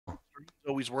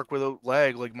always work without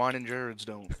lag like mine and Jared's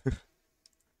don't.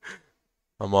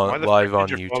 I'm Why on the live frick on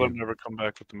did your father YouTube. never come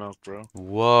back with the milk, bro?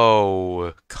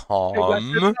 Whoa,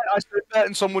 I said that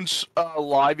in someone's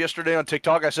live yesterday on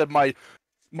TikTok. I said my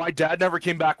dad never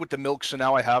came back with the milk, so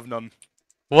now I have none.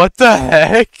 What the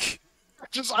heck?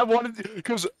 Just I wanted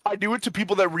because I do it to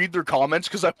people that read their comments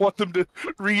because I want them to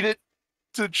read it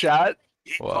to chat.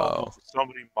 He Wow. called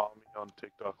somebody mommy on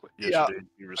TikTok Yeah, yesterday, and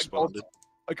he responded.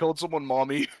 I called someone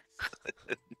mommy.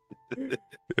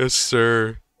 Yes,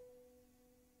 sir.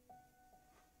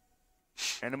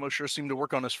 Animo sure seemed to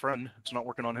work on his friend. It's not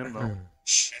working on him though. Animo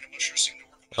sure seemed to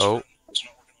work on his Oh. friend. It's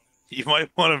not working on him. You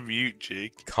might want to mute,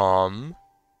 Jake. Calm.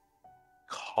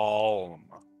 Calm.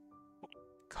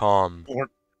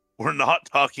 We're not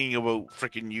talking about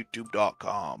freaking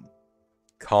YouTube.com.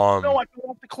 Calm. No, I fell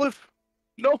off the cliff.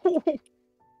 No.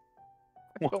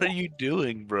 What are you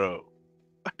doing, bro?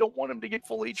 I don't want him to get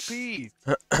full HP.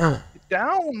 Get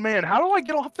down, man. How do I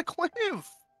get off the cliff?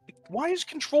 Why is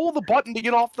control the button to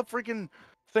get off the freaking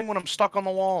thing when I'm stuck on the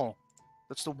wall?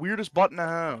 That's the weirdest button to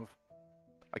have.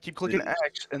 I keep clicking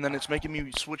X, and then it's making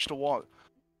me switch to what?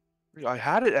 I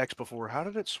had it X before. How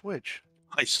did it switch?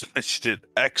 I switched it.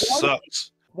 X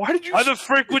sucks. Why did you? Why the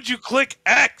frick would you click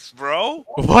X, bro?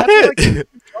 What? Jump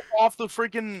off the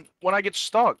freaking when I get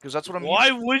stuck, because that's what I'm.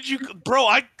 Why would you, bro?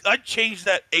 I changed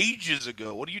that ages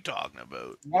ago. What are you talking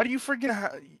about? Why do you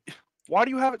freaking? Why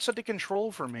do you have it set to control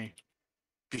for me?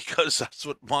 Because that's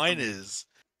what mine is.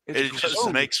 It's It just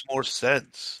gross. makes more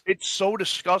sense. It's so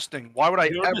disgusting. Why would I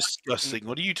You're ever? disgusting.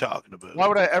 What are you talking about? Why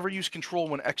would I ever use control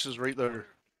when X is right there?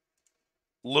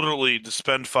 Literally to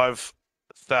spend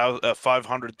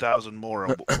 500,000 more,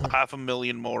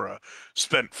 $500,000 more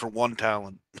spent for one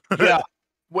talent. Yeah.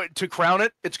 Wait, to crown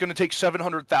it, it's going to take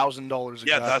 $700,000.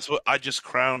 Yeah, that's what I just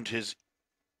crowned his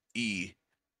E,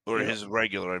 or Yeah. his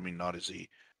regular. I mean, not his E.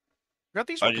 Got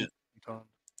these.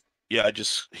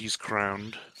 He's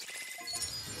crowned.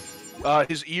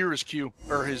 His ear is Q,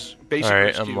 or his basic.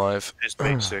 Alright, is I'm Q. live. His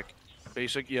basic.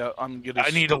 Basic, yeah. I'm gonna. I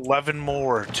need 11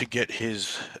 more to get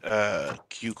his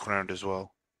Q crowned as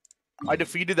well. I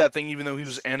defeated that thing even though he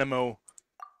was animo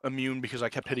immune because I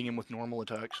kept hitting him with normal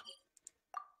attacks.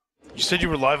 You said you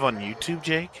were live on YouTube,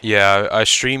 Jake? Yeah, I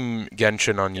stream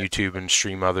Genshin on YouTube and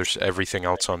stream everything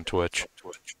else on Twitch.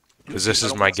 Because this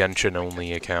is my Genshin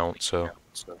only account, so.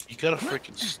 You gotta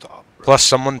freaking stop, bro. Plus,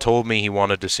 someone told me he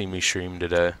wanted to see me stream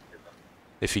today.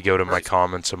 If you go to my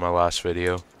comments in my last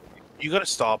video. You gotta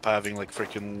stop having like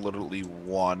freaking literally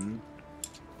one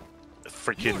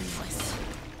freaking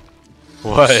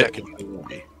What? second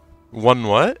delay. One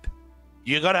what?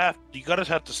 You gotta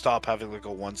have to stop having like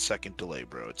a 1 second delay,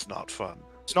 bro. It's not fun.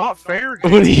 It's not fair.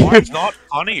 What do you- It's not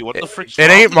funny. What the frick?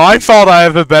 It ain't my fault I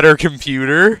have a better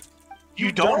computer.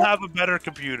 You don't have a better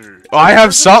computer. I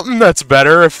have something that's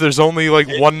better if there's only like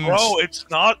one. Bro, it's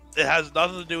not. It has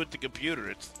nothing to do with the computer.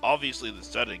 It's obviously the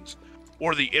settings.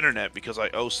 Or the internet, because I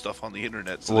owe stuff on the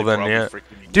internet. So Well they then, probably yeah.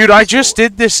 freaking Dude, I just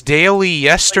did this daily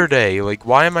yesterday. Like,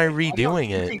 why am I redoing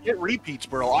You can it? get repeats,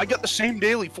 bro. I got the same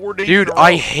daily 4 days. Dude, in a row.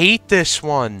 I hate this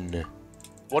one.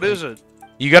 What is it?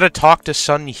 You gotta talk to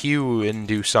Sun Hugh and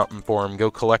do something for him. Go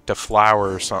collect a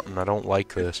flower or something. I don't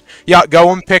like this. Yeah,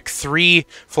 go and pick 3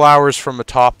 flowers from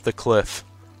atop the cliff.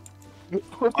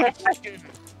 Why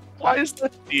is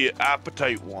that? the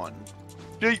appetite one.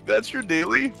 Jake, that's your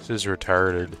daily? This is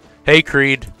retarded. Hey,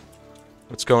 Creed.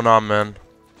 What's going on, man?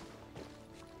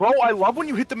 Bro, I love when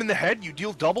you hit them in the head. You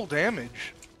deal double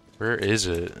damage. Where is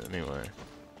it, anyway?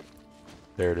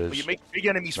 There it But is. you make big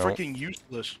enemies Nope. freaking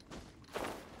useless.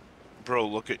 Bro,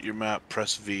 look at your map.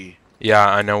 Press V. Yeah,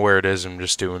 I know where it is. I'm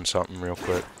just doing something real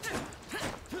quick.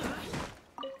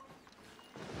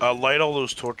 Light all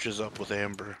those torches up with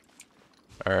amber.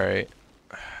 Alright.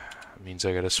 Means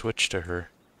I gotta switch to her.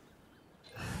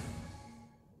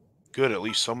 Good, at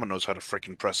least someone knows how to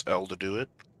freaking press L to do it.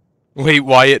 Wait,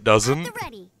 Wyatt doesn't?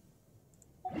 Ready.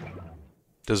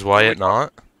 Does Wyatt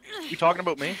not? You talking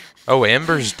about me? Oh,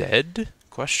 Amber's dead?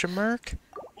 Question mark?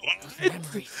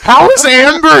 How is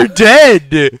Amber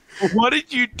dead? What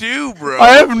did you do, bro? I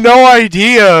have no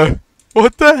idea.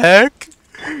 What the heck?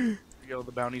 There you go,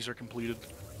 the bounties are completed.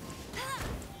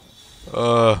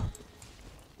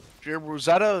 Jared, was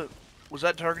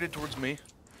that targeted towards me?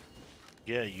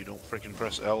 Yeah, you don't freaking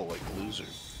press L like a loser.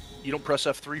 You don't press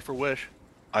F3 for wish.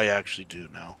 I actually do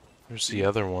now. Where's the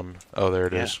other one? Oh, there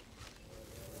it Yeah. is.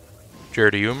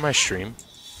 Jared, are you in my stream?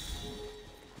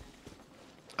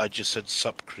 I just said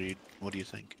sup, Creed. What do you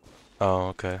think? Oh,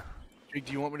 okay. Jake,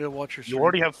 do you want me to watch your You stream?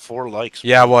 already have 4 likes.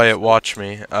 Yeah, Wyatt, watch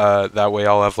me. That way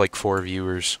I'll have like 4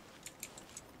 viewers.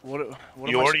 What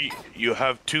You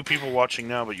have 2 people watching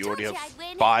now, but you already have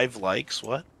 5 likes?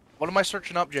 What? What am I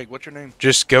searching up, Jake? What's your name?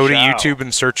 Just go to Xiao. YouTube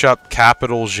and search up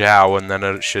capital Xiao, and then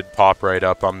it should pop right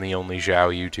up. I'm the only Xiao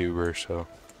YouTuber, so.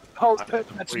 Oh,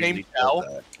 that's named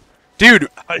Xiao. Dude,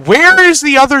 where is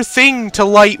the other thing to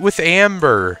light with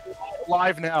amber?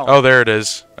 Live now. Oh, there it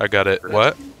is. I got it.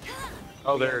 What?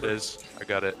 Oh, there it is. I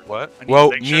got it. What? Whoa,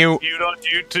 Make sure mute. to mute on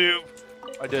YouTube.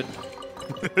 I did.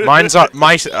 Mine's on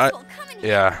my.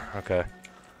 Yeah. Okay.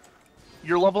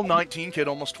 You're level 19, kid.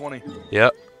 Almost 20.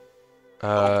 Yep.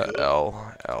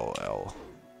 L.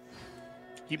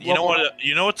 Keep You know leveling what?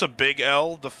 You know what's a big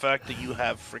L? The fact that you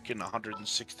have freaking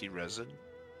 160 resin.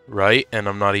 Right, and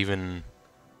I'm not even.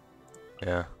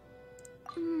 Yeah.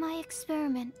 My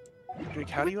experiment. up. Jake,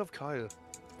 how do you have Kaya?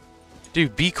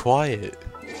 Dude, be quiet.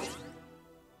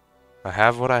 I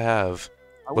have what I have.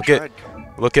 I Look wish I at- had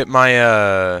Kaya. Look at my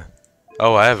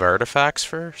Oh, I have artifacts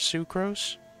for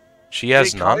Sucrose? She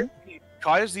has Jake, none?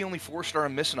 Kaya's the only 4-star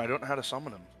I'm missing. I don't know how to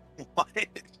summon him. What?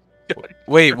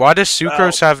 Wait, why does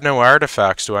Sucrose have no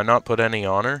artifacts? Do I not put any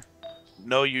on her?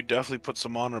 No, you definitely put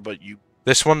some on her, but you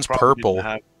This one's probably purple. didn't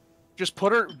have... Just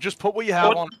put what you have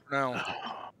What? on for now.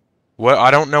 What? I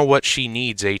don't know what she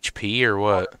needs, HP or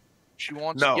what? She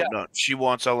wants. No, yeah, no. She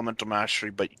wants elemental mastery,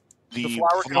 but the, The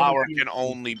flower flower can can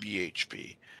only only be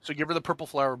HP. So give her the purple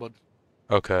flower, bud.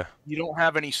 Okay. You don't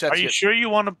have any sets Are you yet. sure you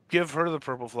want to give her the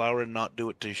purple flower and not do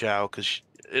it to Xiao? Because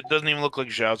it doesn't even look like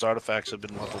Xiao's artifacts have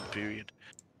been leveled, period.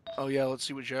 Oh yeah, let's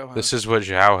see what Xiao has. This is what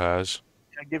Xiao has.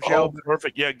 Yeah, give Oh, Xiao.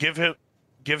 perfect. Yeah, give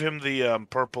him the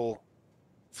purple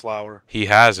flower. He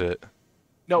has it.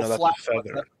 No, No, that's a flat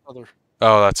feather. that's other.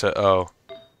 Oh, that's it. Oh.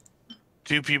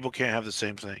 Two people can't have the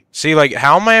same thing. See, like,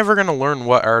 how am I ever gonna learn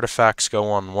what artifacts go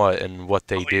on what and what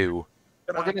they do?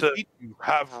 We're We're gonna gonna teach you.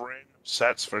 have random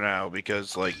sets for now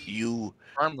because like you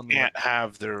Farm them. can't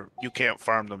have you can't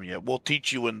farm them yet. We'll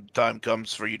teach you when time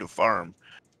comes for you to farm.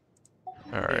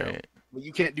 Alright. But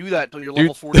you can't do that until you're Dude,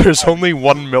 level 40. there's only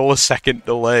 1 millisecond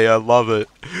delay. I love it.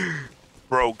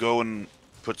 Bro, go and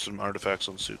put some artifacts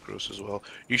on Sucrose as well.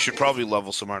 You should probably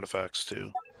level some artifacts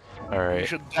too. You Alright.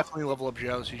 should definitely level up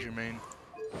Xiao. He's your main.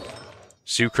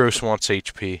 Sucrose wants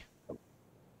HP.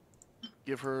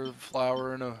 Give her a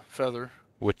flower and a feather.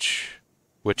 Which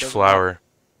Doesn't flower?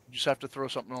 You just have to throw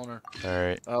something on her.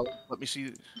 Alright. Let me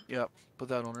see. Yeah, put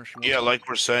that on her. She wants Yeah, it. like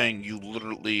we're saying, you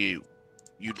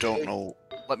don't know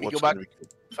Let me what's go back gonna to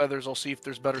be. feathers. I'll see if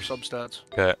there's better substats.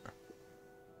 Okay.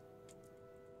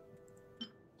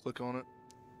 Click on it.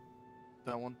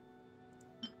 That one.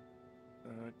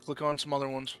 Click on some other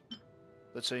ones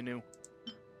that say new.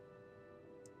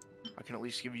 I can at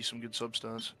least give you some good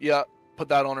substats. Yeah, put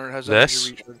that on her. It has that This? as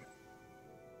your reach. This?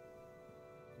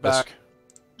 Back.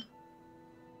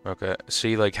 Okay.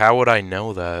 See, like, how would I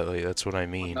know that? Like, that's what I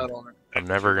mean. Put that on her. I'm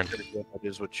never gonna. That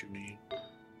is what you need.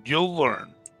 You'll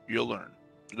learn. You'll learn.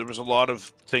 There was a lot of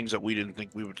things that we didn't think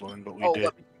we would learn, but we Oh, did.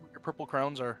 let me see what your purple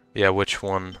crowns are. Yeah, which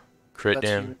one? Crit That's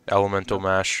dam, you. elemental Yep.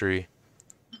 mastery.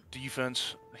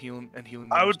 Defense, healing, and healing.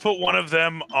 I would bonus. put one of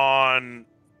them on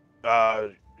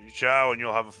Xiao, and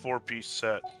you'll have a 4-piece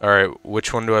set. Alright,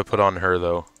 which one do I put on her,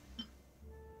 though?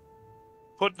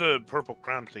 Put the purple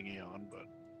crown thingy on, but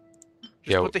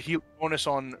Just Yeah. put the healing bonus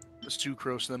on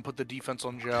Sucrose, and then put the defense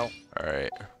on Xiao.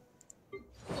 Alright.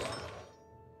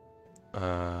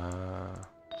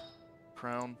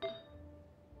 Crown.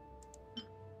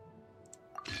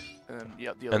 And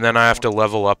yeah, the other And then I have to one.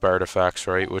 level up artifacts,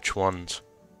 right? Which ones?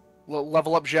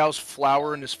 Level up Xiao's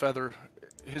flower and his feather.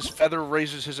 His feather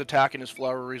raises his attack, and his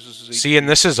flower raises his. See, HP. and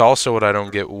this is also what I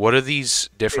don't get. What do these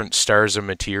different stars of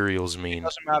materials mean?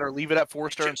 Doesn't matter. Leave it at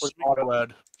 4-star and put Just- auto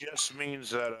add. just means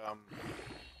that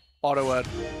Auto add.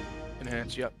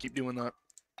 Enhance. Yeah, keep doing that.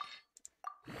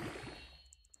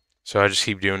 So I just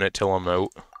keep doing it till I'm out.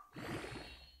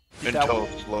 until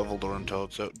it's leveled or until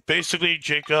it's out. Basically,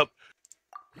 Jacob,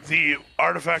 the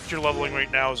artifact you're leveling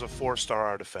right now is a 4-star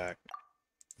artifact.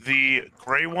 The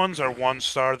gray ones are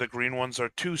 1-star, the green ones are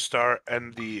 2-star,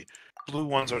 and the blue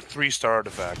ones are 3-star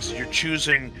artifacts. You're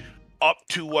choosing up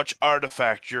to which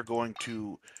artifact you're going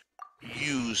to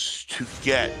use to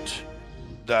get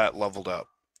that leveled up.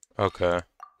 Okay.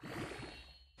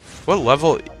 What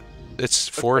level? It's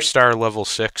 4-star level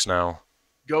 6 now.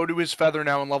 Go to his feather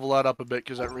now and level that up a bit,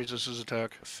 because that raises his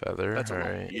attack. Feather, That's a lot.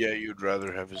 alright. Yeah, you'd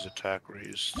rather have his attack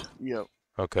raised. Yep.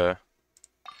 Okay.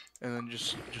 And then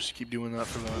just keep doing that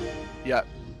for that. Yeah,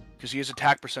 because he has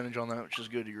attack percentage on that, which is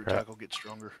good. Your Right. attack will get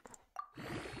stronger.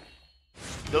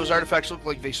 Those artifacts look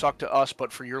like they suck to us,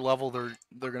 but for your level,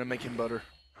 they're gonna make him better.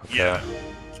 Okay. Yeah.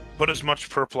 Put as much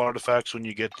purple artifacts when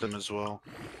you get them as well.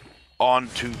 on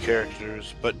 2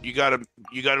 characters, but you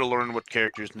gotta learn what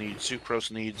characters need.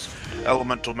 Sucrose needs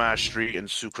elemental mastery, and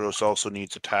Sucrose also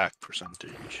needs attack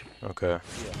percentage. Okay.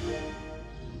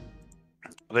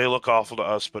 They look awful to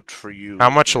us, but for you... How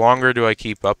much longer do I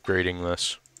keep upgrading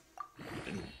this?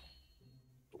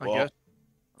 I guess.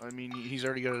 I mean, he's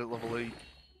already got it at level 8.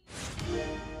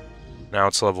 Now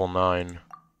it's level 9.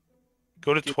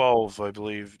 Go to 12, I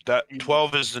believe. That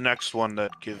 12 is the next one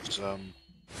that gives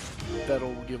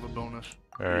That'll give a bonus.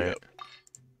 Alright. Yep.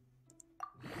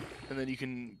 And then you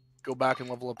can go back and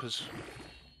level up his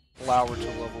flower to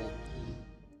level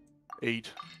 8.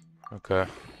 Okay.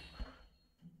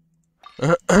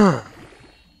 There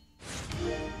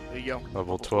you go.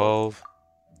 Level 12.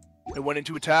 It went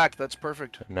into attack. That's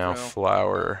perfect. Now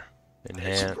flower.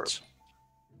 Enhance. perfect.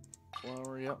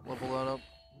 Flower, yeah. Level that up.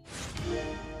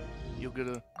 You'll get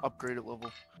a upgrade at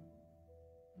level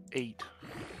 8.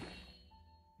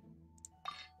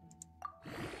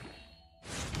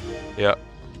 Yep.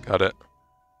 Got it.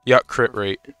 Yep, crit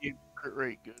rate. Crit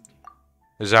rate, good.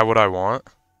 Is that what I want?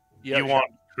 Yeah, You want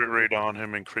crit rate on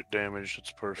him and crit damage.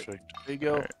 That's perfect. There you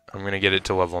go. Alright, I'm gonna get it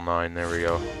to level 9. There we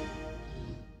go.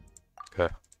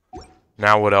 Okay.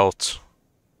 Now what else?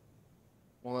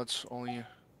 Well, that's only...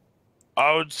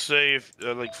 I would say, if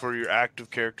like for your active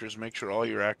characters, make sure all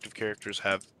your active characters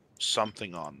have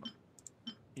something on them.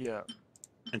 Yeah.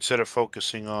 Instead of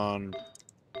focusing on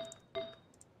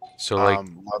So like,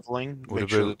 leveling, what make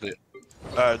sure about-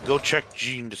 that they, go check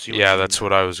Jean to see. What yeah, Jean that's has.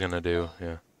 what I was gonna do.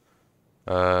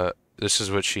 Yeah. This is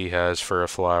what she has for a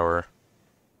flower.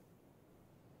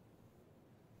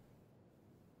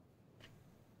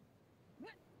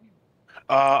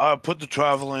 I put the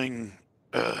traveling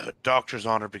doctors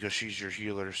on her because she's your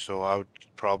healer. So I would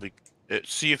probably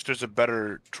see if there's a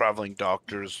better traveling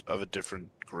doctors of a different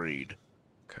grade.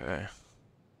 Okay.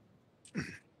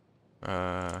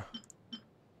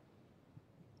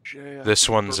 Jay, This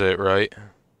one's it, right?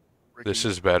 This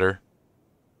is better.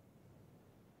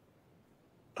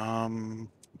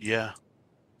 Yeah.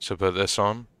 So put this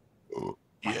on.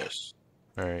 Yes.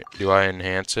 Alright. Do I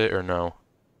enhance it or no?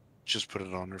 Just put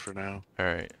it on her for now.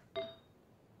 Alright.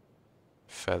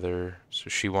 Feather. So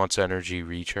she wants energy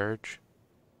recharge?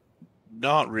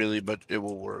 Not really, but it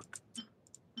will work.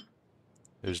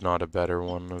 There's not a better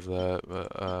one of that,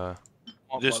 but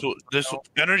This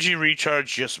energy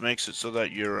recharge just makes it so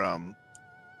that your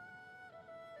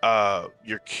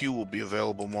Q will be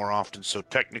available more often. So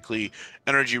technically,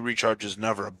 energy recharge is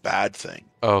never a bad thing.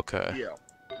 okay. Yeah.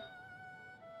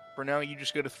 For now, you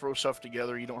just gotta throw stuff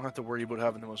together. You don't have to worry about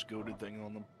having the most goated thing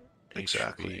on them.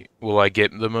 Exactly. Will I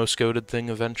get the most goated thing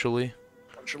eventually?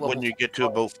 Once you're When level you get to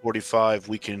about 45,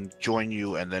 we can join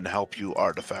you and then help you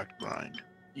artifact grind.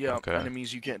 Yeah, Okay.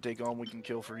 enemies you can't take on, we can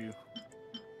kill for you.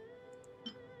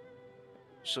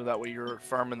 So that way you're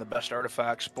farming the best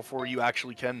artifacts before you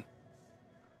actually can.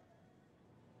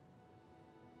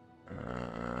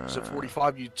 Because at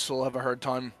 45, you'd still have a hard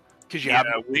time. Because you Yeah,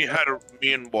 have...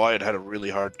 me and Wyatt had a really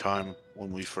hard time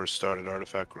when we first started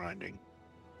artifact grinding.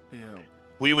 Yeah.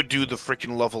 We would do the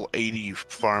freaking level 80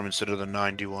 farm instead of the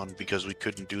 91 because we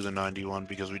couldn't do the 91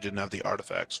 because we didn't have the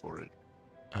artifacts for it.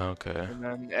 Okay. And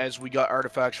then as we got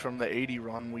artifacts from the 80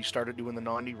 run, we started doing the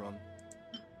 90 run.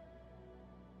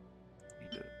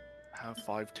 Need to have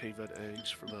 5 Tevet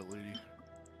eggs for that lady.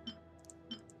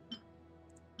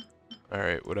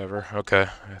 Alright, whatever. Okay.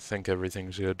 I think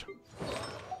everything's good.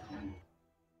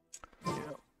 Yeah.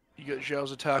 You get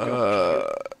Xiao's attack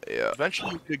up. Yeah.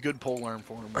 Eventually you get a good pole arm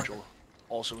for him, which will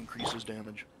also increase his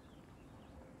damage.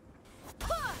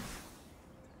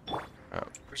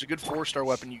 There's a good 4-star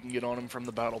weapon you can get on him from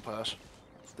the battle pass.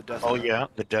 The death match. Yeah,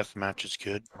 the death match is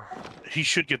good. He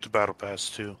should get the battle pass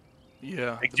too.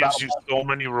 Yeah. It the gives battle you pass, so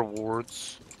many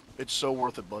rewards. it's so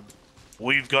worth it, bud.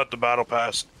 We've got the battle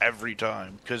pass every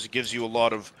time because it gives you a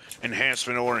lot of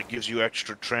enhancement ore. It gives you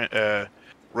extra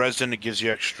resin. It gives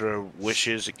you extra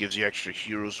wishes. It gives you extra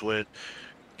heroes wit.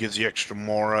 It gives you extra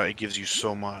mora. It gives you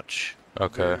so much.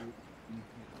 Okay.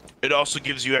 It also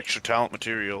gives you extra talent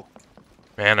material,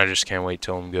 Man, I just can't wait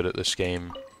till I'm good at this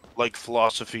game. like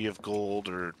philosophy of gold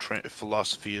or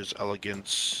philosophy is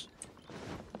elegance,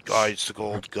 guides to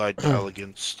gold, guide to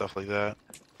elegance, stuff like that.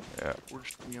 Yeah.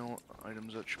 Worst meal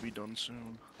items that should be done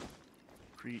soon.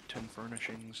 Create 10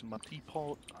 furnishings in my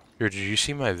teapot. Here, did you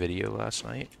see my video last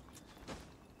night?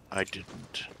 I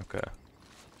didn't. Okay.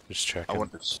 Just checking.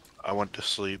 I went to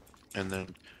sleep and then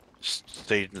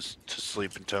stayed to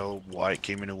sleep until Wyatt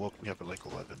came in and woke me up at like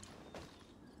 11.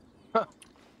 Huh.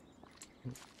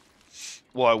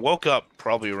 Well, I woke up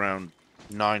probably around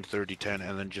 9:30, 10,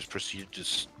 and then just proceeded to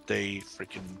stay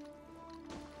freaking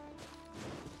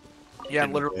Yeah,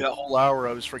 literally that whole hour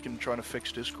I was freaking trying to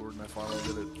fix Discord and I finally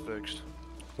got it fixed.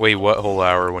 Wait, what whole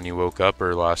hour? When you woke up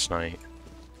or last night?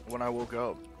 When I woke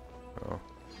up. Oh.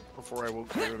 Before I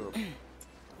woke Jared up.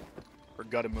 Or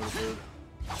got him out of bed.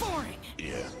 Boring.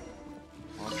 Yeah.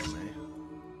 Watch me.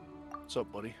 What's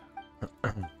up, buddy?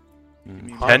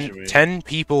 10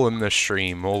 people in the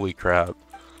stream. Holy crap.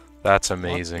 That's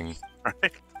amazing.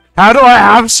 How do I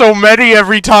have so many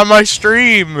every time I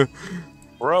stream?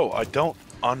 Bro, I don't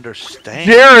understand.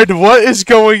 Jared, what is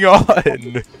going on?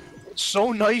 It's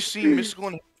so nice seeing Mystical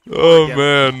and... Oh,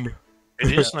 man.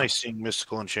 It is nice seeing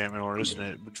Mystical Enchantment Ore, isn't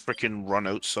it? We freaking run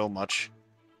out so much.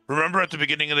 Remember at the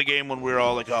beginning of the game when we were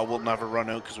all like, oh, we'll never run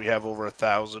out because we have over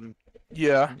 1,000?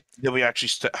 Yeah. Then we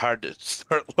actually had to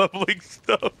start leveling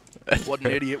stuff. What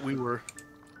an idiot we were.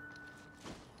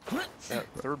 That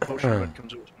third potion event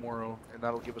comes out tomorrow, and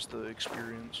that'll give us the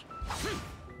experience.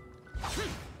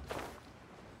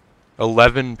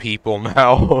 11 people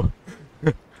now.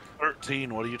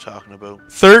 13, what are you talking about?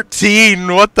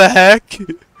 13? What the heck?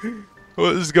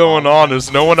 What is going on?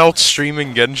 Is no one else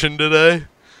streaming Genshin today?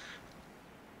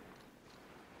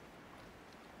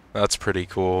 That's pretty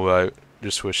cool. I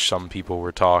just wish some people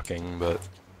were talking, but...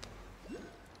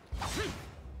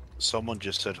 Someone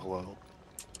just said hello.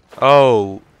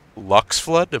 Oh, Lux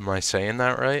Flood? Am I saying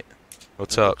that right?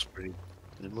 What's up?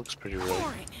 It looks pretty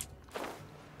right.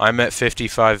 I'm at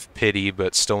 55 pity,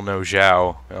 but still no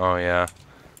Xiao. Oh, yeah.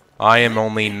 I am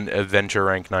only adventure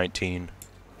rank 19.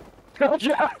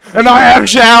 And I have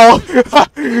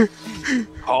Xiao!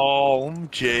 Oh,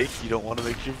 Jake, you don't want to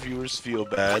make your viewers feel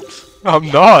bad. I'm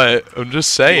not. I'm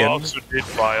just saying. You also did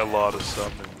buy a lot of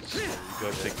summons. So you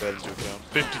gotta take that into account.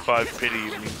 55 pity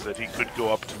means that he could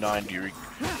go up to 90.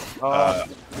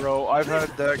 Bro, I've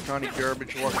had that kind of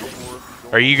garbage luck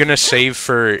before. Are you gonna save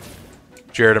for...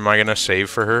 Jared, am I gonna save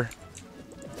for her?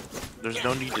 There's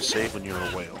no need to save when you're a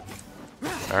whale.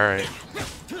 Alright.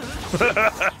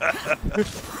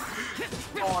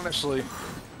 Honestly,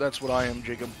 that's what I am,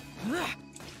 Jacob.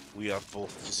 We are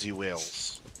both the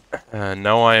whales.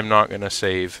 No, I am not gonna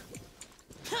save.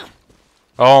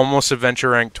 Oh, almost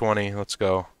adventure rank 20. Let's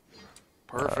go.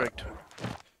 Perfect.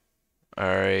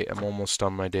 Alright, I'm almost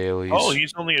on my dailies. Oh,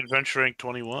 he's only adventure rank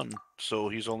 21, so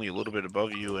he's only a little bit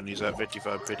above you, and he's at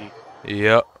 55 pity.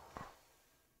 Yep.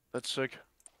 That's sick.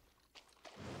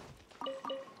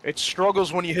 It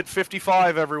struggles when you hit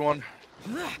 55, everyone.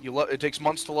 It takes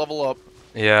months to level up.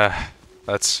 Yeah.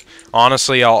 That's...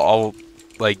 Honestly, I'll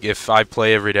like, if I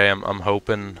play every day, I'm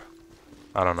hoping...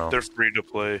 I don't know. They're free to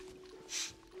play.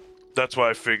 That's why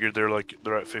I figured they're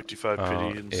at 55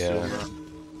 pity and yeah. still...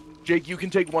 Jake, you can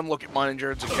take one look at mine and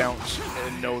Jared's accounts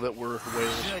and know that we're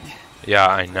whales. Yeah,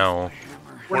 I know.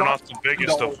 We're not the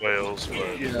biggest of whales,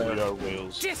 but Yeah. we are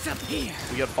whales. Disappear.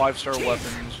 We got 5-star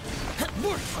weapons.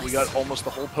 We got almost the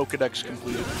whole Pokedex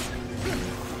completed.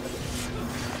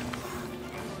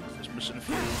 Just missing a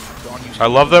few. I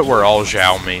love that we're all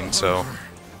Xiao main, so...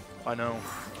 I know.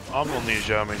 I'm only a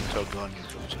Xiao main until Ganyu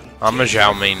comes in. I'm a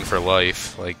Xiao main for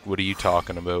life. Like, what are you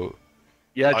talking about?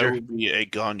 Yeah, I will Jared. be a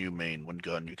Ganyu main when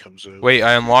Ganyu comes out. Wait,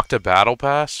 I unlocked a battle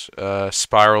pass?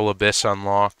 Spiral Abyss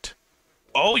unlocked.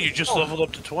 Oh, you just leveled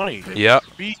up to 20. Yep.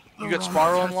 You got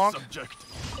Spiral unlocked?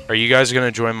 Are you guys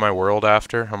gonna join my world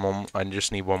after? I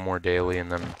just need one more daily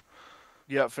and then...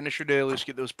 Yeah, finish your dailies,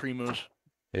 get those primos.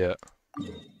 Yeah.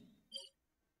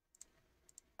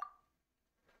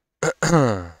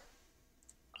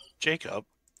 Jacob,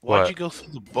 why'd What? you go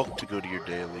through the book to go to your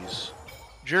dailies?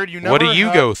 Jared, you never What do you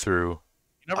have- go through?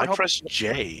 you never I helped- pressed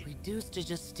J. Reduced to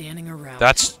just standing around.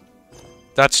 That's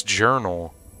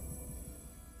journal.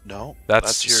 No.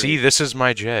 That's your see, this is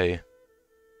my J.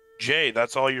 J,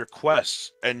 that's all your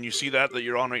quests. And you see that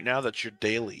you're on right now, that's your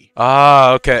daily.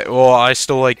 Ah, okay. Well, I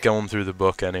still like going through the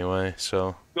book anyway,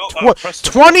 so... Go, press the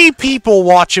 20 people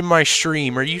watching my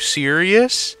stream, are you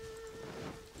serious?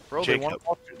 Bro, Jacob.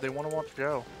 they want to watch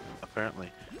Joe.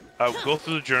 apparently. Go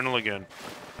through the journal again.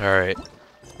 Alright.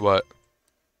 What?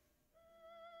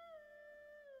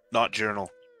 Not journal.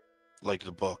 Like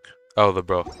the book. Oh, the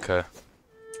book, okay.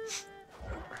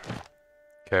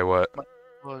 Okay, what?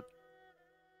 What?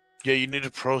 Yeah, you need to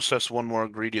process one more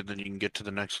ingredient, then you can get to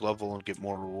the next level and get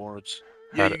more rewards.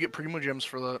 Yeah, Had you it. get Primo Gems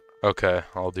for that. Okay,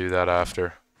 I'll do that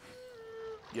after.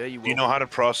 Yeah, you will. Do you know how to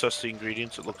process the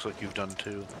ingredients? It looks like you've done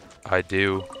too. I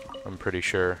do. I'm pretty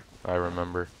sure. I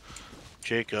remember.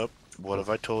 Jacob, what have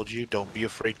I told you? Don't be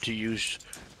afraid to use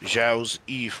Xiao's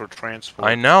E for transport.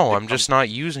 I know, It I'm just not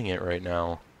using it right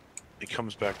now. It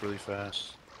comes back really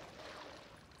fast.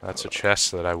 That's a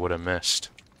chest that I would have missed.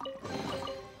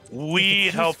 We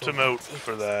helped him out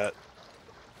for that.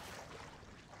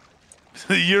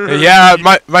 Yeah,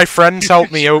 my friends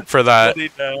helped me out for that.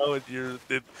 Now and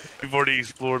you've already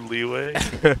explored Leeway.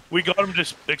 We got him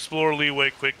to explore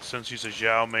Leeway quick since he's a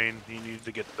Xiao main. He needed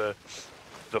to get the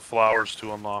flowers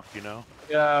to unlock, you know?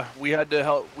 Yeah, we had to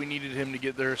help. We needed him to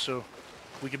get there so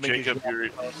we could make Jacob,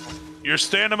 you're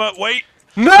standing up. Wait!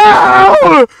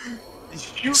 No!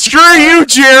 Screw you,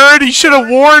 Jared! He should have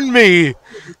warned me!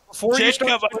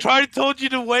 Jacob, I tried and told you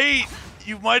to wait!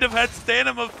 You might have had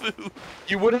stamina food!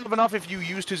 You wouldn't have enough if you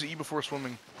used his E before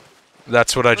swimming.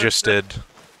 That's what I just did.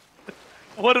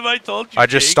 What have I told you, I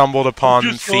just Jake? stumbled upon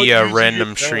Just Thea, using random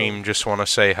your stream, just want to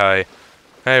say hi.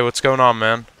 Hey, what's going on,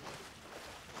 man?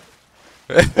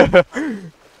 Why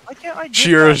can't I get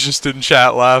Shira's just in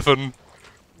chat laughing.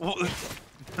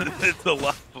 It's a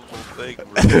laughable thing,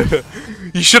 bro.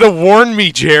 You should have warned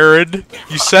me, Jared.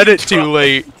 You said it too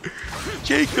late.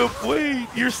 Jacob, wait!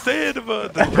 You're stamina!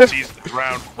 Then proceeds to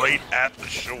drown right at the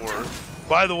shore.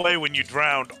 By the way, when you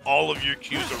drowned, all of your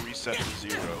Qs are reset to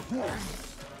 0.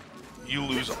 You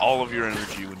lose all of your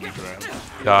energy when you drown.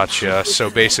 Gotcha, so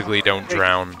basically don't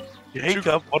drown.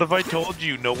 Jacob, what have I told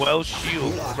you? Noel's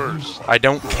shield first. I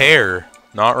don't care.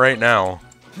 Not right now.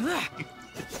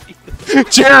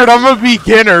 Jared, I'm a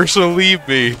beginner, so leave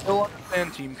me. Still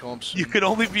understand team comps. You can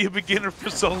only be a beginner for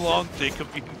so long, Jacob.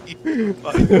 You need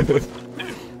to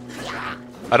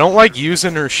I don't like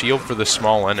using her shield for the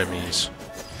small enemies.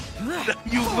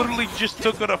 You literally just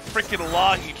took out a freaking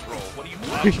Lahi troll. What are you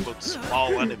talking about,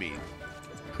 small enemy?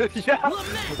 Yeah.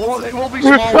 Well, they will be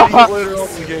small later on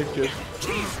in the game, kid.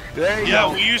 There you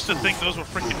go. We used to think those were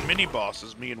freaking mini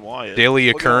bosses, me and Wyatt. Daily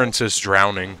occurrence is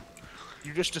drowning.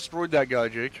 You just destroyed that guy,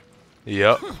 Jake.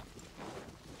 Yep.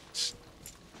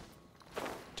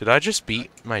 Did I just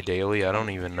beat my daily? I don't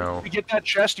even know. To get that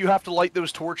chest, you have to light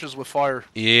those torches with fire.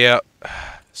 Yep.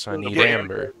 So I need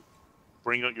amber.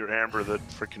 Bring out your amber that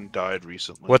freaking died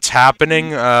recently. What's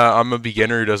happening? I'm a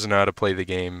beginner who doesn't know how to play the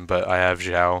game, but I have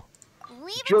Xiao.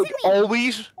 Jake,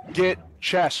 always get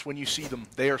chests when you see them.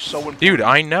 They are so important. Dude,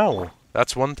 I know.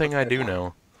 That's one thing I do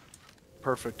know.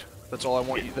 Perfect. That's all I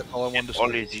want you. That's all I wanted to say.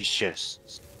 Only these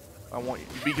chests. I want you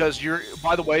because you're.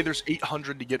 By the way, there's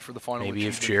 800 to get for the final. Maybe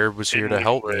if achievement. Jared was here to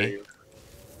help me.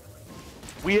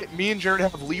 Me and Jared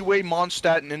have Leeway,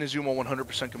 Mondstadt, and Inazuma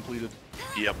 100% completed.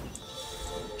 Yep.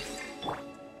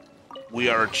 We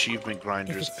are achievement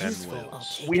grinders and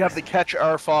whales. We have the catch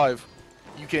R5.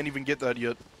 You can't even get that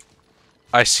yet.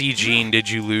 I see, Gene. Did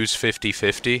you lose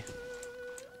 50-50?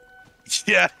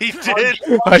 Yeah, he did.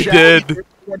 I did.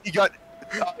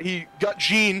 He got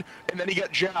Gene, and then he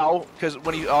got Xiao, because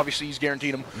when he's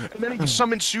guaranteed him. And then he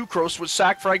summoned Sucrose with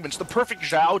sack fragments, the perfect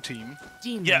Xiao team.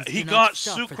 Yeah, he got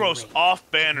Sucrose off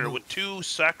banner with 2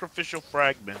 sacrificial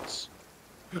fragments.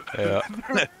 Yeah.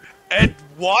 And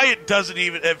Wyatt doesn't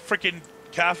even freaking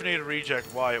caffeinated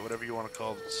reject Wyatt, whatever you want to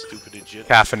call it, stupid idiot.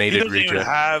 Caffeinated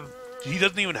reject. He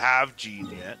doesn't even have Gene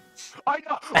yet. I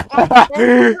know.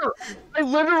 I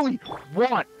literally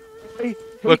want.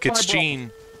 Look, it's Gene.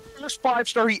 First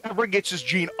 5-star he ever gets is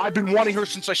Gene. I've been wanting her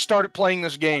since I started playing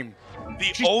this game.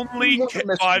 The only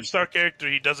 5-star character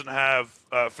he doesn't have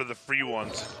for the free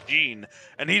ones is Gene,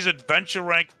 and he's adventure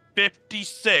rank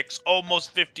 56,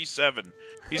 almost 57.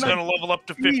 He's gonna level up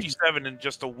to 57 in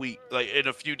just a week, like in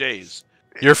a few days.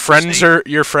 Your friends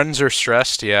are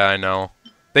stressed. Yeah, I know.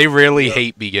 They really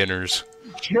hate beginners.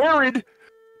 Jared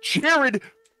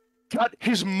got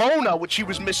his Mona, which he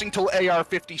was missing till AR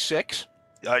 56.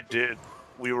 I did.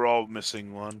 We were all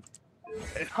missing one.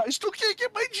 And I still can't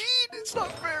get my Gene. It's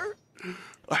not fair.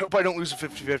 I hope I don't lose a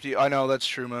 50-50. I know, that's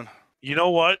true, man. You know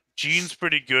what? Gene's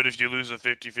pretty good if you lose a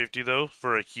 50-50, though,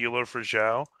 for a healer for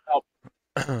Xiao.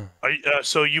 Oh.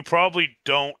 So you probably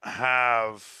don't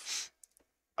have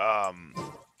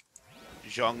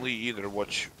Zhongli either,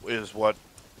 which is what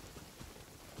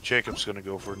Jacob's gonna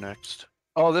go for next.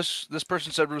 Oh, this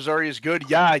person said Rosaria is good.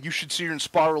 Yeah, you should see her in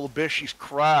Spiral Abyss. She's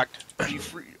cracked. She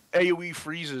AoE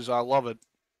freezes. I love it.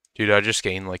 Dude, I just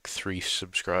gained like 3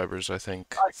 subscribers, I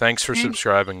think. Thanks for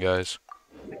subscribing, guys.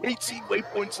 18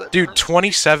 waypoints. Dude,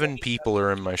 27 people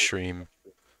are in my stream.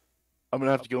 I'm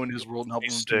gonna have to go into his world and help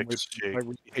him. I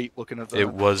really hate looking at that.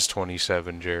 It was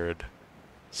 27, Jared.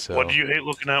 So. What do you hate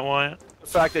looking at, Wyatt? The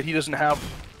fact that he doesn't have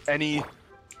any.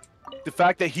 The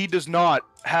fact that he does not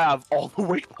have all the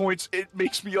waypoints, it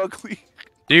makes me ugly.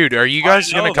 Dude, are you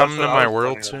guys gonna come to my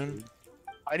world soon?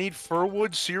 I need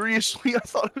Furwood, seriously? I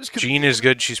thought it was gonna Jean is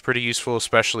good, she's pretty useful,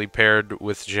 especially paired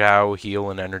with Xiao, heal,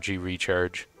 and energy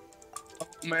recharge. Oh,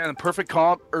 man, perfect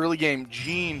comp, early game.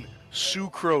 Jean,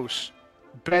 Sucrose,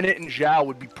 Bennett, and Xiao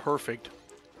would be perfect.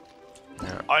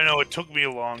 Yeah. I know, it took me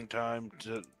a long time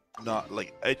to not,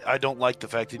 like, I don't like the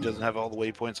fact he doesn't have all the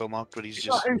waypoints unlocked, but he's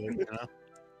just good, you know?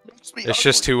 It's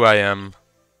just who I am.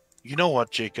 You know what,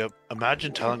 Jacob?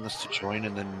 Imagine telling us to join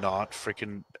and then not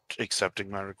freaking accepting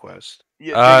my request.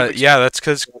 Yeah, that's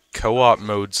because co-op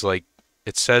mode's like,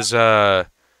 it says, the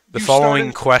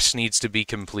following quest needs to be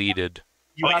completed.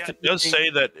 It does say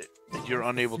that you're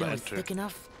unable to enter. Thick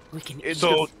enough, we can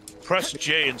So, press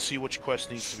J and see which quest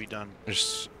needs to be done.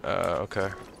 Just, okay.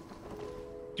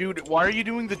 Dude, why are you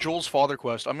doing the Joel's father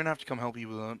quest? I'm gonna have to come help you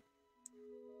with that.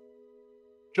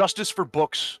 Justice for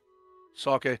books.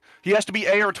 Sake. He has to be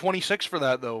A or 26 for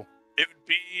that, though. It would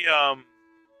be,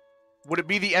 Would it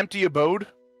be the empty abode?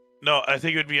 No, I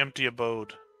think it would be empty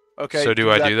abode. Okay. So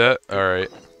do I do that? Alright.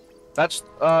 That's,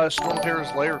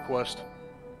 Stormterror's lair quest.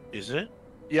 Is it?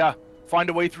 Yeah. Find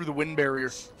a way through the wind barrier.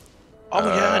 Oh,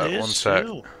 yeah, it is, one sec.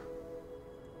 too.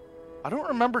 I don't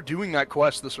remember doing that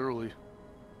quest this early.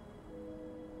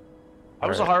 I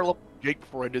was a Alright. higher level Jake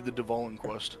before I did the Dvalin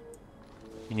quest.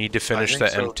 You need to finish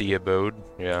the empty abode?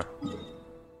 Yeah.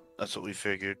 That's what we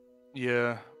figured.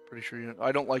 Yeah, pretty sure you...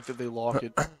 I don't like that they lock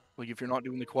it. Like, if you're not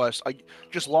doing the quest,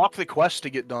 just lock the quest to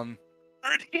get done.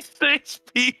 36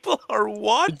 people are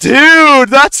what? Dude,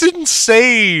 that's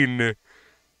insane!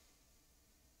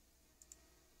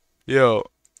 Yo.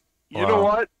 You know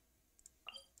what?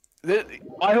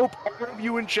 I hope all of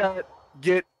you in chat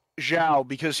get Xiao,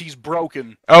 because he's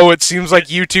broken. Oh, it seems like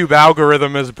YouTube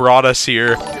algorithm has brought us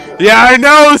here. Yeah, I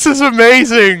know, this is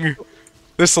amazing!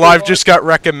 This live just got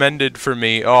recommended for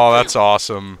me. Oh, that's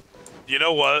awesome. You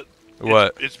know what?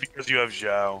 What? It's because you have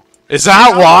Xiao. Is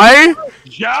that why?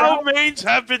 Xiao mains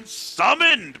have been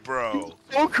summoned, bro!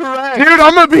 So correct! Dude,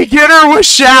 I'm a beginner with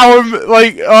Xiao, I'm,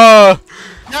 like,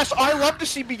 Yes, I love to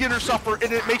see beginner suffer,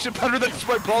 and it makes it better that it's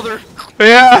my brother.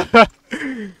 yeah!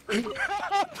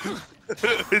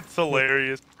 It's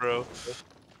hilarious, bro.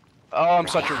 Oh, I'm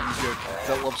such a reject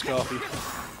that loves coffee.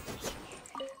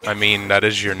 I mean, that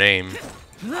is your name.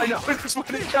 I know, it's what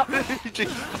it counted.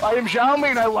 I am Xiao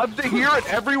Ming, I love to hear it,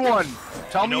 everyone!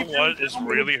 Tell me You know what is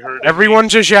really hurting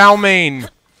Everyone's a Xiao main!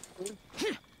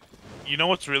 You know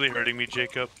what's really hurting me,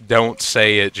 Jacob? Don't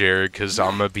say it, Jared, because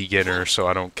I'm a beginner, so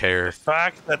I don't care. The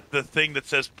fact that the thing that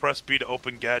says press B to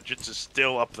open gadgets is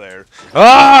still up there.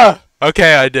 Ah!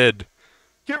 Okay, I did.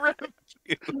 Get rid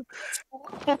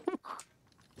of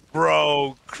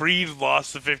Bro, Creed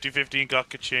lost the 50-50 and got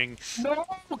Kaching. No,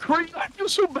 Creed, I feel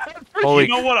so bad for Holy You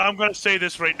know what? I'm gonna say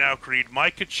this right now, Creed. My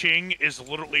Kaching is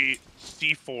literally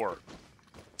C4.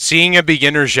 Seeing a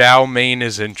beginner Xiao main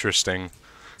is interesting.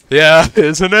 Yeah,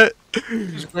 isn't it?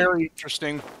 It's very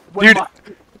interesting. Dude,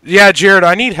 yeah, Jared,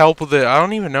 I need help with it. I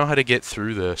don't even know how to get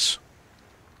through this.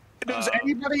 Does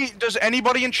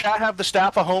anybody in chat have the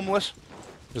staff of homeless?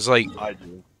 It's like, I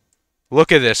do.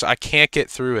 look at this. I can't get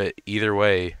through it either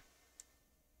way.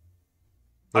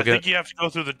 I think you have to go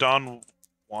through the Dawn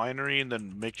Winery and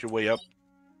then make your way up.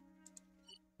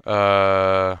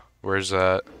 Where's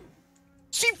that?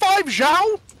 C5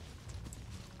 Xiao?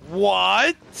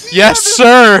 What? Yes,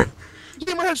 sir!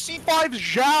 Gamer has C5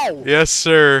 Xiao! Yes,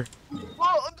 sir.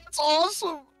 Oh, that's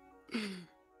awesome!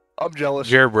 I'm jealous.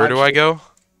 Jared, where do I go?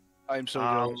 I'm so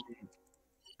jealous.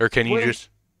 Or can you Wait. just...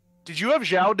 Did you have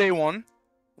Xiao day one?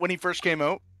 When he first came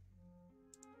out?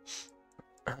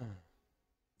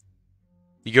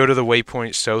 You go to the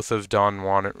waypoint south of Dawn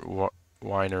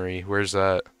Winery. Where's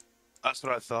that? That's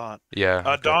what I thought. Yeah.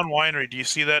 Okay. Dawn Winery, do you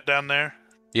see that down there?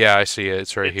 Yeah, I see it.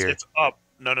 It's right here. It's up.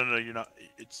 No, you're not.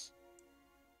 It's...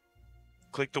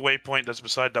 Click the waypoint that's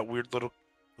beside that weird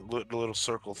little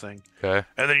circle thing. Okay.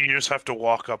 And then you just have to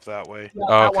walk up that way. Yeah,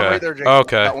 that one Okay. right there, Jake.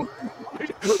 Okay. That one.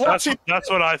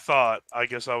 That's what I thought. I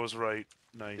guess I was right.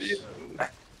 Nice.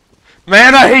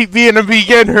 Man, I hate being a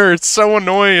beginner. It's so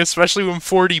annoying, especially when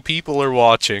 40 people are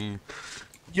watching.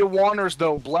 You wanners,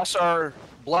 though, bless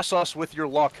us with your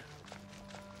luck.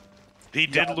 He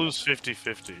did lose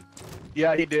 50-50.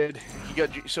 Yeah, he did.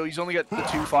 So he's only got the 2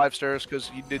 5-stars because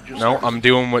he did just. No, I'm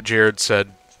doing what Jared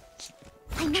said.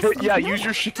 Yeah, use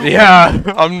your shield. Yeah,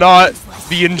 I'm not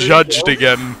being judged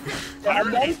again.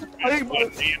 When me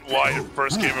and Wyatt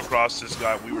first came across this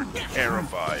guy, we were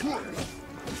terrified.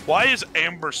 Why is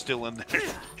Amber still in there?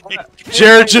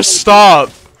 Jared, just stop.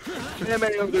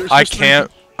 I can't.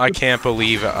 can't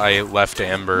believe I left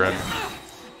Amber and...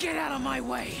 Get out of my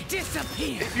way!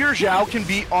 Disappear! If your Xiao can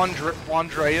beat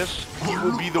Andreas, he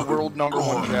will be the world #1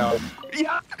 Xiao.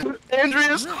 Yeah,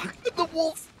 Andreas, the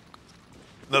wolf.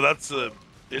 No, that's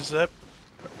is that?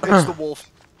 It's the wolf.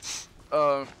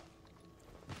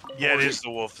 Yeah, it is the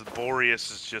wolf. The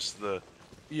Boreas is just the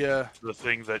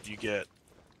thing that you get.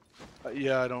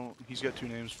 Yeah, I don't. He's got 2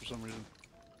 names for some reason.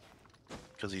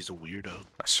 Because he's a weirdo.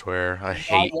 I swear, I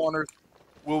hate... Water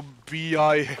will be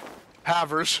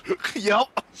havers. Yep.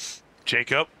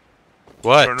 Jacob,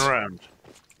 What? turn around.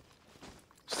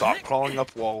 Stop crawling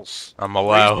up walls. I'm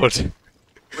allowed.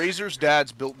 Razor's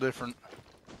dad's built different.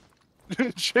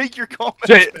 Shake your comments.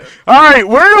 Alright,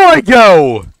 where do I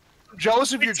go? I'm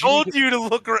jealous of I your told gene. you to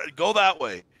look. Go that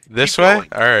way. This Keep way?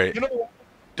 going. Alright. You know,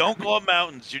 Don't go up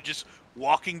mountains. You're just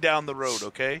walking down the road.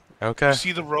 Okay. Okay. You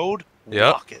see the road?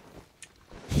 Yep. Walk it.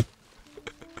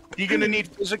 you're gonna need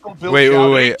physical build. Wait,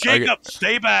 Xiao. wait, Hey, Jacob,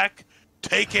 stay back.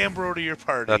 Take Ambro to your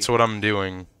party. That's what I'm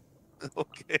doing.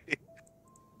 Okay.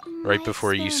 Right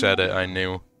before you said it, I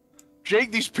knew.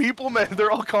 Jake, these people, man,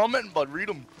 they're all commenting, bud. Read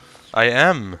them. I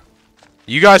am.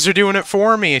 You guys are doing it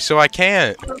for me, so I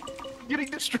can't. I'm getting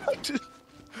distracted.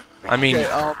 I mean,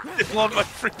 Okay, It's on my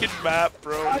freaking map,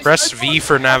 bro. press V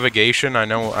for navigation. I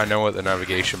know what the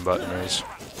navigation button is.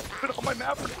 I've been on my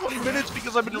map for 20 minutes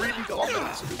because I've been reading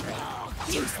comments.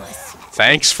 Useless.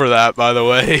 Thanks for that, by the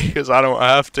way, because I don't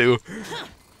have to.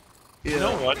 You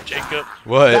know what, Jacob?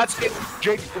 What? That's it,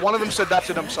 Jake. One of them said that's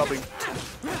it. I'm subbing.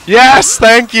 Yes,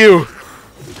 thank you.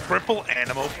 Triple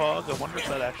Animo Pog? I wonder if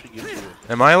that actually gives you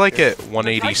a... Am I like at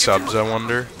 180 subs, I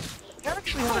wonder? I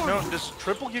actually haven't known. Does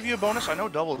triple give you a bonus? I know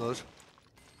double does.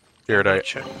 Here,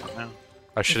 Check it now.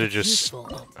 I should have just...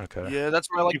 Useful. Okay. Yeah, that's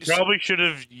what I like You to see. probably should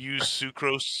have used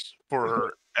Sucrose for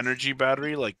her energy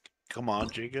battery. Like, come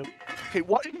on, Jacob. Okay,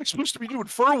 what am I supposed to be doing?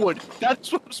 Furwood.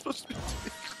 That's what I'm supposed to be doing.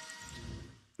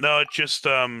 No, it just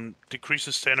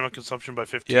decreases stamina consumption by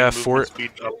 15. Yeah, movement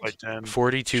speed up by 10.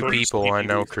 42 Short people, I sleepy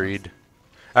know, movement. Creed.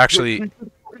 Actually,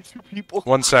 42 people.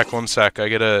 one sec. I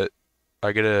gotta...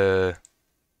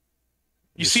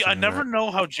 You see, I never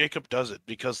know how Jacob does it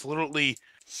because literally,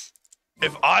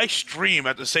 if I stream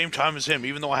at the same time as him,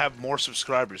 even though I have more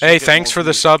subscribers. Hey, he'll get thanks more for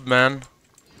the views. sub, man.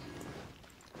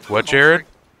 What, Jared?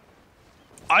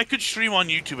 I could stream on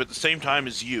YouTube at the same time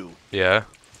as you, Yeah.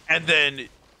 and then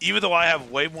even though I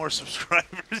have way more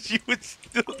subscribers, you would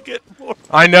still get more.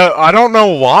 I know. I don't know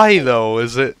why though.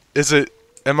 Is it?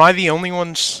 Am I the only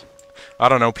ones? I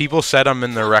don't know. People said I'm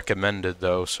in the recommended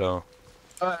though, so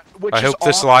Which I is hope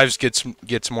this awesome. live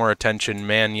gets more attention.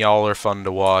 Man, y'all are fun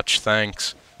to watch.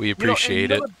 Thanks. We You know- and appreciate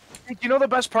you it. know you know the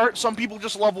best part? Some people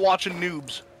just love watching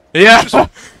noobs. Yeah.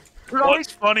 Right?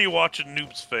 It's funny watching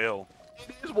noobs fail.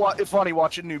 It is funny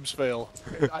watching noobs fail.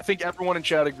 I think everyone in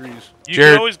chat agrees. You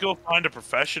Jared- can always go find a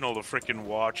professional to freaking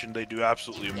watch, and they do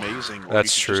absolutely amazing. Or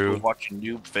That's you can true. Just go watch a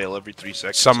noob fail every 3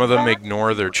 seconds. Some of them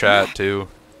ignore their chat too.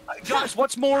 Guys,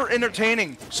 what's more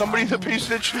entertaining? Somebody that pays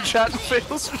attention to chat and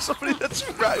fails, or somebody that's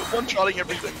one-shotting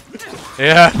everything?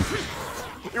 Yeah.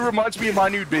 It reminds me of my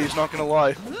nude days, not gonna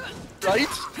lie. Right?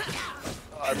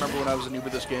 I remember when I was a noob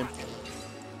at this game.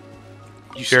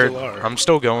 You Jared, still are. I'm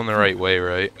still going the right way,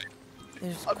 right?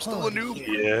 There's I'm still a quality noob.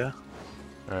 here. Yeah.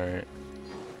 All right.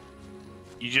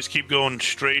 You just keep going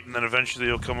straight, and then eventually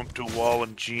you'll come up to a wall,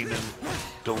 and Gene and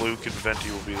DeLuke and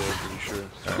Venti will be there, pretty sure.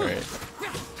 All right.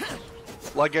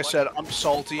 Like I said, I'm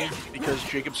salty because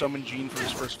Jacob summoned Gene for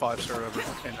his first 5-star ever,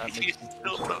 and that You makes me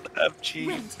still don't have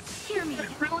Gene. Hear me. I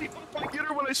really hope I get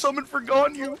her when I summon for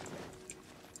Ganyu.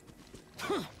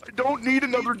 I don't need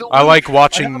another deluge. I like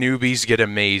watching I have newbies get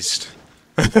amazed.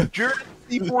 Jared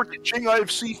C4 Ching, I have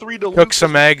C3 deluge. Cook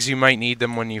some eggs. You might need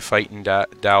them when you fight in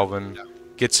Dalvin.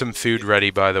 Get some food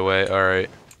ready, by the way. All right.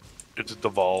 It's a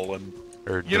Deval, and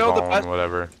Or You know the Devon, best-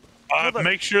 whatever.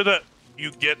 make sure that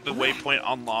you get the waypoint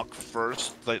unlocked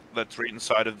first. That's right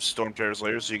inside of Stormterror's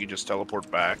lair, so you can just teleport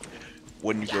back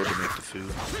when you go to make the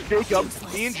food. Jacob,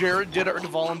 me and Jared did our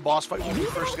Dvalin boss fight when we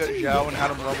first got Xiao and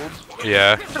had him leveled.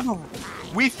 Yeah.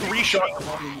 We 3-shot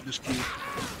Dvalin with this key.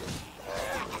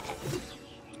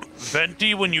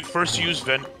 Venti, when you first use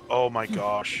oh my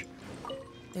gosh.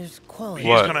 There's quality. He's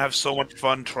What? gonna have so much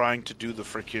fun trying to do the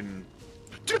freaking.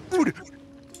 Dude!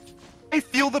 I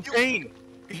feel the pain!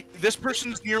 This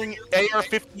person's nearing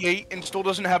AR-58 and still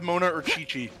doesn't have Mona or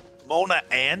Chi-Chi. Mona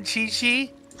and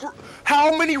Chi-Chi?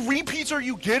 How many repeats are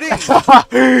you getting?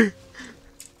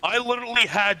 I literally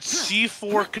had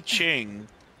C4 Kaching,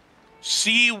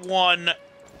 C1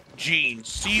 Gene,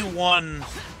 C1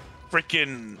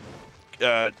 freaking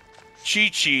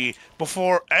Chi-Chi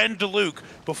before, and DeLuke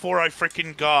before I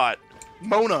freaking got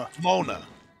Mona. Mona.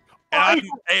 And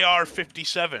I'm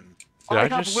AR-57. Did I I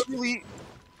have just- literally...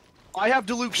 I have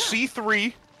Deluxe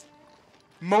C3,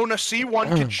 Mona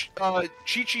C1,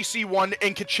 Chi-Chi C1,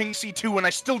 and Kaching C2, and I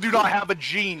still do not have a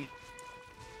Gene.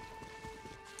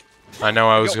 I know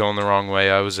I was going the wrong way.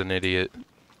 I was an idiot.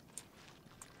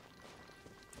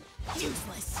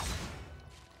 Useless.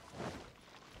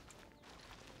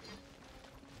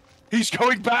 He's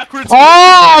going backwards.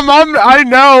 I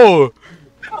know.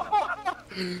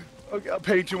 Okay, I'm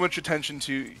paying too much attention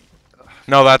to...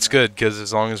 No, that's good, because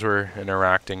as long as we're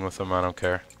interacting with them, I don't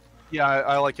care. Yeah,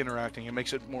 I like interacting. It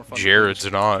makes it more fun. Jared's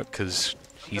not, because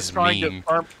he's mean.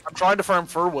 I'm trying to farm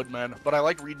Furwood, man, but I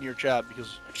like reading your chat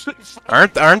because.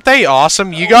 Aren't they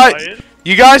awesome? You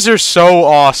guys are so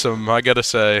awesome, I gotta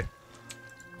say.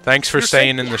 Thanks for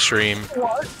staying in the stream.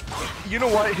 You know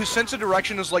what? His sense of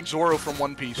direction is like Zoro from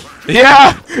One Piece.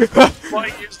 Yeah!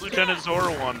 Why is Lieutenant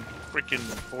Zoro on freaking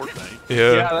Fortnite?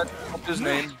 Yeah. That's his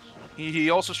name. He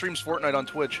also streams Fortnite on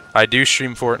Twitch. I do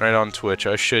stream Fortnite on Twitch.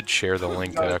 I should share the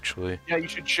link, actually. Yeah, you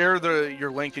should share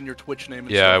your link and your Twitch name.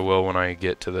 And yeah, stuff. I will when I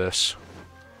get to this.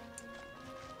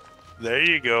 There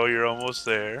you go. You're almost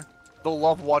there. They'll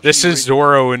love watching. This is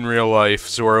Zoro in real life.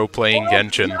 Zoro playing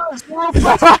Genshin.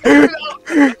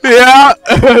 Yeah, Yeah,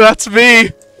 that's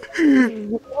me.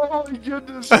 oh my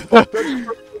goodness. That's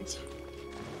perfect.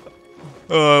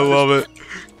 Oh, I love it.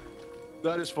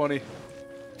 That is funny.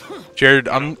 Jared,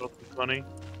 You I'm... know what's funny?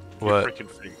 What? Your freaking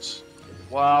face.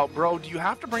 Wow, bro, do you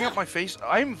have to bring up my face?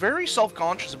 I'm very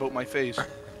self-conscious about my face.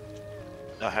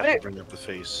 I have Hey. to bring up the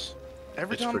face.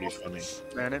 Every It's time, pretty funny.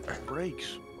 man, it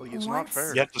breaks. Like it's not Once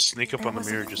fair. You have to sneak up there on the was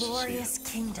mirror a just to see it. glorious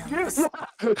kingdom.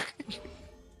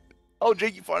 Oh,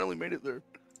 Jake, you finally made it there.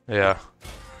 Yeah.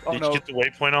 Oh Did no, you get the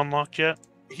waypoint unlocked yet?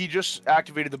 he just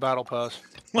activated the battle pass.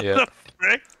 What Yeah. the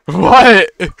frick? What?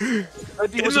 That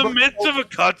dude In was the about- midst of a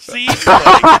cutscene?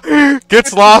 Like,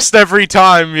 Gets lost every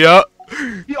time, yup.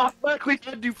 He automatically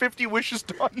had to do 50 wishes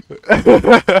done.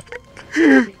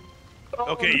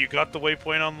 okay, you got the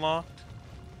waypoint unlocked?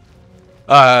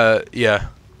 Yeah.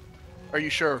 Are you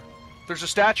sure? There's a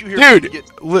statue here. Dude, for you to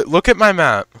get... look at my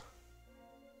map.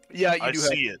 Yeah, you I do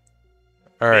see have... it.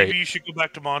 Alright. Maybe you should go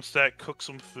back to Mondstadt, cook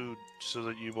some food, so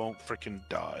that you won't frickin'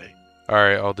 die.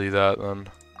 Alright, I'll do that then.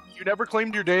 You never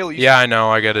claimed your dailies. Yeah, I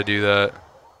know, I gotta do that.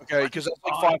 Okay, because that's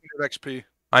like 500 XP.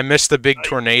 I missed the big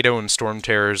tornado in Storm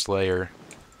Terror's lair.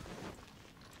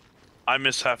 I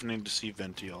miss having to see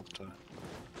Venti all the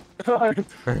time.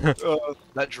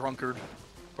 That drunkard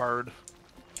bard.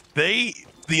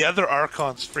 The other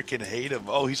Archons frickin' hate him.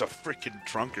 Oh, he's a frickin'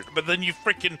 drunkard. But then you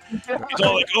frickin', he's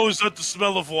all like, oh, is that the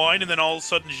smell of wine? And then all of a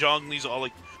sudden Zhongli's all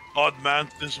like, odd man,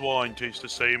 this wine tastes the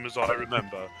same as I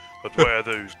remember. But where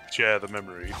those share the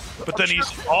memory. But then he's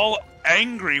all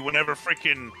angry whenever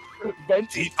frickin'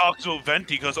 he talks about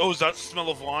Venti. He goes, oh, is that the smell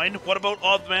of wine? What about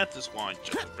odd mantis wine?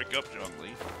 Shut the frick up, Zhongli.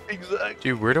 Exactly.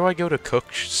 Dude, where do I go to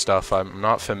cook stuff? I'm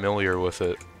not familiar with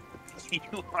it.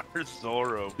 You are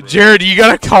Zoro, bro. Jared, you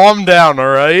gotta calm down,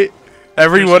 alright?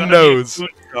 Everyone There's gonna be a knows. food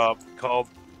shop called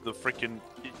the frickin'.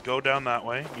 Go down that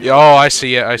way. Yeah, oh, I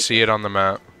see it. I see it on the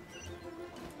map.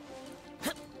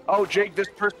 Oh, Jake, this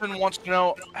person wants to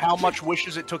know how much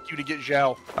wishes it took you to get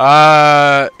Xiao.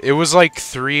 It was like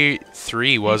three,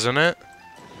 wasn't it?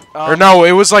 Or Um, no,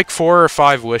 it was like 4 or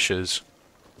 5 wishes.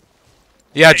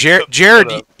 Yeah, Hey, so-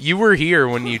 Jared, shut up. you were here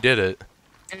when you did it.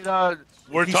 And,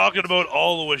 We're he's- talking about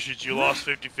all the wishes. You lost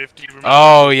 50-50. Remember?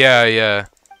 Oh, yeah, yeah.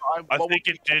 I what think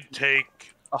it did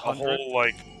take a 100? whole,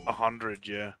 like, 100,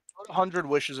 yeah. 100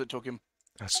 wishes it took him.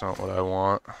 That's not what I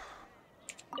want.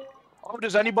 Oh,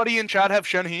 does anybody in chat have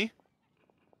Shenhe?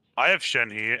 I have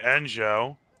Shenhe and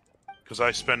Xiao, because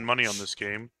I spend money on this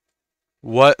game.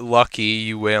 What lucky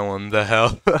you wailing the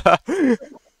hell?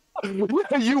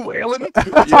 You wailing?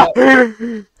 Yeah.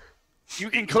 You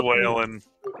can He's cook wailing.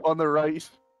 on the right.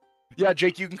 Yeah,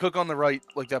 Jake, you can cook on the right,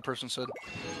 like that person said.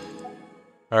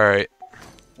 Alright,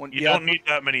 When, You yeah, don't need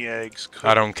that many eggs.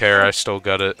 I don't care. I still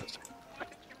got it.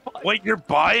 Wait, you're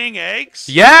buying eggs?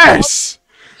 Yes!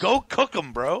 Go cook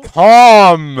them, bro.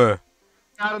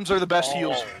 Madams are the best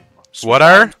heals. Sweet What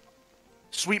are? Madams-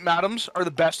 Sweet Madams are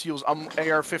the best heals. I'm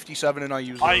AR-57 and I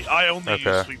use them. I only Okay.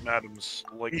 use Sweet Madams,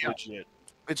 like, Yeah. legit.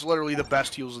 It's literally the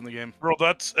best heals in the game. Bro,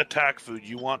 that's attack food.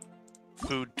 You want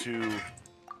food to...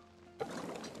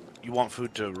 You want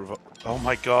food to... Oh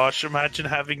my gosh, imagine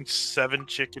having 7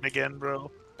 chicken again, bro.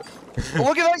 But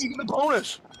look at that, you get the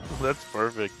bonus! That's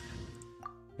perfect.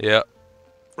 Yeah.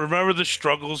 Remember the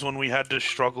struggles when we had to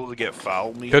struggle to get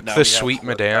foul meat? Cook Now the we have sweet 4,000.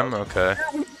 madame. Okay.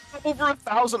 Over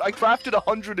 1,000. I crafted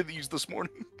 100 of these this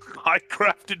morning. I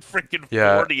crafted freaking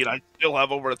Yeah. 40 and I still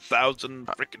have over 1,000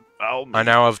 freaking foul meat. I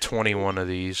now have 21 of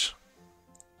these.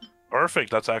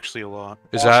 Perfect, that's actually a lot.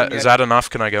 Is Awesome, that enough?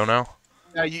 Can I go now?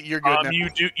 Yeah, you're good now.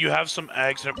 You have some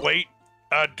eggs. Wait,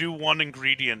 do one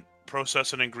ingredient.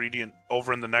 Process an ingredient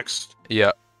over in the next.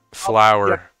 Yeah.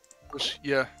 Flour.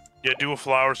 Yeah. Yeah, do a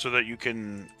flour so that you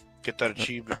can get that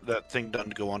achievement, that thing done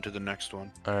to go on to the next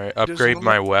one. Alright, upgrade one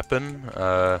my weapon.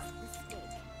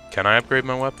 Can I upgrade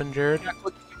my weapon, Jared? Yeah,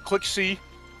 click C.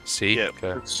 See? Yeah,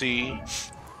 Okay. let's see.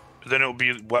 Then it will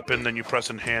be weapon. Then you press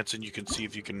enhance, and you can see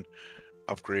if you can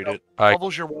upgrade it. I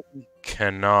Levels your weapon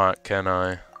cannot, can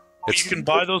I? You can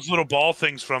buy those little ball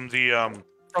things from the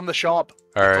from the shop.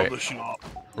 Alright, from the shop.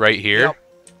 right here?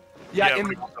 Yeah, in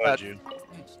right the beside you.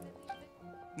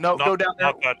 No, Not, go down there.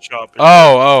 not that shop.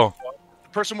 Oh, The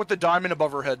person with the diamond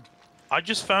above her head. I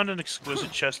just found an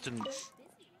exquisite chest in.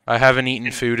 I haven't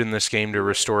eaten food in this game to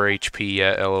restore HP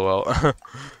yet, lol.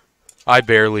 I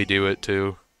barely do it,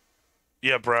 too.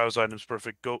 Yeah, browse items,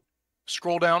 perfect. Go.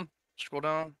 Scroll down. Scroll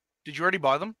down. Did you already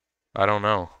buy them? I don't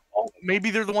know. Oh, maybe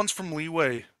they're the ones from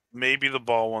Leeway. Maybe the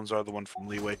ball ones are the one from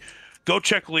Leeway. Go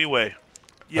check Leeway.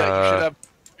 Yeah, you should have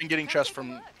been getting chests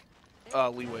from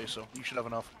Leeway, so you should have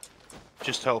enough.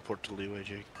 Just teleport to Leeway,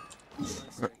 Jake.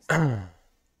 I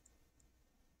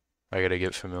gotta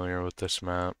get familiar with this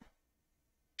map.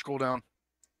 Scroll down.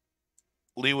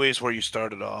 Leeway's where you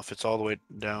started off. It's all the way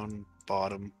down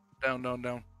bottom. Down, down,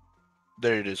 down.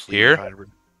 There it is. Here? Leeway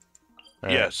Hybrid.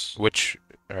 Alright, Yes. Which...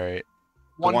 Alright.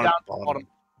 One one down at at the the bottom. bottom.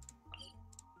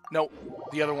 No,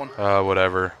 the other one.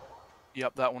 Whatever.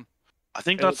 Yep, that one. I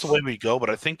think that's the way we go, but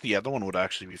I think the other one would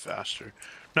actually be faster.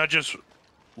 Now just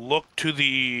look to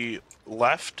the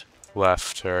left.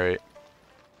 Left, alright.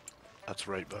 That's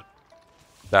right, bud.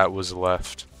 That was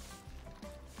left.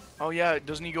 Oh yeah,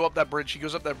 doesn't he go up that bridge? He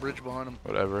goes up that bridge behind him.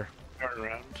 Whatever. Turn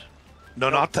around. No,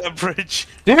 not that bridge.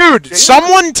 Dude,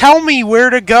 someone tell me where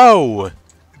to go!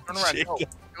 Turn around. No,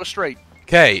 go straight.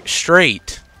 Okay,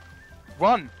 straight.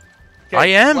 Run. I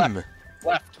Okay, am! Left.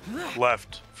 Left.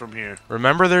 Left from here.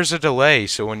 Remember there's a delay,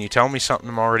 so when you tell me something,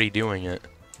 I'm already doing it.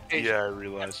 Okay, Yeah, I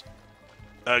realized.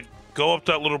 Go up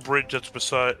that little bridge that's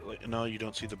beside. No, you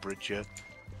don't see the bridge yet.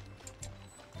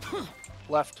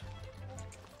 Left.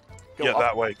 Go Yeah, up.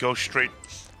 that way. Go straight.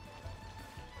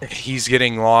 He's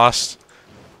getting lost.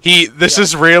 This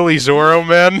is really Zoro,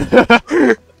 man.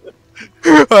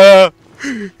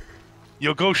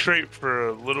 You'll go straight for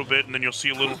a little bit, and then you'll see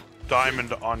a little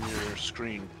diamond on your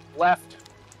screen. Left.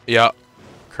 Yeah.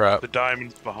 Crap. The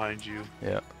diamond's behind you.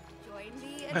 Yeah.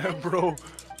 Bro,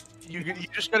 you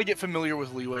just gotta get familiar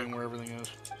with Leeway and where everything is.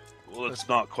 Well, it's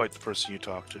not quite the person you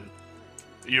talk to.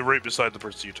 You're right beside the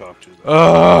person you talk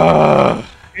to.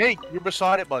 Hey, you're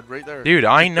beside it, bud, right there. Dude,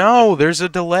 I know. There's a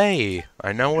delay.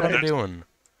 I know what I'm doing.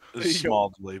 There's a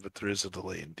small delay, but there is a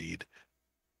delay indeed.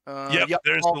 Yep,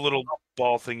 There's the little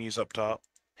ball thingies up top.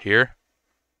 Here?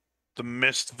 The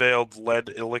mist-veiled lead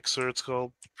elixir, it's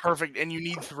called. Perfect, and you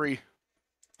need 3.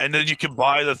 And then you can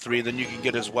buy the 3, then you can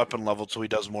get his weapon leveled so he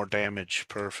does more damage.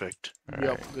 Perfect.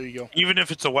 Yep, there you go. Even if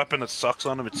it's a weapon that sucks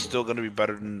on him, it's still going to be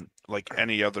better than like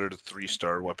any other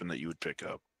 3-star weapon that you would pick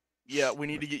up. Yeah, we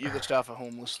need to get you the Staff of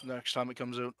Homeless next time it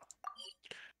comes out.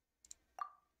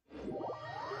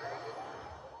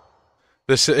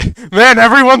 Man,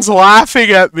 everyone's laughing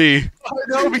at me. I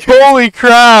know, because... Holy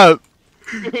crap.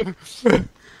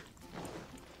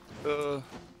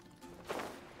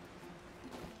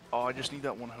 Oh, I just need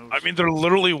that one host. I mean, they're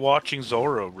literally watching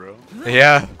Zoro, bro.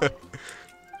 Yeah.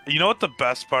 You know what the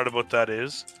best part about that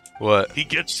is? What? He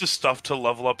gets the stuff to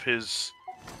level up his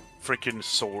freaking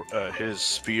sword, his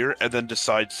spear, and then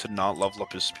decides to not level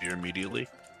up his spear immediately.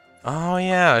 Oh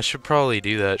yeah, I should probably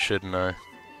do that, shouldn't I?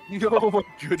 Oh my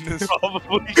goodness.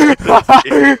 Probably.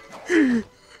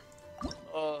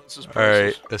 Oh, this is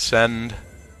Alright, priceless. ascend.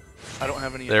 I don't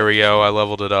have any. There we go, I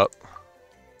leveled it up.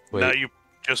 Wait. Now you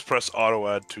just press auto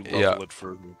add to level Yeah. it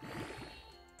further.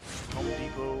 Home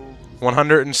Depot.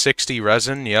 160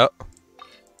 resin, yep.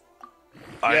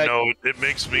 I Yeah, know, it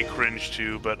makes me cringe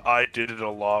too, but I did it a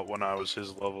lot when I was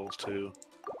his levels too.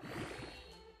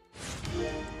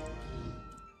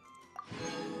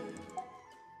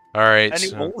 Alright, Any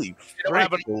so Holy You don't have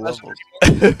frick, any levels.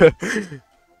 resin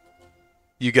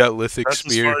you got lithic That's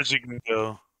as spear. far as you can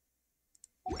go.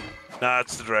 Nah,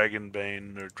 it's the Dragon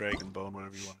Bane, or Dragon Bone,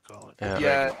 whatever you want to call it. Yeah.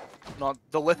 Yeah, not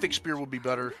the lithic spear would be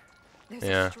better.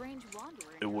 Yeah.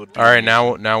 It would be. Alright,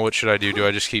 now what should I do? Do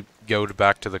I just keep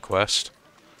back to the quest?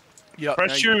 Yeah.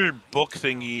 Press your book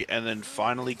thingy and then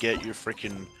finally get your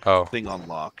freaking Oh. thing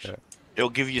unlocked. Yeah. It'll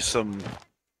give you some.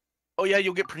 Oh yeah,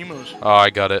 you'll get primos. Oh, I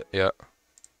got it, yeah.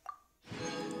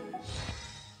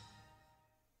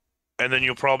 And then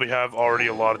you'll probably have already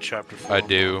a lot of chapter 4. I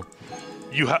do.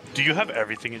 Do you have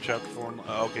everything in chapter 4?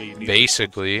 Okay, you need.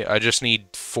 Basically, I just need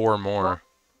 4 more.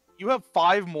 You have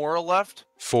 5 more left.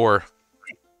 4.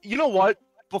 You know what?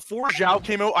 Before Xiao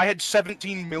came out, I had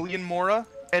 17 million Mora,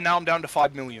 and now I'm down to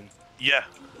 5 million. Yeah.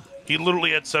 He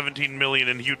literally had 17 million,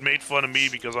 and he'd made fun of me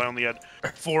because I only had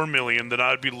 4 million. Then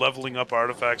I'd be leveling up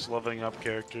artifacts, leveling up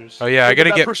characters. Oh yeah, I Look, gotta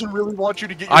that get. person really wants you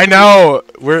to get. Your I know.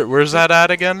 Where's that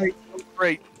at again?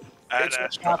 Great. Add It's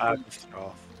Astro happening.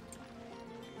 off.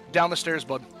 Down the stairs,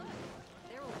 bud.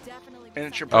 There will definitely And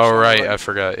it's your Oh personal right, right. I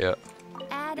forgot. Yeah.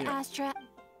 Add Astra.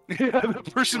 Yeah, the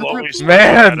person You'll who... always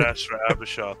Man! badass for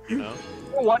Abishop, you know?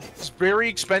 You know what? It's very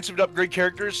expensive to upgrade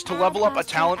characters. To level up a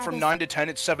talent from 9 to 10,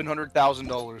 it's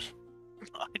 $700,000.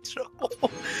 I know.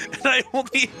 And I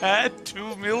only had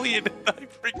 2 million and I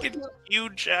freaking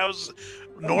huge house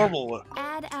normal.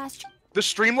 Add Astra. The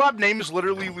Streamlab name is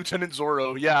literally Lieutenant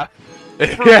Zoro, yeah.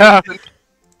 Yeah.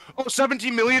 Oh,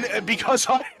 17 million because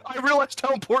I realized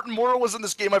how important Moro was in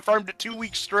this game. I farmed it 2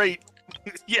 weeks straight.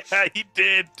 Yeah, he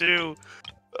did too.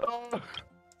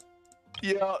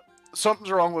 Yeah,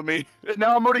 something's wrong with me.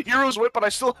 Now I'm already Heroes Wit, but I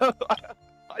still have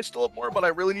more, but I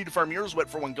really need to farm Heroes Wit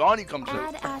for when Gani comes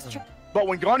Add out. Astra. But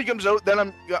when Gani comes out,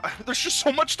 then there's just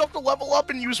so much stuff to level up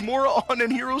and use Mora on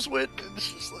and Heroes Wit.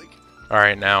 It's just like...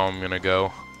 Alright, now I'm gonna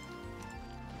go.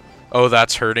 Oh,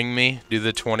 that's hurting me? Do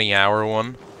the 20-hour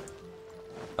one.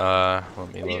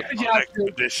 Let me look. Yeah,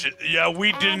 Expedition. Yeah,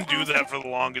 we didn't do that for the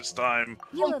longest time.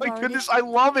 You oh have my already- goodness, I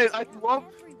love it. I love...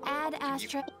 Add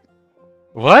Astra.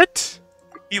 What?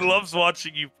 He loves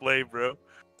watching you play, bro.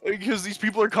 Because these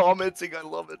people are commenting, I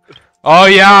love it. Oh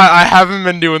yeah, I haven't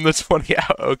been doing the 20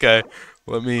 hour. Okay,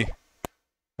 let me.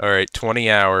 Alright, 20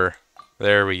 hour.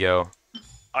 There we go.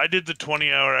 I did the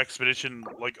 20-hour expedition,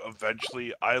 like,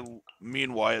 eventually. Me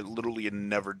and Wyatt literally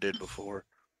never did before.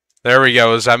 There we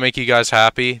go. Does that make you guys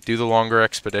happy? Do the longer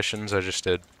expeditions I just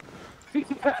did.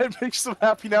 It makes them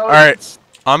happy now. Alright,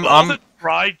 I'm Golden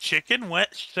fried chicken?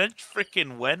 Since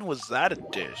freaking when was that a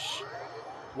dish?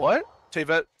 What?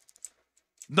 Tevet?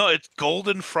 No, it's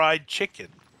golden fried chicken.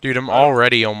 Dude, I'm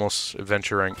already almost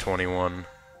adventure rank 21.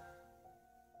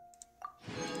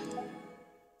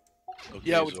 Okay,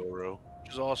 Yeah, Zoro.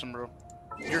 which is awesome, bro.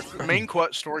 Your main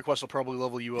story quest will probably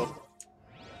level you up.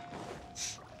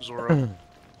 Zoro.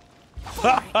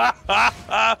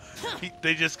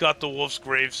 They just got the Wolf's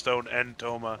Gravestone and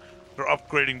Toma. They're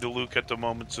upgrading Diluc at the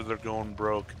moment, so they're going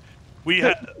broke.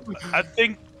 I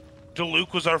think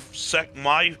Diluc was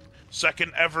my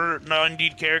second ever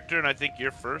 90'd character, and I think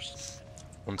your first.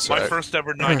 One My sec. first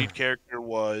ever 90'd character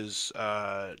was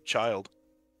Child.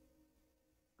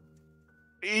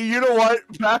 You know what?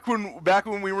 Back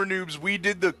when we were noobs, we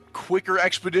did the quicker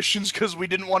expeditions because we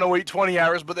didn't want to wait 20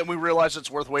 hours, but then we realized it's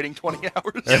worth waiting 20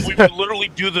 hours. Yeah, we would literally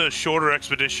do the shorter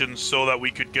expeditions so that we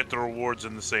could get the rewards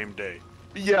in the same day.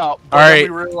 Yeah, but then Alright.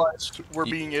 we realized we're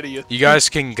being idiots. You guys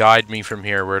can guide me from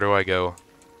here. Where do I go?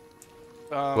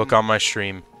 Um, Look on my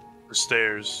stream. The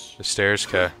stairs. The stairs,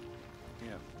 okay.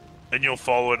 And you'll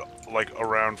follow it, like,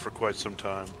 around for quite some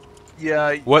time.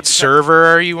 Yeah. What server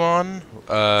are you on?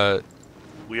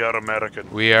 We are American.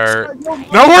 We are... No,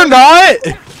 we're not!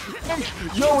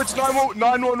 Yo, it's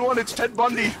 911. It's Ted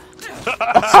Bundy.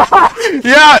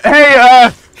 Yeah, hey,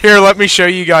 here, let me show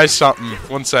you guys something.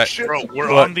 One sec. Bro,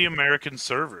 we're What? on the American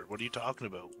server. What are you talking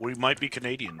about? We might be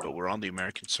Canadian, but we're on the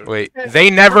American server. Wait, they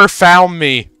never found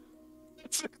me.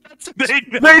 They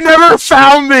They never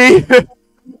found me!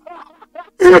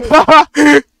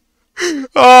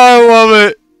 Oh, I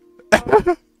love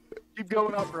it. Keep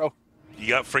going up, bro. You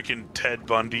got freaking Ted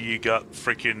Bundy, you got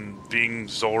freaking being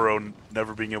Zorro,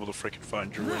 never being able to freaking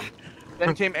find your way.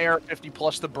 Then came AR-50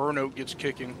 plus the burnout gets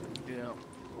kicking. Yeah.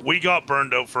 We got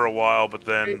burned out for a while, but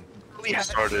then We we had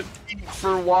started.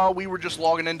 for a while. We were just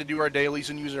logging in to do our dailies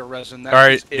and use our resin. That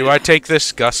Alright, was it. do I take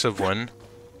this Gus of Wind?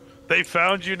 They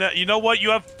found you now. You know what?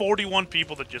 You have 41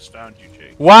 people that just found you,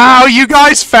 Jake. Wow, you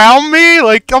guys found me?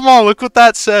 Like, come on, look what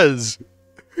that says.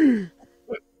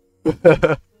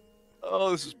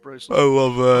 Oh, this is priceless. I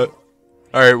love that.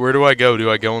 Alright, where do I go? Do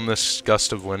I go in this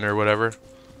Gust of Wind or whatever?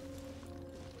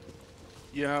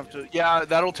 You have to. Yeah,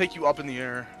 that'll take you up in the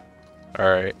air.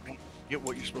 Alright. Get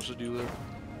what you're supposed to do there.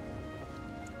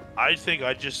 I think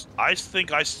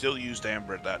I still used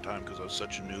Amber at that time because I was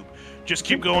such a noob. Just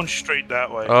keep going straight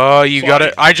that way. Oh, you So got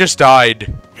it. I just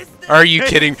died. Are you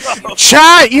kidding?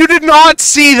 Chat, you did not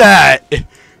see that!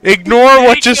 Ignore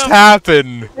what just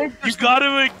happened. You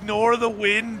gotta ignore the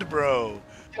wind, bro.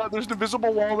 Yeah, there's an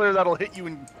invisible wall there that'll hit you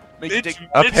and make you It's, take.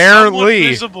 Apparently.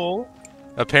 it's somewhat visible.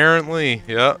 Apparently,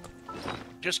 yeah.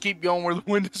 Just keep going where the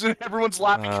wind is, and everyone's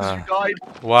laughing because you died.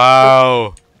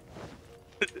 Wow.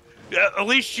 Yeah, at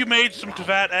least you made some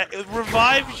Tvat.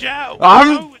 Revive Xiao.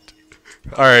 I'm-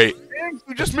 Alright. Dang,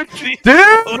 you just made you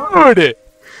Dude!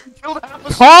 killed half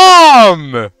a.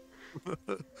 Calm!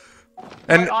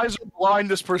 And My eyes are blind.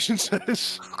 This person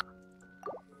says.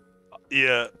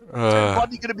 Yeah.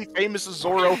 Buddy gonna be famous as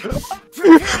Zorro.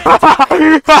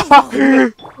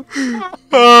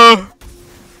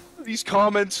 These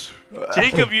comments.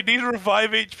 Jacob, you need to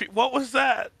revive HP. What was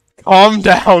that? Calm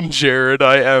down, Jared.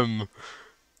 I am.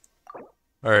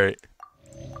 Alright.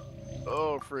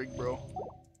 Oh, frig, bro.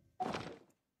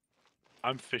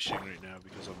 I'm fishing right now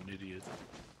because I'm an idiot.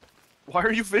 Why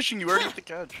are you fishing? You already have to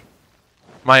catch.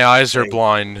 My eyes are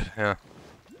blind. Yeah.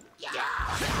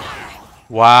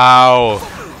 Wow.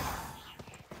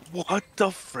 What the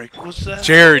frick was that?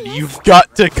 Jared, you've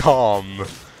got to calm.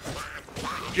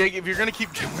 Jake, if you're gonna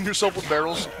keep killing yourself with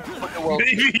barrels, well,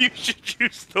 Maybe you should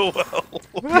use the well.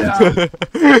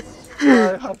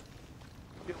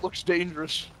 it looks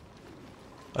dangerous.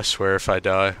 I swear if I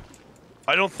die.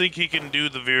 I don't think he can do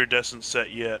the viridescent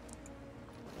set yet.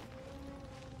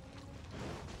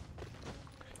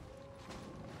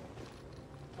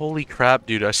 Holy crap,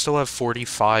 dude, I still have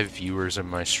 45 viewers in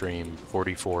my stream.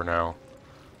 44 now.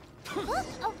 Look,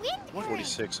 a wind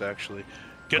 46 actually.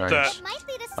 Get Nice. that. Might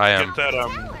be the I am. Get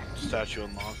that statue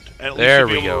unlocked. And at There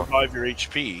least we you'll be able go. to revive your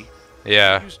HP.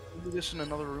 Yeah. Do this in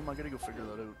another room. I gotta go figure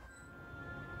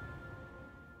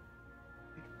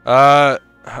that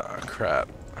out. Crap.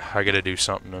 I gotta do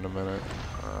something in a minute.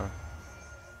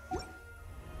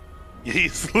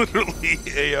 He's literally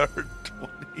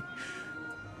AR-20.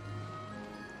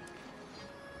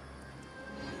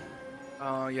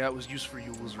 Yeah, it was used for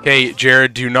you. Okay,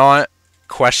 Jared, do not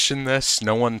question this.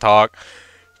 No one talk.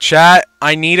 Chat,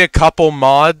 I need a couple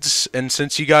mods, and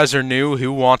since you guys are new,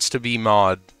 who wants to be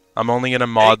mod? I'm only gonna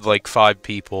mod like 5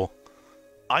 people.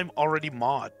 I'm already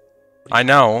mod. I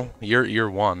know, you're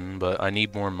one, but I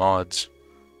need more mods.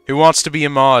 Who wants to be a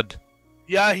mod?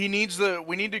 Yeah, he needs the.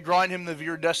 We need to grind him the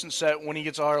viridescent set when he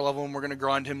gets a higher level, and we're gonna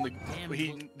grind him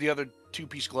the other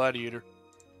 2-piece gladiator.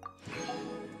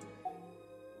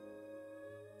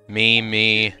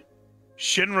 Me.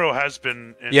 Shinro has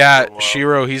been in Yeah, for a while.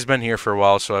 Shiro, he's been here for a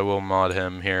while, so I will mod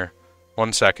him here.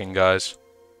 1 second, guys.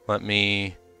 Let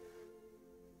me...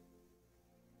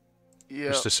 Yeah.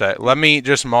 Just a sec. Let me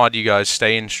just mod you guys.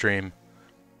 Stay in stream.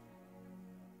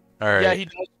 Alright. Yeah, he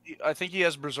does. I think he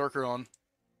has Berserker on.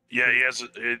 Yeah, he has,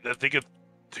 I think, a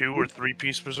 2 or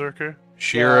 3-piece berserker.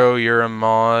 Shiro, you're a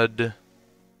mod.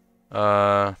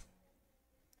 Who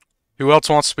else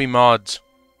wants to be mods?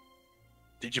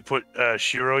 Did you put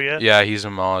Shiro yet? Yeah, he's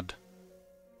a mod.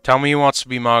 Tell me who wants to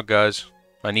be mod, guys.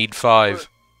 I need 5.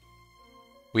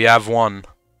 We have 1.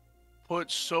 Put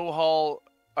Sohal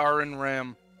Aaron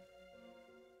Ram.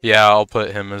 Yeah, I'll put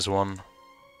him as 1.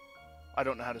 I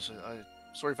don't know how to say.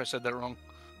 Sorry if I said that wrong.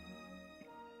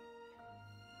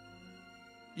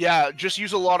 Yeah, just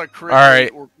use a lot of crit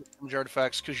Alright. or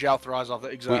artifacts because Xiao thrives off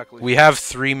that. Exactly. We have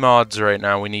 3 mods right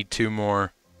now. We need 2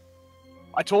 more.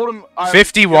 I told him.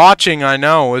 50 watching, I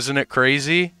know. Isn't it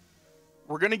crazy?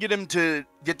 We're gonna get him to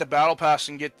get the battle pass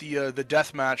and get the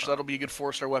death match. That'll be a good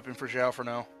 4-star weapon for Xiao for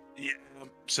now. Yeah,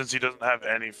 since he doesn't have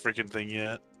any freaking thing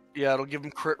yet. Yeah, it'll give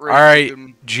him crit rate.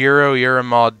 Alright, Jiro, you're a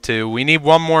mod too. We need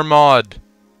 1 more mod.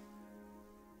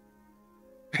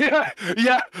 yeah.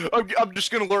 I'm just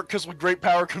gonna lurk because with great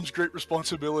power comes great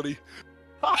responsibility.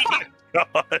 God.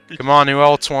 Come on, who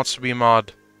else wants to be a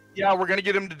mod? Yeah, we're gonna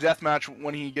get him to deathmatch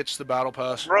when he gets the battle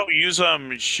pass. Bro, use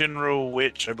Shinro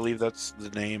Witch, I believe that's the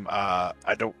name. I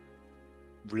don't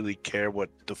really care what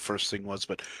the first thing was,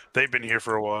 but they've been here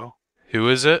for a while. Who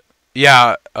is it?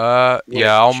 Yeah,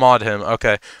 yeah, I'll mod him.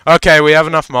 Okay. Okay, we have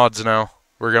enough mods now.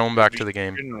 We're going back to the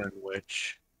game. Shinro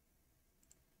Witch.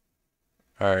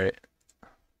 Alright.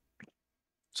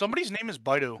 Somebody's name is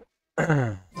Bido.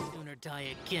 Sooner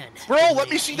die again. Bro, let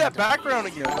me see that background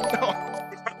again.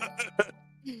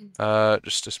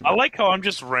 Just a I like how I'm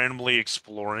just randomly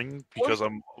exploring because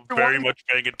I'm very much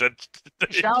paying attention.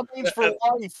 Xiao means for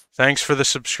life. Thanks for the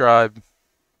subscribe.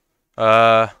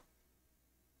 Right,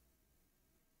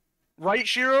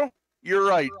 Shiro? You're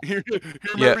right. He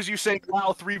remembers you saying,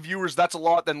 wow, 3 viewers, that's a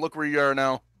lot, then look where you are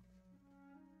now.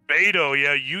 Beto,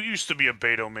 yeah, you used to be a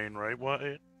Beto main, right? What?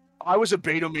 I was a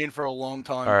Beto main for a long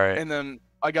time. Alright. And then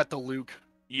I got the Luke.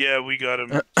 Yeah, we got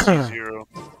him at C0.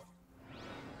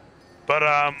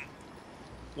 But,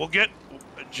 we'll get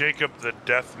Jacob the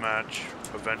death match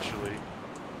eventually.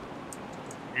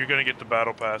 You're gonna get the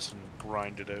battle pass and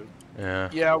grind it out. Yeah.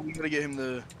 Yeah, we gotta get him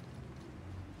the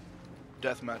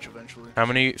death match eventually. How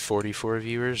many? 44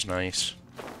 viewers? Nice.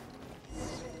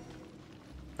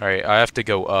 Alright, I have to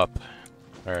go up.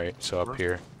 Alright, so up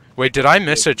here. Wait, did I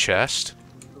miss a chest?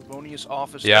 Erroneous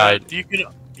office. Yeah,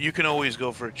 You can always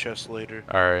go for a chest later.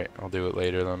 Alright, I'll do it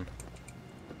later then.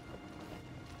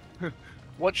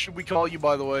 What should we call you,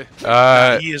 by the way?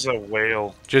 He is a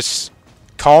whale. Just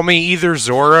call me either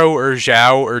Zorro or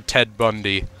Xiao or Ted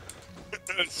Bundy.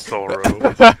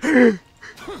 Zorro.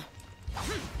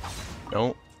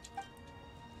 Nope.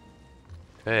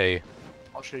 Hey.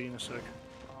 I'll show you in a sec.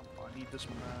 I need this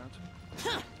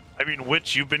mat. I mean,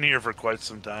 Witch, you've been here for quite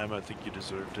some time. I think you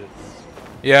deserved it.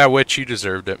 Yeah, Witch, you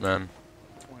deserved it, man.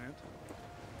 Plant.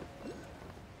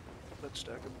 that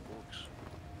stack of books.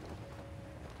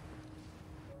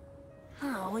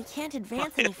 Oh, we can't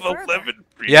advance I any have further. 11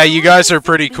 Yeah, you guys are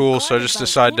pretty cool, so I just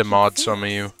decided to mod some of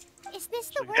you. Is this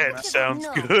the one Ted with the sounds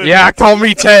No. good. Yeah, call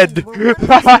me Ted! We're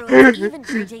one of zero to even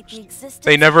predate the existence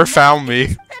They of never found me.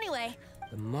 markings. Anyway,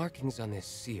 The markings on this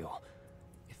seal.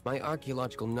 If my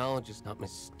archaeological knowledge is not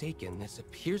mistaken, this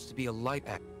appears to be a light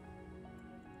act.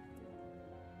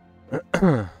 Do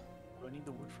I need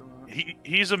the word for that?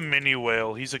 He's a mini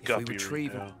whale. He's a we guppy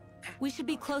retrieve right him- now. We should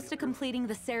be close to completing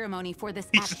the ceremony for this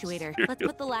He's actuator. serious. Let's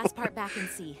put the last part back and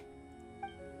see.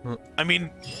 I mean,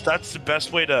 that's the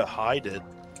best way to hide it.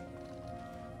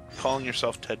 Calling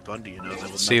yourself Ted Bundy, you know.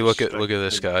 They would See, never look at suspect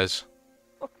this, you. guys.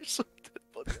 You're so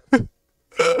dead,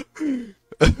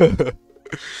 buddy.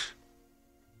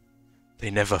 They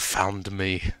never found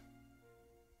me.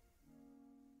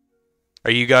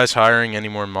 Are you guys hiring any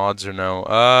more mods or no?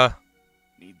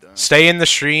 Need that. Stay in the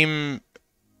stream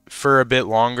for a bit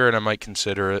longer and I might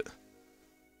consider it.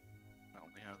 I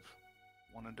only have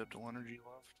one inductive energy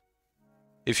left.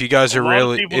 If you guys A are lot of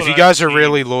really people if that you guys I've are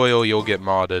really loyal, you'll get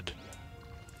modded.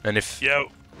 And if Yeah,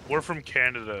 we're from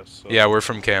Canada, so yeah, we're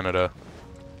from Canada.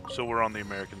 so we're on the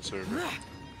American server. Man,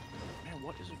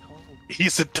 what is it called?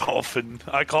 He's a dolphin.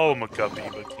 I call him a guppy,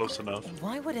 but close enough.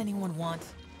 Why would anyone want...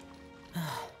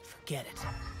 Forget it.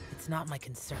 It's not my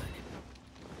concern.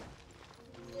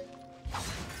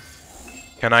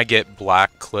 Can I get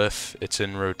Black Cliff? It's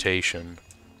in rotation.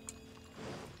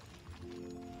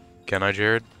 Can I,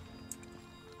 Jared?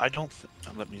 I don't.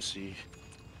 Let me see.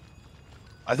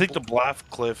 I think the Black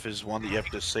Cliff is one that you have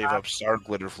to save up star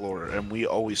glitter for, and we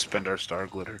always spend our star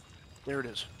glitter. There it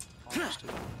is.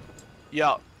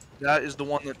 Yeah, that is the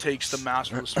one that takes the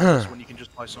masterless space when you can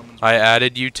just buy summons. I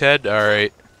added you, Ted. All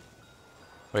right.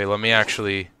 Wait, let me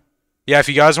actually. Yeah, if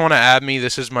you guys want to add me,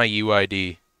 this is my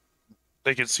UID.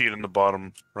 They can see it in the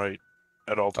bottom right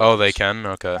at all times. Oh, they can.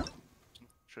 Okay.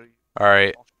 Show you. All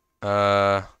right.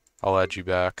 I'll add you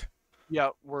back. Yeah,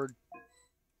 we're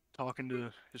talking to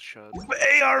his shed.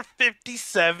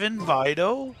 AR-57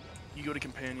 Vido. You go to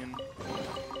companion,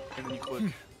 and then you click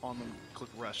on them, click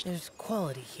rest, and There's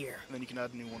quality here. then you can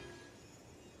add a new one.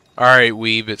 All right,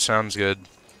 Weeb. It sounds good.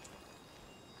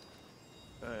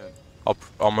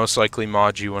 I'll most likely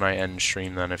mod you when I end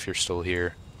stream then if you're still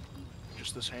here.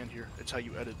 Just this hand here. It's how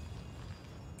you edit.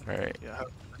 All right. Yeah,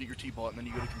 hit your T-bot, and then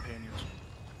you go to companions.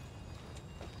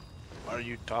 Are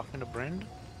you talking to Brandon?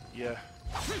 Yeah.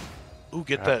 Ooh,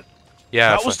 get that.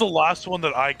 Yeah. That if was the last one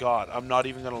that I got. I'm not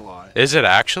even gonna lie. Is it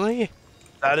actually?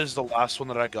 That is the last one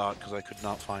that I got because I could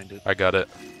not find it. I got it.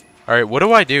 All right. What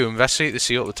do I do? Investigate the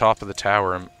seal at the top of the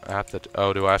tower.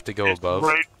 Oh, do I have to go It's above?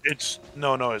 Right. It's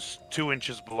no. It's 2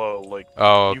 inches below. Like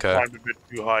Oh, you okay. climbed a bit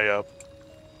too high up.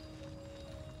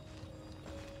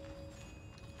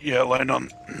 Yeah, land on.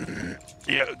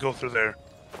 Yeah, go through there.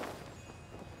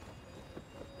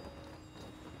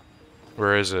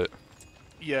 Where is it?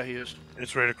 Yeah, he is.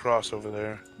 It's right across over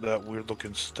there. That weird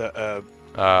looking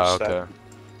Okay.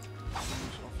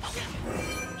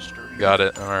 Sturdy. Got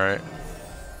it. All right.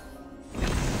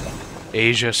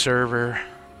 Asia server.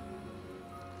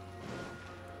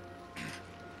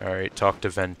 All right. Talk to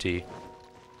Venti.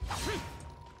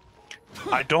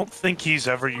 I don't think he's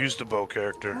ever used a bow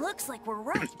character. looks like we're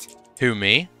right. Who,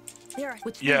 me? There are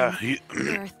Which Yeah, means he,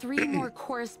 there are 3 more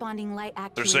corresponding light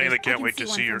actuators. they're saying they I can't can wait to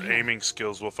one see your from here. aiming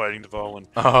skills while fighting the Volin.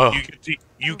 Oh.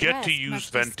 You The get rest to use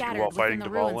must be Venti scattered while within fighting the the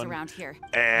ruins Volin, around here.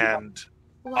 and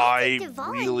Why I is it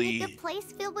divine? really, It's a place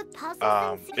filled with puzzles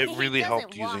and it secrets. really doesn't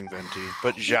helped using walk. Venti.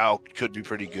 But Xiao could be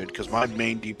pretty good because my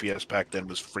main DPS back then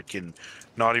was freaking,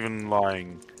 not even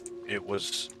lying, it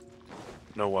was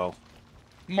Noel.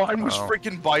 Mine was Oh.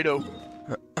 freaking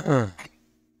Bido.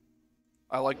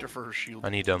 I liked her for her shield. I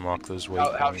need to unlock those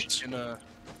How she waypoints. can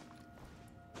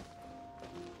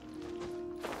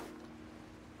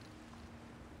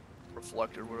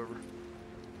reflect or whatever.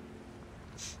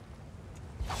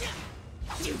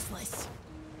 Useless.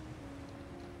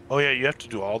 Oh yeah, you have to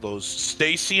do all those.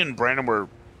 Stacy and Brandon were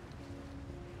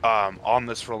on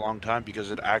this for a long time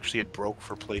because it actually had broke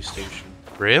for PlayStation.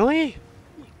 Really?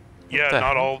 Yeah, the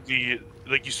not hell? all the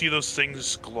like you see those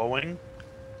things glowing.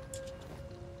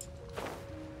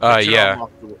 Yeah.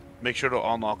 Make sure to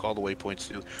unlock all the waypoints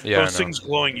too. Yeah, I Those know. things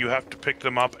glowing, you have to pick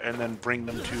them up and then bring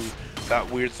them to that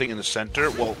weird thing in the center.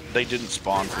 Well, they didn't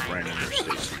spawn for Brandon or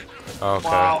Stacy. Okay.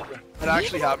 Wow, that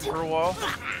actually happened for a while.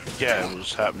 Yeah, it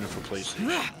was happening for PlayStation.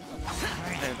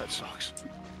 Man, that sucks.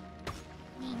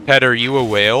 Ted, are you a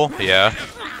whale? Yeah.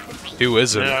 Who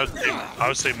isn't? Yeah, I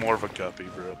would say more of a guppy,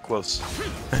 bro. Close.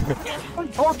 I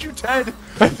told you, Ted.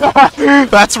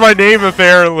 That's my name,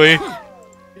 apparently.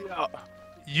 Yeah.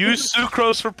 Use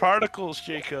sucrose for particles,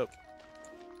 Jacob.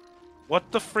 What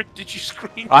the frick did you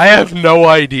scream? I have no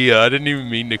idea. I didn't even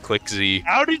mean to click Z.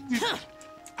 How did you...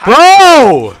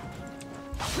 Bro!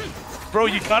 Bro,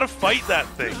 you gotta fight that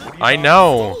thing. I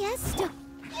know. Yes,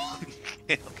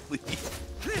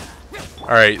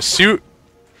 Alright, suit.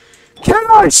 Can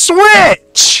I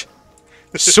switch?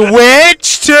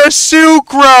 Switch to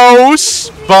sucrose,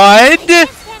 bud.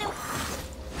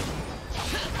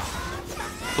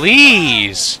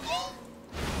 Please.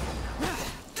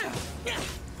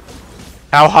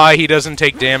 How high he doesn't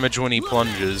take damage when he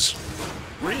plunges.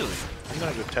 Really? I'm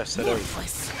gonna go test that out.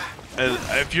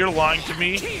 If you're lying to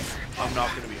me, I'm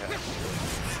not gonna be happy.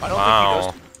 I don't Wow.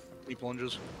 think he does. He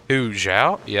plunges. Who,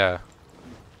 Xiao? Yeah.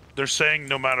 They're saying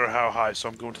no matter how high, so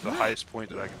I'm going to the highest point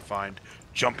that I can find,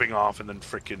 jumping off and then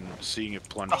frickin' seeing it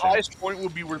plunge The down. highest point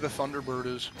would be where the Thunderbird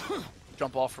is.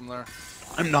 Jump off from there.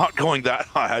 I'm not going that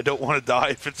high. I don't want to die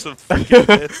if it's a freaking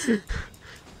hit.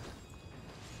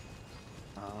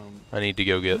 I need to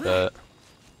go get that.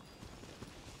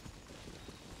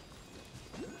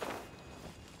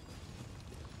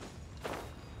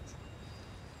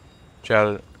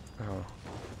 Shout oh.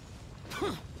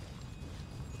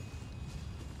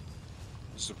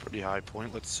 This is a pretty high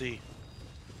point. Let's see.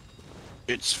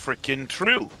 It's freaking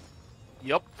true.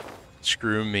 Yep.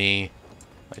 Screw me.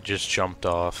 I just jumped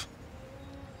off.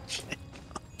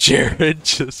 Jared,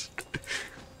 just...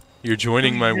 You're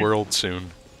joining my world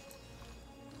soon.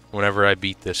 Whenever I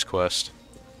beat this quest.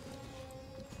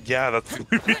 Yeah, that's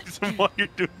the reason why you're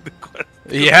doing the quest.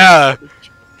 Yeah!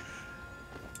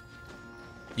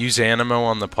 Use Animo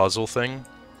on the puzzle thing?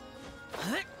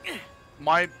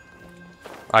 My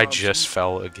I just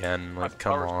fell again, like,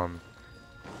 come powers- on.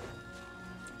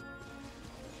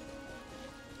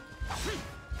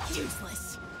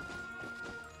 Useless.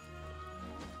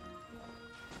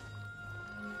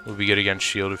 We'll be good against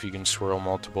shield if you can swirl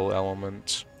multiple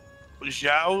elements.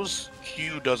 Xiao's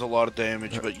Q does a lot of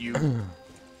damage, but you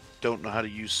don't know how to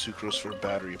use sucrose for a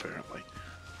battery, apparently.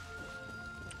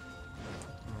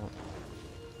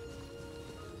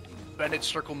 Bennett's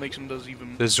circle makes him does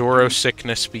even. The Zoro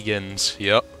sickness begins.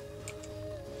 Yep.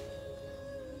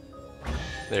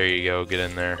 There you go, get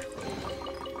in there.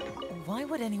 Why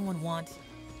would anyone want...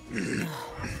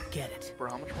 Get it.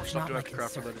 Bro, how much more It's stuff not do I have my to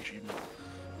craft for concern. that achievement?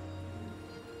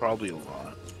 Probably a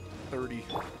lot. 30.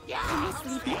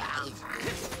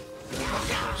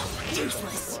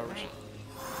 Useless.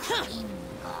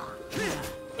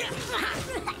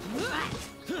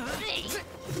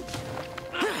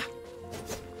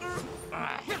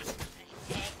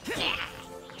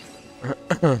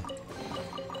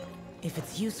 If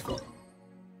it's useful.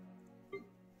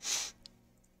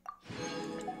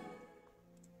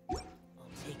 I'll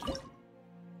take it.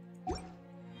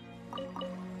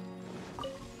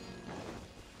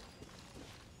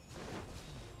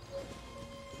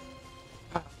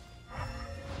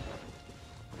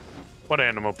 What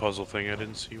animal puzzle thing? I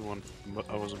didn't see one. But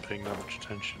I wasn't paying that much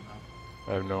attention.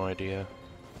 I have no idea.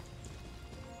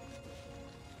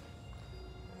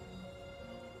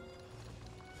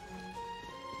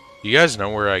 You guys know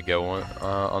where I go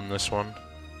on this one?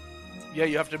 Yeah,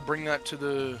 you have to bring that to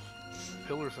the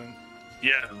pillar thing.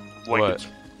 Yeah, like What?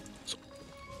 it's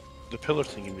the pillar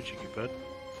thingy that you keep at. That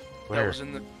Where? was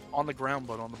in the on the ground,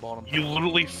 but on the bottom. You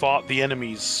literally fought the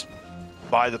enemies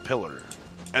by the pillar,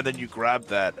 and then you grabbed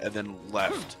that and then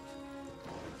left.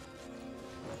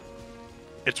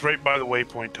 It's right by the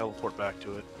waypoint. Teleport back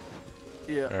to it.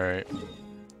 Yeah, Alright.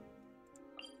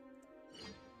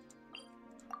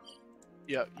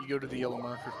 yeah. You go to the yellow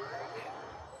marker.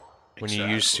 When you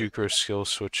use Exactly. Sucrose skill,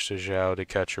 switch to Xiao to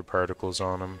catch your particles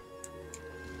on him.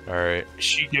 Alright.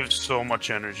 She gives so much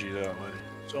energy that way.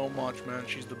 So much, man.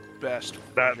 She's the best.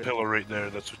 That friggin- pillar right there,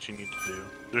 that's what you need to do.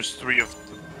 There's 3 of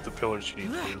the pillars you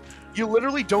need to do. You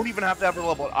literally don't even have to have her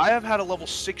level. I have had a level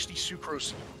 60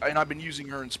 sucrose, and I've been using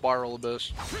her in Spiral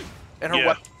Abyss. And her Yeah.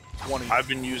 weapon 20. I've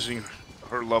been using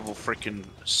her level freaking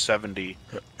 70,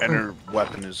 and her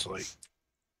weapon is like...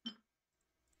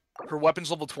 Her weapon's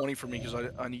level 20 for me because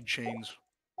I need chains.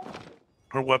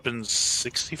 Her weapon's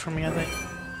 60 for me, I think?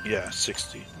 Yeah,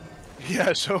 60.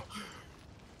 Yeah, so...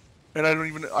 And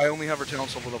I only have her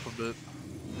talents leveled up a bit.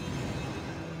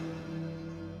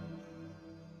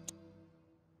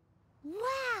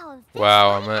 Wow.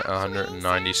 Wow, I'm at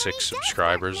 196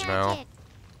 subscribers now.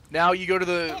 Now you go to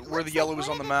where the yellow is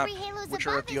on the map, which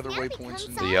are at the other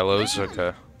waypoints. The yellows?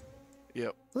 Okay.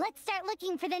 Yep. Let's start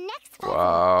looking for the next puzzle.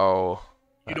 Wow.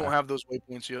 You don't have those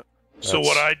waypoints yet. So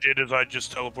what That's- I did is I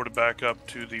just teleported back up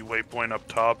to the waypoint up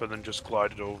top and then just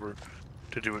glided over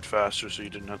to do it faster so you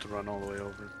didn't have to run all the way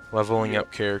over. Leveling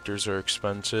up characters are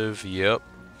expensive. Yep.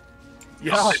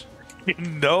 Yeah.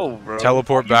 No, bro.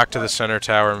 Teleport back to the center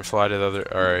tower and fly to the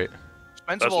other. Alright.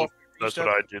 Expensive. That's what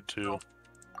I did too.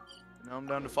 Now I'm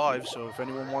down to 5, so if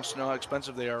anyone wants to know how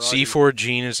expensive they are, C4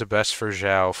 Gene is the best for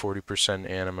Xiao, 40%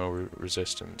 animo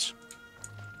resistance.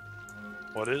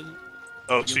 What is it?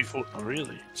 Oh, C4. Oh,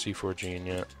 really? C4 Gene,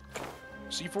 yeah.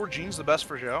 C4 Gene's the best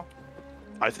for Xiao.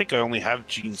 I think I only have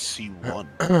Gene C1.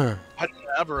 I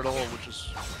don't have her at all, which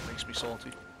makes me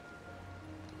salty.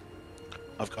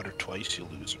 I've got her twice, you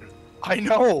loser. I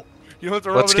know! You know what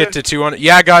to Let's get to 200.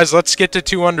 Yeah, guys, let's get to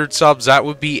 200 subs. That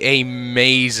would be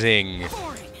amazing.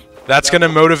 That's gonna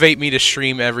motivate me to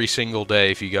stream every single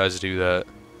day if you guys do that.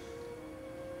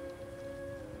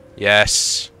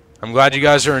 Yes. I'm glad you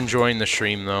guys are enjoying the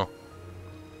stream, though.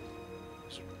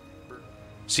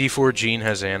 C4 Gene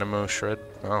has animo shred.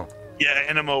 Oh. Yeah,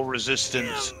 animo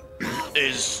resistance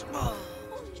is...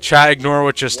 Chat, ignore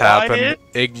what just happened.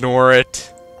 Ignore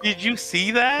it. Did you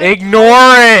see that?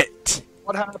 Ignore it!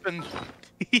 What happened?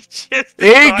 He just...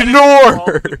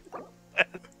 Ignore!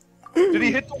 Did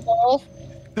he hit the wall?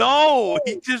 No!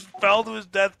 He just fell to his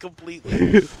death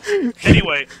completely.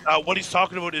 Anyway, what he's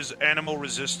talking about is animal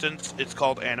resistance. It's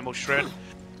called Animal Shred.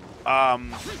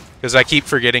 Because I keep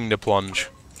forgetting to plunge.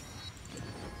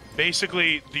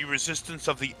 Basically, the resistance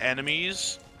of the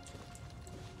enemies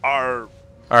are...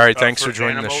 Alright, thanks for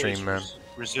joining the Animo stream, is man.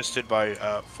 Resisted by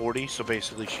 40, so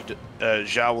basically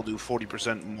Xiao will do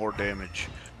 40% more damage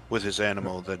with his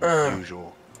animo than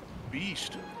usual.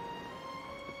 Beast.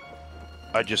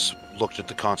 I just looked at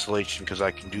the constellation because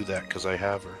I can do that because I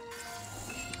have her.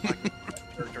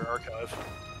 Character archive.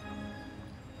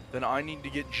 Then I need to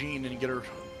get Jean and get her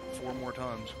 4 more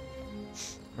times.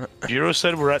 Jiro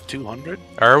said we're at 200?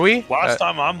 Are we? Last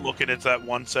time I'm looking, it's at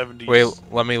 170. Wait,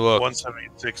 let me look.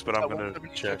 176, but I'm gonna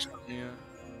check. Yeah.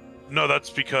 No, that's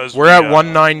because We're at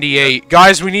 198.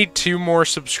 Guys, we need 2 more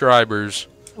subscribers.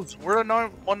 We're at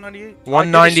 198.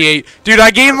 198. Dude, I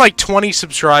gained like 20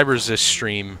 subscribers this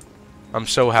stream. I'm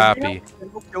so happy.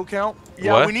 Kill count?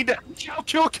 Yeah, What? we need to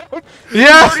kill count.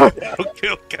 Yeah!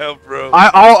 Kill count, bro.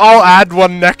 I'll add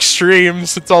one next stream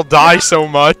since I'll die so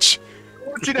much.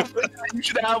 You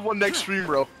should have one next stream,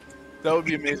 bro. That would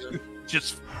be amazing.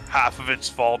 Just half of its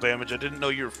fall damage. I didn't know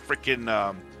you were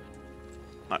freaking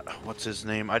what's his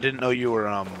name? I didn't know you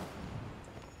were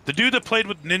the dude that played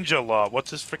with Ninja Law.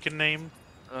 What's his freaking name?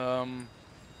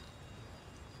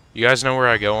 You guys know where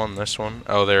I go on this one?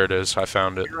 Oh, there it is. I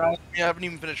found it. I haven't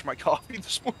even finished my coffee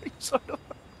this morning, so I don't...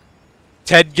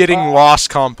 Ted Getting Lost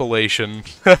compilation.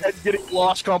 Ted Getting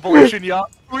Lost compilation, yeah.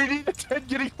 We need a Ted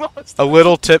Getting Lost. A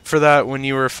little tip for that: when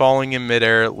you were falling in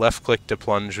midair, left click to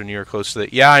plunge when you were close to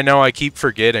the... Yeah, I know, I keep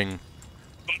forgetting.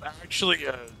 But actually,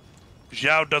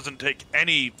 Xiao doesn't take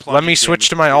any plunging Let me switch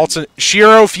to my damage. alts.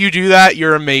 Shiro, if you do that,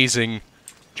 you're amazing.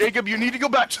 Jacob, you need to go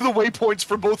back to the waypoints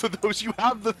for both of those. You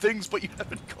have the things, but you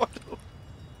haven't got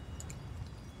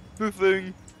the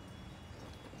thing.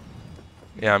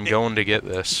 Yeah, I'm going to get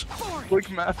this.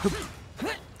 Quick map.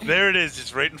 There it is.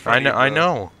 It's right in front I of you. know. I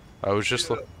know. I was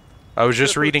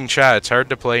just reading chat. It's hard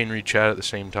to play and read chat at the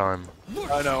same time.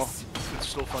 I know. It's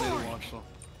still funny to watch, though.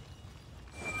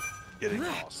 Getting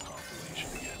lost compilation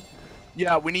again.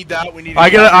 Yeah, we need that. We need. I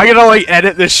gotta like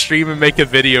edit this stream and make a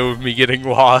video of me getting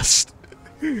lost.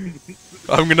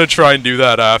 I'm gonna try and do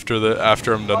that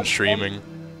after I'm done streaming.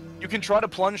 You can try to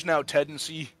plunge now, Ted, and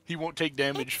see he won't take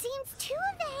damage. It seems 2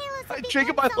 of the halos have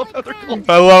Jacob, I become love how they're solid close.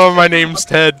 I love how my name's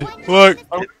Ted. Look.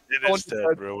 It is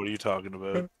Ted, bro. What are you talking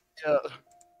about? Yeah.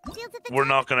 Shields at the We're top.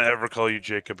 not gonna ever call you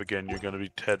Jacob again. You're gonna be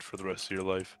Ted for the rest of your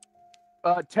life.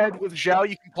 Ted, with Xiao,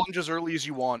 you can plunge as early as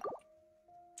you want.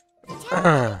 The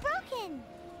tower is broken.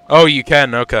 Oh, you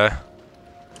can. Okay.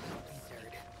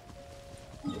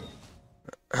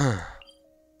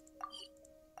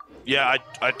 Yeah,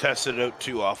 I tested it out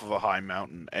too off of a high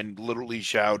mountain, and literally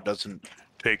Xiao doesn't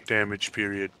take damage.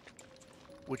 Period.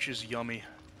 Which is yummy.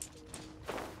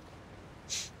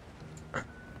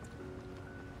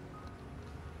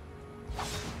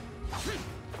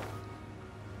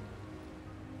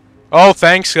 Oh,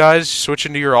 thanks, guys.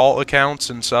 Switching to your alt accounts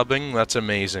and subbing. That's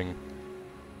amazing.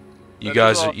 You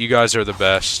guys are the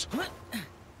best.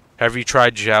 Have you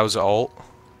tried Xiao's alt?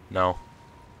 No.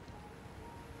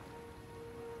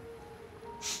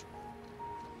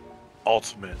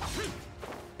 Ultimate.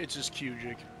 It's his Q,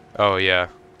 Jake. Oh yeah.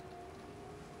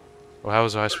 Well, how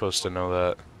was I supposed to know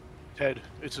that? Ted,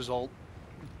 it's his ult.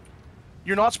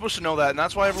 You're not supposed to know that, and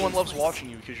that's why everyone loves watching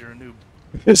you, because you're a noob.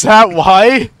 Is that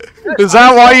why? Is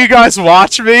that why you guys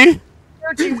watch me?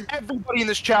 Everybody in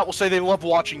this chat will say they love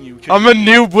watching you. I'm a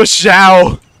noob with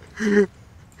Xiao.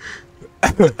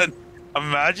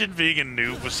 Imagine being a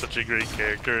noob with such a great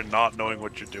character and not knowing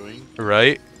what you're doing.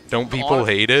 Right? Don't people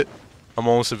hate it? I'm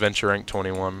almost adventure rank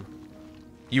 21.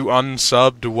 You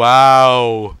unsubbed?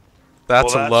 Wow.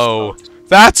 That's Well, that low. sucks.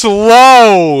 That's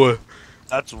low!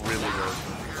 That's really low.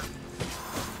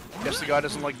 Guess the guy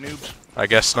doesn't like noobs. I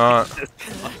guess not.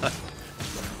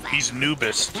 He's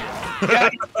noobist. Yeah,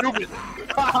 he's stupid.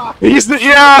 He's the-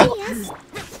 yeah!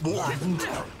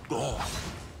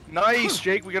 Nice,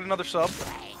 Jake. We got another sub.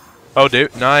 Oh,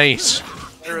 dude, nice.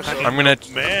 There's a sub. I'm gonna...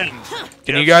 Man,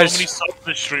 Can you you have guys... so many subs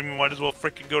this stream, you might as well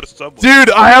freaking go to Subway. Dude,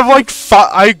 I have like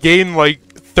I gained like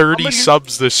 30 I'm a noob.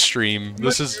 subs this stream.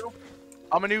 This is...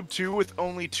 I'm a noob too with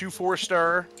only 2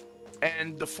 4-star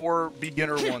and the 4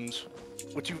 beginner ones.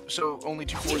 With so only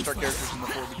 2 4-star characters and the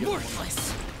 4 beginner ones.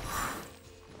 Worthless.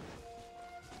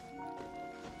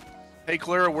 Hey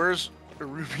Clara, where's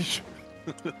Ruby?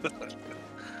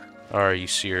 Are you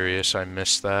serious? I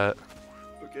missed that.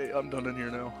 Okay, I'm done in here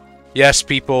now. Yes,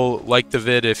 people, like the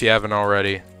vid if you haven't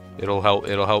already. It'll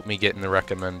help me get in the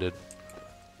recommended.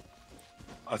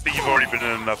 I think you've already been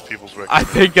in enough people's I records.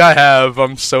 think I have.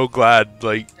 I'm so glad.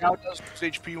 Like, How does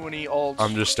his HP when he ults?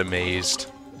 I'm just amazed.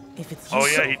 If it's Oh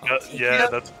you, yeah, he I'll does. take Yeah,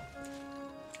 it. that's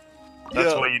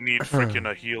Yeah. why you need freaking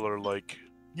a healer like.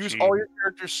 Use Gee. all your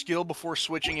character's skill before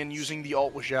switching and using the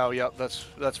ult with Xiao. Yep, that's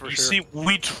for You sure. see,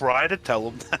 we try to tell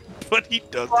him that, but he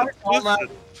doesn't Tell him that.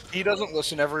 listen. He doesn't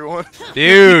listen, everyone.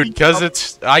 Dude,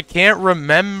 cause I can't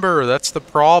remember. That's the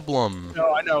problem.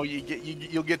 No, I know.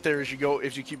 You'll get there as you go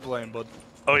if you keep playing, bud.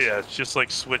 Oh yeah, it's just like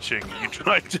switching. You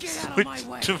try to Get out of switch my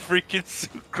way. to freaking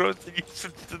sucrose and you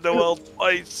switch to Noel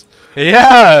twice.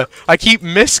 Yeah, I keep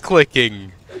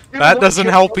misclicking. That doesn't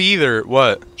help either.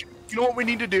 What? You know what we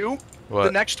need to do? The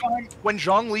What? next time when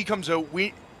Zhongli comes out,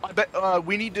 I bet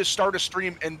we need to start a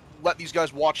stream and let these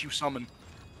guys watch you summon.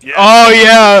 Yeah. Oh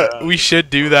yeah, we should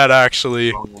do that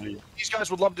actually. These guys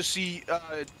would love to see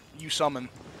you summon.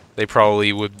 They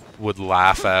probably would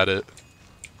laugh at it.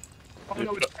 Oh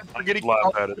no, it's 10 for I getting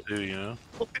laugh at it too, you know.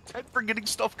 10 for getting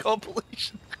stuff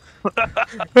compilation.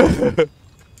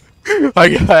 I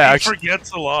He actually.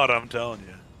 forgets a lot, I'm telling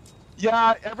you.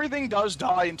 Yeah, everything does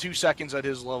die in 2 seconds at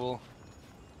his level.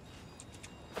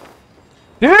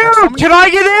 Dude, can I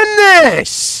get in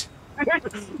this?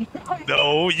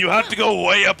 No, you have to go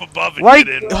way up above and Like,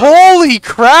 get in. holy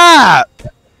crap!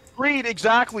 Agreed,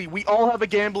 exactly. We all have a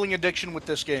gambling addiction with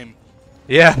this game.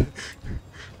 Yeah.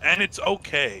 And it's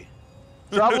okay.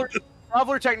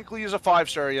 Traveler technically is a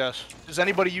 5-star, yes. Does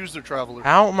anybody use their Traveler?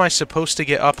 How am I supposed to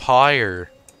get up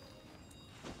higher?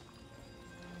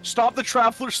 Stop the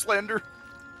Traveler slander.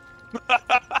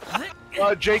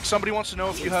 Jake, somebody wants to know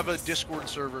if you have a Discord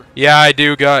server. Yeah, I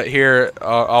do got here.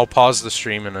 I'll pause the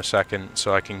stream in a second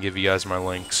so I can give you guys my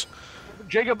links.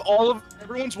 Jacob,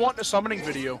 everyone's wanting a summoning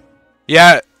video.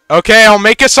 Yeah, okay, I'll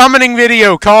make a summoning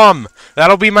video, calm.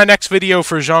 That'll be my next video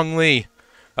for Zhongli.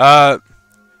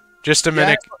 Just a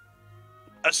minute.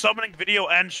 A summoning video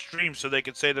and stream so they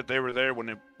could say that they were there when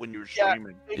you were Yeah.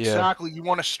 streaming. Exactly, you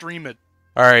want to stream it.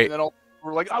 Alright, And then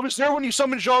we're like, I was there when you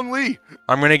summoned Zhongli.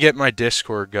 I'm gonna get my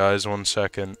Discord, guys, 1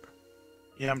 second.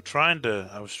 Yeah, I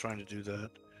was trying to do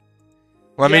that.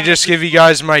 Let me Yeah, just give you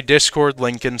guys my Discord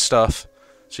link and stuff.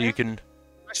 So you can...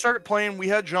 I started playing, we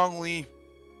had Zhongli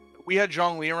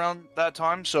around that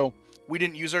time, so we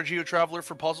didn't use our Geo Traveler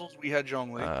for puzzles, we had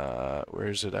Zhongli.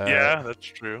 Where's it at? Yeah, that's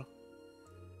true.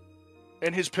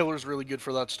 And his pillar's really good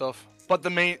for that stuff. But the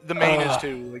main is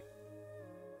too, like,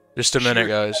 Just a minute,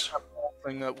 guys.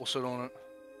 thing that will sit on it.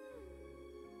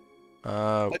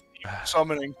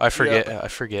 Summoning. I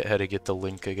forget how to get the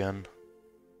link again.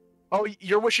 Oh,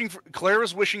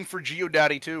 Clara's wishing for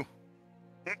GeoDaddy too.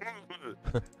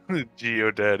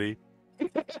 GeoDaddy.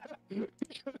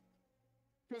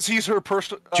 He's her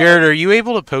personal. Jared, are you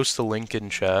able to post the link in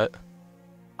chat?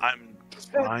 I'm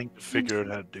trying to figure out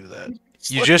how to do that.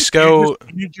 You just go...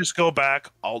 You just go back,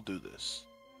 I'll do this.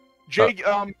 Jake,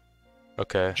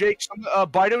 Okay. Jake,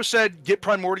 Bido said get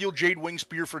Primordial Jade Wing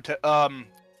Spear for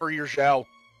your Xiao.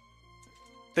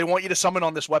 They want you to summon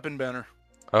on this weapon banner.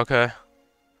 Okay.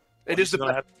 It is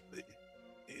the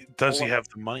Does he have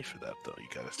the money for that though? You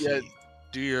gotta see. Yeah.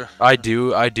 Do you? I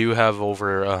do have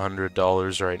over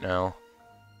 $100 right now.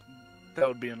 That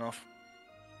would be enough.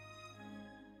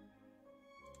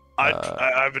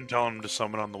 I've been telling him to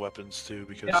summon on the weapons too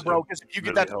because Yeah, bro. Because if you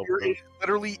get really that help, spear, bro.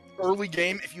 literally early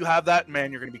game, if you have that,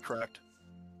 man, you're gonna be cracked.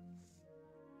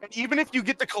 And even if you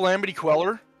get the Calamity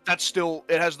Queller, that's still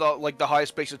it has the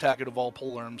highest base attack of all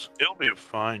pole arms. it'll be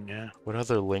fine. Yeah. What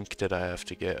other link did I have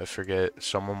to get? I forget.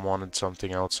 Someone wanted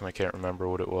something else and I can't remember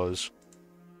what it was.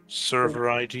 Server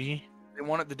ID. They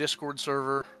wanted the Discord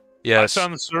server. Yes. I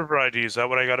found the server ID. Is that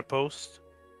what I gotta post?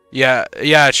 Yeah,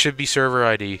 it should be server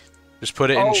ID. Just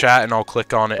put it in Oh. chat and I'll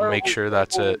click on it and Or make will- sure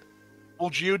that's will- it. Will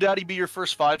GeoDaddy be your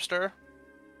first 5-star?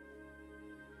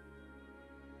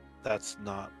 That's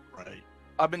not right.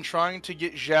 I've been trying to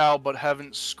get Xiao, but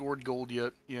haven't scored gold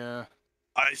yet. Yeah.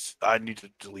 I need to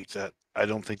delete that. I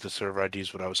don't think the server ID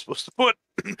is what I was supposed to put.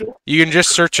 You can just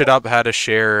search it up how to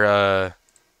share,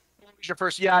 Who's your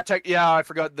first? Yeah, yeah, I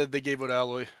forgot that they gave it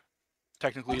Alloy.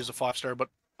 Technically is a 5-star, but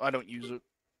I don't use it.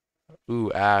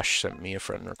 Ooh, Ash sent me a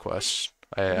friend request.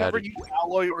 I I never added... use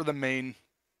Alloy or the main.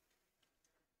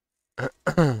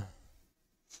 Man,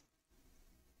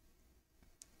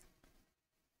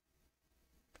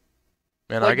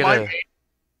 Like, I gotta...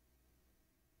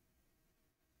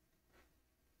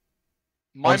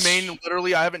 My main,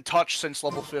 literally, I haven't touched since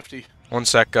level 50. One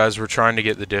sec, guys. We're trying to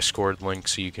get the Discord link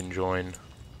so you can join.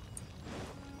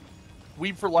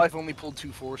 Weeb for Life only pulled 2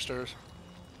 4-stars.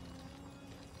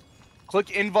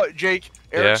 Click invite, Jake.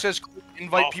 Eric Yeah. says click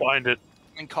invite I'll people find it.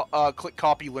 and click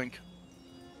copy link.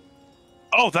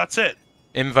 Oh, that's it.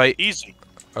 Invite... Easy.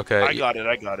 Okay. I got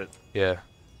it. Yeah.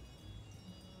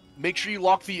 Make sure you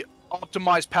lock the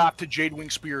optimized path to Jadewing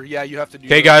Spear. Yeah, you have to do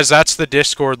Okay, that. guys, that's the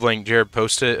Discord link. Jared,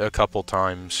 post it a couple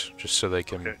times just so they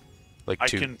can... Okay. Like, I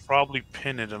two... can probably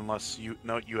pin it unless you...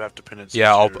 No, you have to pin it.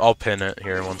 Yeah, since you're- I'll pin it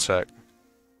here. One sec.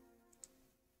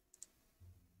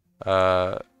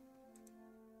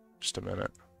 Just a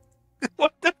minute.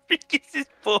 What the freak is this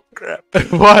bullcrap?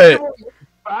 What?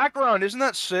 Background, isn't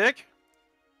that sick?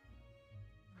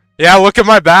 Yeah, look at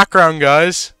my background,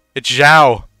 guys. It's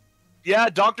Xiao. Yeah,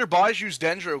 Dr. Baiju's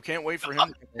Dendro. Can't wait for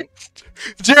him.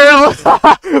 Jared,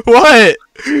 what?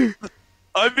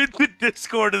 I'm in the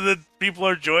Discord and then people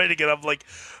are joining and I'm like,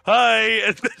 hi,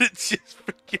 and then it's just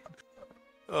freaking...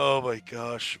 Oh my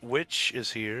gosh. Witch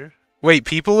is here. Wait,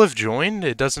 people have joined?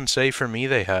 It doesn't say for me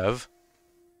they have.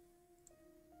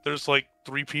 There's like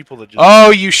 3 people that just... Oh,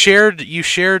 you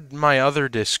shared my other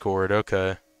Discord.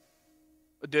 Okay.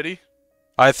 Did he?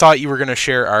 I thought you were gonna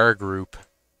share our group.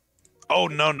 Oh,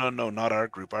 no, not our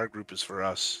group. Our group is for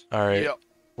us. All right. Yep.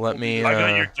 Let me. I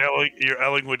got your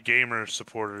Ellingwood Gamer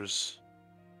supporters.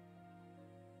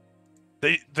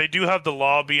 They do have the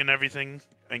lobby and everything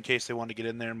in case they want to get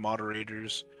in there.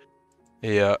 Moderators.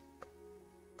 Yeah.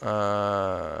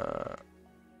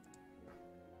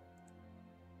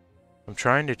 I'm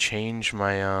trying to change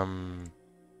my Am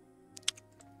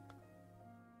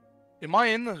I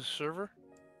in the server?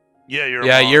 Yeah, you're.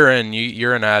 Yeah, you're in.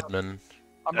 You're an admin.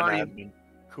 I'm an already admin.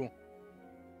 Cool.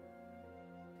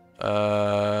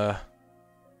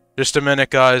 Just a minute,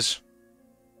 guys.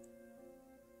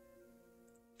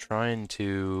 Trying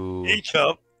to.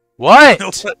 Jacob.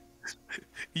 What?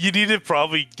 You need to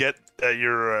probably get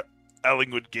your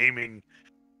Ellingwood Gaming.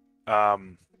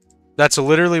 That's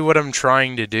literally what I'm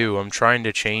trying to do. I'm trying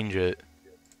to change it.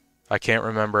 I can't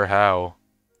remember how.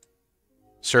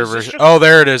 Servers. just- Oh,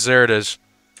 there it is. There it is.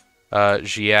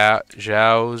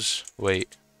 Xiao's.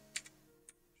 Wait.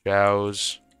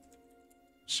 Xiao's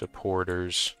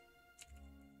supporters.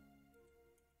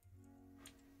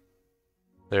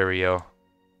 There we go.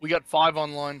 We got 5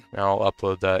 online. Now I'll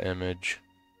upload that image.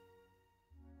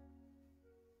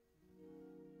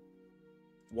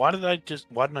 Why didn't I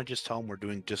just tell them we're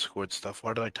doing Discord stuff?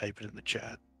 Why did I type it in the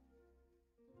chat?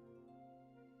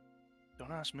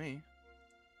 Don't ask me.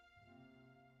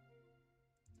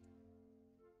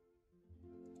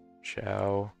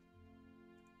 Xiao.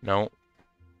 No.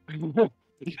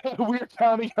 We're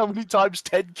counting how many times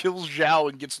Ted kills Xiao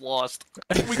and gets lost.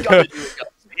 We gotta do it, guys.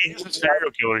 He's a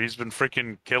serial killer. He's been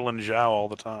freaking killing Xiao all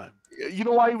the time. You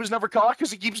know why he was never caught?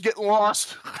 Because he keeps getting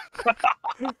lost.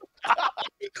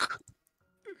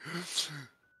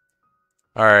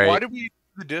 Alright. Why did we do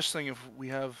the diss thing if we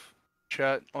have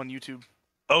chat on YouTube?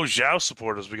 Oh, Xiao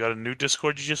supporters. We got a new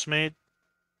Discord you just made?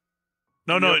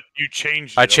 No, Yep. you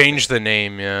changed it. I changed the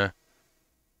name, yeah.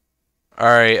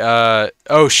 Alright,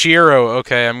 oh, Shiro,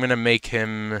 okay, I'm gonna make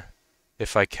him,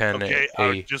 if I can, Okay, I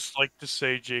would just like to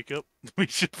say, Jacob, we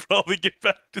should probably get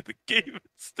back to the game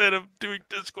instead of doing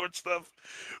Discord stuff.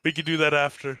 We can do that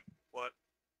after. What?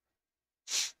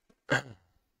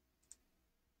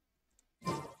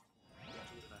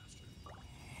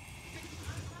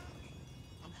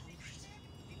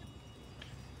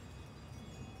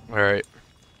 Alright.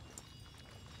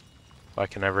 If I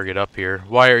can ever get up here.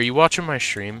 Why, are you watching my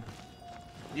stream?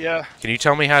 Yeah. Can you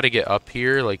tell me how to get up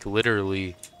here? Like,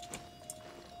 literally.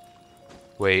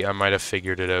 Wait, I might have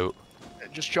figured it out.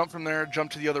 Just jump from there,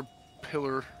 jump to the other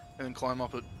pillar, and then climb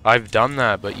up it. I've done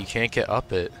that, but you can't get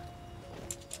up it.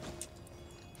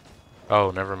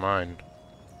 Oh, never mind.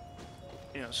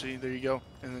 Yeah, see, there you go.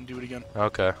 And then do it again.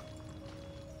 Okay.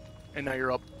 And now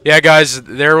you're up. Yeah, guys,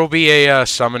 there will be a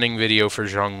summoning video for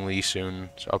Zhongli soon.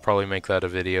 So I'll probably make that a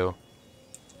video.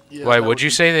 Yeah, Wait, that would you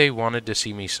be- say they wanted to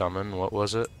see me summon? What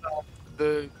was it?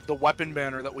 The weapon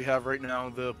banner that we have right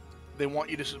now? They want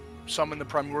you to summon the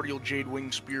primordial jade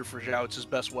wing spear for Xiao. It's his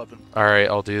best weapon. All right,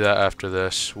 I'll do that after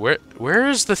this. Where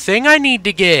is the thing I need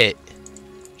to get?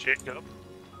 Jacob,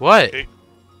 What? hey,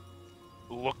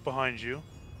 look behind you.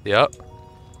 Yep.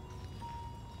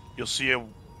 You'll see a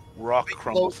rock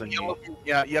crumble thing.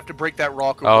 Yeah, you have to break that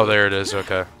rock. Oh, there it is.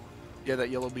 Okay. Yeah, that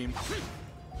yellow beam.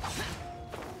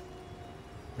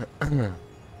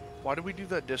 Why do we do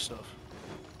that diss stuff?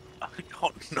 I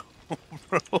don't know,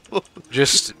 bro.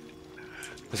 Just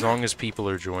as long as people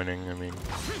are joining, I mean.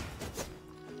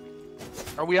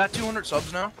 Are we at 200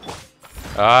 subs now?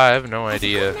 I have no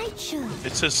idea. It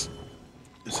says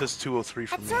 203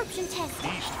 for me. Absorption test.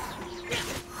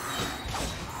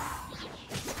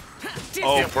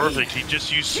 Oh, perfect. He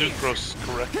just used sucrose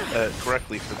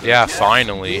correctly for this. Yeah,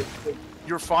 finally.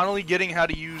 You're finally getting how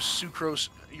to use sucrose.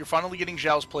 You're finally getting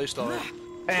Xiao's playstyle.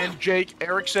 And Jake,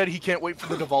 Eric said he can't wait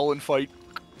for the Dvalin fight.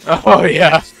 Oh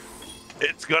yeah.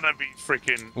 It's gonna be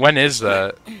freaking. When is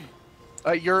that?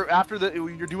 You're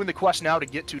doing the quest now to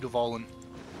get to Dvalin.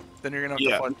 Then you're gonna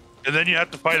have to fight. And then you have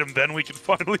to fight him. Then we can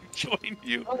finally join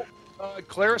you.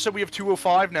 Clara said we have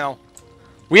 205 now.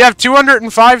 We have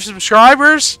 205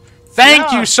 subscribers.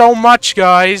 Thank you so much,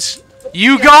 guys.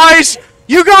 You guys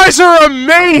are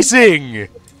amazing.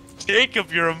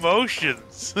 Jacob, your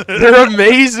emotions. They're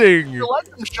amazing. You let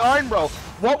them shine, bro.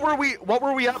 What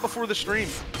were we at before the stream?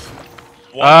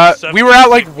 We were at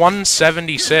like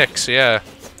 176. Yeah.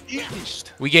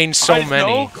 East. We gained so I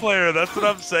many. know, Claire. That's what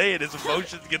I'm saying. His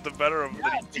emotions get the better of him.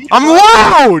 I'm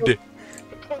loud.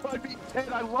 I mean, Ted,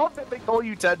 I love that they call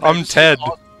you Ted. I'm Ted.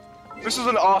 This is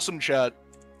an awesome chat.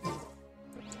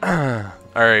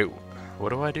 Alright, what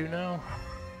do I do now?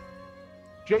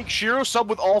 Jake, Shiro sub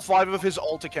with all 5 of his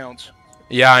alt accounts.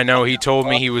 Yeah, I know, he told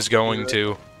me he was going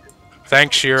to.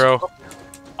 Thanks, Shiro.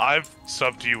 I've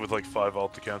subbed to you with like 5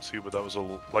 alt accounts too, but that was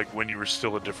like when you were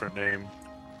still a different name.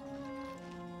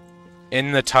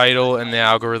 In the title, and the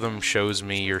algorithm shows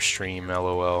me your stream,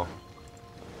 lol.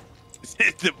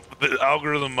 the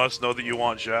algorithm must know that you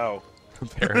want Xiao.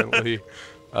 Apparently.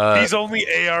 He's only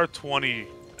AR-20,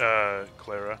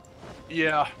 Clara.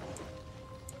 Yeah.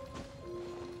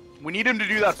 We need him to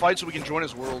do that fight so we can join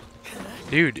his world.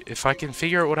 Dude, if I can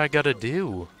figure out what I gotta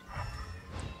do.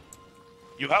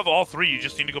 You have all 3, you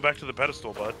just need to go back to the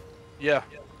pedestal, bud. Yeah.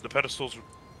 The pedestal's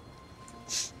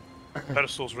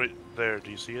right there,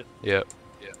 do you see it? Yep.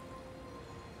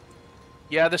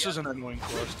 Yeah, this is an annoying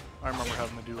quest. I remember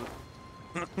having to do it.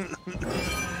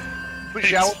 But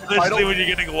Xiao, Especially when you're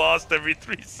getting lost every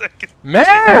 3 seconds.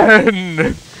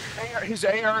 Man! His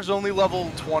AR is only level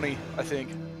 20, I think.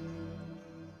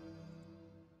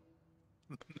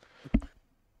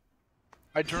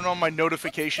 I turn on my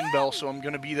notification bell, so I'm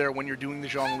gonna be there when you're doing the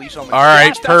Zhongli summon. Alright,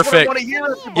 Yes, that's what I perfect. wanna hear,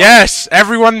 everybody. Yes,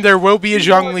 everyone, there will be a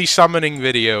Zhongli summoning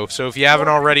video, so if you haven't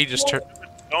already, just turn...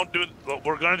 Don't do it.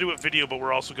 We're gonna do a video, but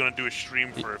we're also gonna do a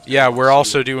stream for it. Yeah, we're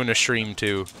also doing a stream,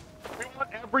 too. We want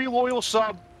every loyal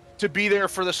sub to be there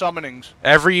for the summonings.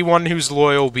 Everyone who's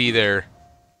loyal be there.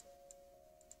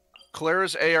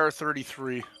 Clara's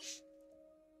AR-33.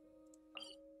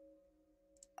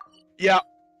 Yeah.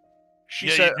 She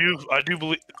said... I do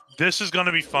believe... This is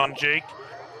gonna be fun, Jake.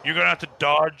 You're gonna have to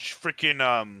dodge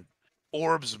freaking,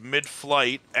 orbs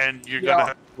mid-flight, and you're gonna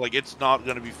have, like, it's not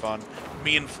gonna be fun.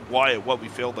 Me and Wyatt, we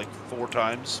failed like 4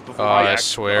 times before. Oh, I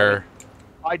swear.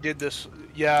 I did this.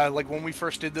 Yeah, like when we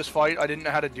first did this fight, I didn't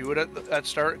know how to do it at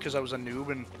start because I was a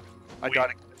noob and I got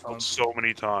it so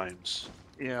many times.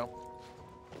 Yeah.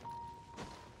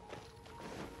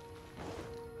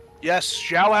 Yes,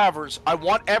 Xiao Havers. I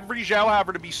want every Xiao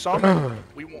Haver to be summoned.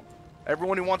 We want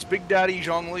everyone who wants Big Daddy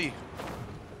Zhongli.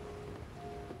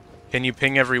 Can you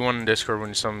ping everyone in Discord when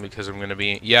you summon, because I'm gonna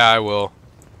be... Yeah, I will.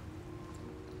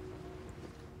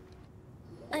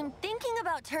 I'm thinking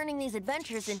about turning these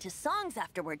adventures into songs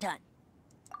after we're done.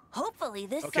 Hopefully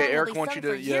this Okay, song Eric will be wants sung you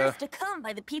for to- years to come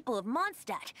by the people of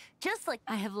Mondstadt, just like...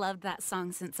 I have loved that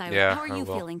song since I was... Yeah, How are I you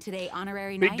will. feeling today,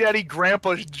 Honorary Big Knight? Daddy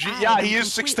Grandpa. I Yeah, am he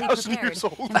is completely 6,000 years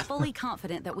prepared old. and fully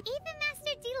confident that we... Even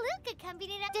Master DeLuca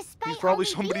accompanied us despite He's probably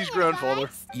only somebody's being our grandfather.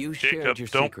 guides. You Jacob, shared your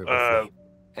don't, secret with me,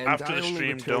 and After I the only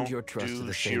stream, returned don't your trust to do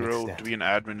the same Shiro extent. to be an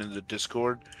admin in the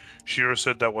Discord. Shiro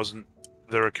said that wasn't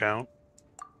their account.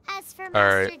 As for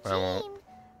Alright, Master I won't. Jean,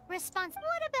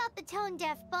 what about the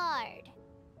tone-deaf bard?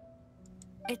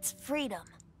 It's freedom.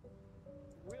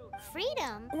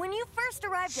 Freedom? When you first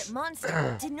arrived at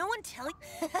Mondstadt, did no one tell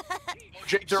you?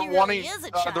 Jake, they're She really wanting, is a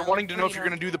they're child wanting to of know if you're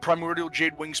freedom. gonna do the primordial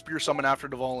jade wing spear summon after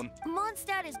Dvalin.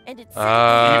 Mondstadt is, and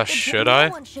it's should I?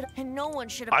 No one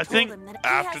should have I told think him that he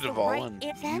after has the Dvalin,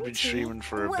 right you've been streaming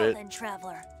for a well bit. then,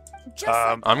 traveler.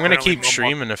 I'm gonna Apparently keep no more-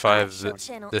 streaming if I have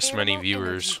Channel this many animal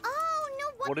viewers. Oh, no,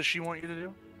 What does she want you to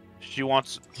do? She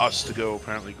wants us to go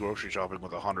apparently grocery shopping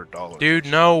with $100. Dude,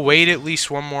 no, wait at least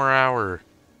 1 more hour.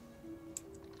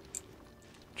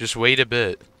 Just wait a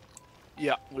bit.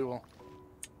 Yeah, we will.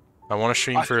 I want to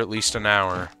stream for at least an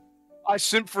hour. I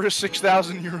simp for a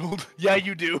 6,000-year-old. Yeah,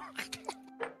 you do.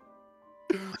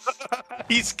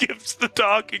 He skips the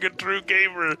talking, a true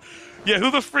gamer. Yeah, who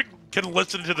the frick can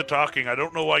listen to the talking? I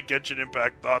don't know why Genshin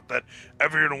Impact thought that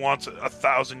everyone wants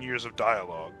 1,000 years of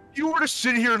dialogue. If you were to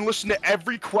sit here and listen to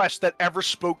every quest that ever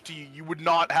spoke to you, you would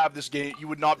not have this game. You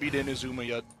would not beat Inazuma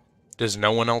yet. Does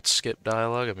no one else skip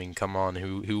dialogue? I mean, come on,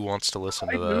 who wants to listen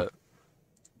to that?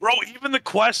 Bro, even the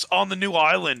quests on the new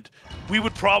island, we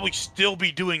would probably still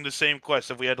be doing the same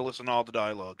quests if we had to listen to all the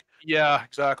dialogue. Yeah,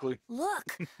 exactly.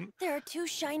 Look, there are 2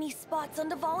 shiny spots on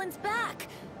Dvalin's back.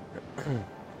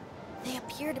 They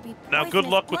appear to be Now, good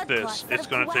poisonous luck with blood this. clots that It's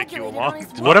have gonna take you a coagulated long on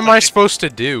his time. What am I supposed to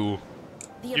do?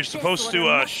 The You're Abyss supposed Order to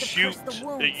must have shoot. cursed the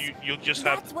wounds. You'll just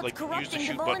That's have what's like use the corrupting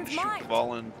shoot button, Dvalin's shoot mind.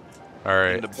 Dvalin in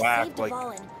Alright. the To back, save like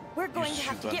Dvalin, we're going use to the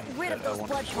have to shoot get button. rid of those L1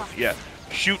 blood is- clots. Yeah,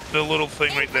 shoot the little thing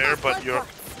right Aim for there, those but blood you're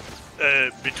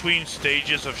clots. between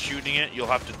stages of shooting it, you'll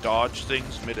have to dodge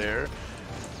things midair.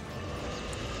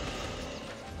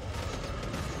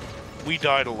 We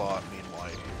died a lot, meanwhile.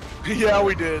 Yeah,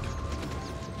 we did.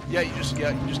 Yeah, you just keep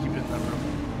hitting that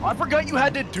room. I forgot you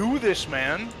had to do this,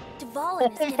 man.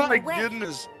 Dvalin is Oh getting my away,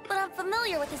 goodness. but I'm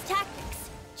familiar with his tactics.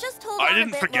 Just hold I on a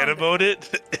didn't bit forget longer. about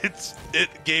it. It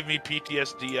gave me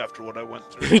PTSD after what I went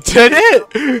through. Did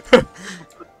it?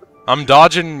 I'm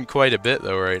dodging quite a bit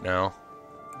though right now.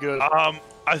 Good.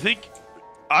 I think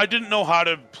I didn't know how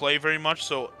to play very much,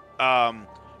 so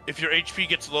if your HP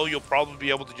gets low, you'll probably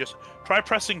be able to just try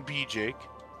pressing B, Jake.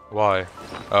 Why?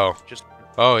 Oh. Just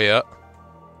Oh yeah.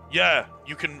 yeah,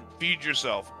 you can feed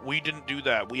yourself. We didn't do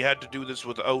that. We had to do this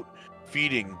without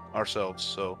feeding ourselves.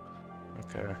 So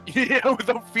Okay. Yeah,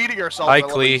 without feeding ourselves. Hi, I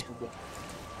love Klee. it.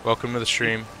 Welcome to the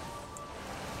stream.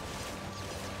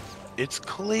 it's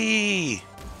Klee.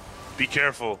 Be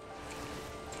careful.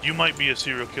 You might be a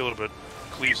serial killer, but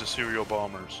Klee's a serial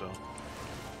bomber. So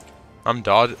I'm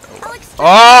dodging. I'll extract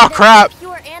Oh the crap!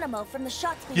 pure animal from the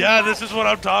shots being yeah, fired. this is what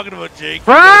I'm talking about, Jake.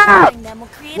 Killing them will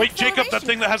create Wait, Jacob, that acceleration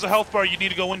thing that has a health bar, you need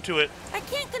to go into it. I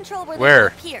can't control where Where?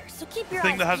 they appear, so keep The your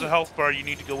thing eyes that has a peeled. health bar, you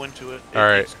need to go into it.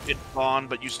 Alright. It's on,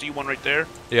 but you see one right there.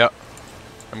 Yep.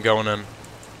 I'm going in.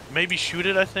 Maybe shoot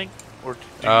it, I think. Or do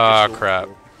you Ah just go crap.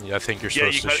 through Yeah, I think you're Yeah,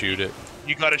 you supposed to gotta- shoot it. it?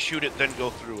 You gotta shoot it, then go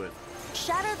through it.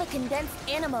 Shatter the condensed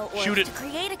animo orbs Shoot it. to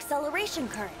create acceleration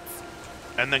currents.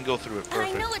 And then go through it. I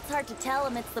Perfect. know it's hard to tell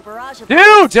amidst the barrage of Dude,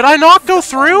 bullets, did I not go but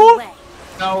it's the only through? way.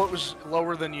 No, it was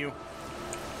lower than you.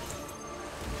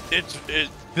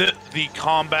 The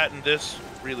combat in this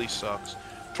really sucks.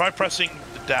 Try pressing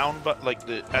the down button, like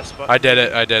the S button. I did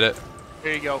it. I did it.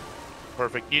 There you go.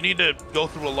 Perfect. You need to go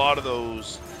through a lot of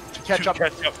those To catch up. to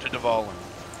Dvalin.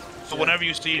 So Yeah. whenever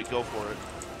you see it, go for it.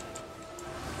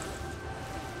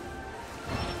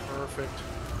 Perfect.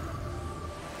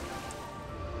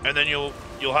 And then you'll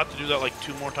have to do that like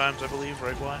 2 more times, I believe,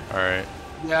 right, Why? Alright.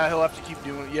 Yeah, he'll have to keep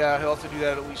doing it. Yeah, he'll have to do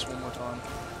that at least one more time.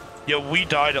 Yeah, we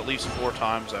died at least 4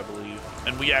 times, I believe,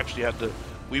 and we actually had to.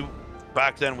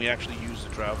 Back then we actually used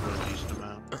the traveler a decent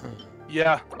amount.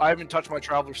 Yeah, I haven't touched my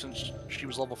traveler since she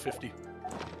was level 50.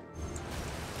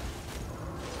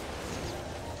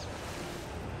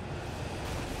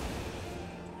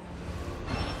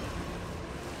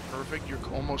 Perfect, you're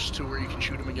almost to where you can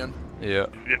shoot him again. Yeah.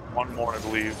 Yeah, 1 more, I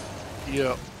believe.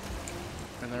 Yep.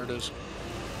 And there it is.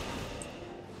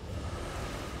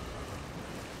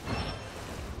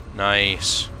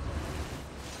 Nice.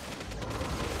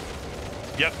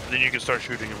 Yep. Then you can start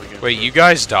shooting him again. Wait, you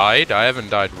guys died? I haven't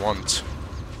died once.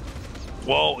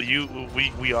 Well,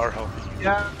 we are helping you.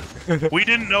 Yeah. We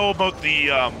didn't know about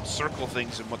the circle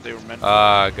things and what they were meant for.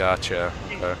 Ah, gotcha.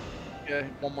 Okay. Yeah,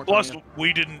 one more Plus, time.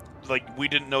 we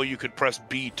didn't know you could press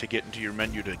B to get into your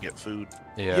menu to get food.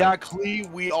 Yeah. Yeah, Klee,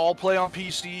 we all play on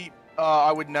PC.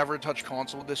 I would never touch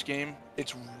console with this game.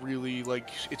 It's really, like,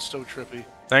 it's so trippy.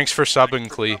 Thanks for subbing,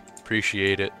 Klee.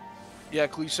 Appreciate it. Yeah,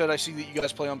 Klee said, I see that you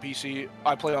guys play on PC.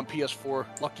 I play on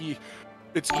PS4. Lucky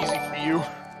it's easy for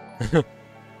you.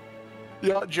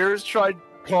 Yeah, Jared's tried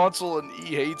console and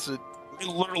he hates it. I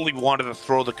literally wanted to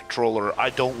throw the controller.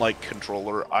 I don't like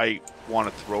controller. I want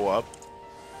to throw up.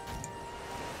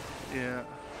 Yeah.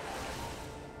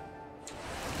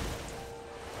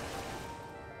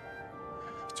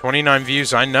 29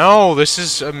 views. I know. This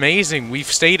is amazing. We've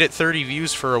stayed at 30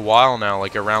 views for a while now,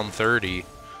 like around 30.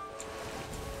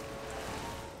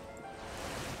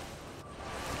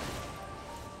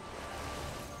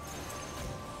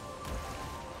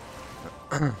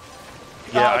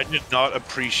 Yeah, I did not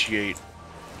appreciate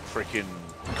freaking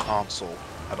console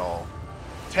at all.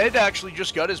 Ted actually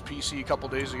just got his PC a couple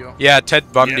days ago. Yeah,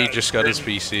 Ted Bundy Yeah, just got his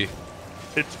PC.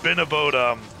 It's been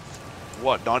about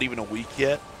what? Not even a week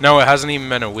yet. No, it hasn't even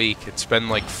been a week. It's been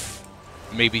like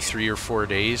maybe 3 or 4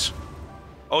 days.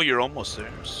 Oh, you're almost there.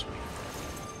 Sweet.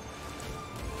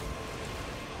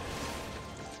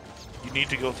 You need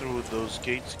to go through with those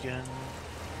gates again.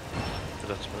 But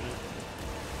that's about it.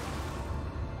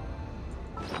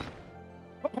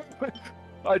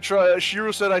 I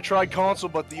Shiro said I tried console,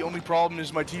 but the only problem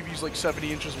is my TV's like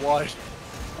 70 inches wide.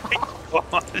 Oh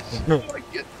my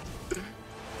God.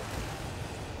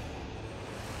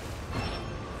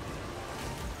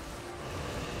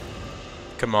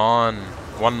 Come on.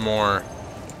 One more.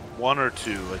 1 or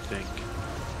 2, I think.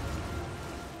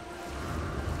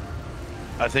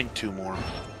 I think 2 more.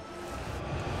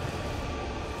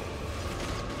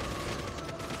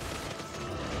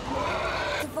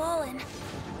 Dvalin,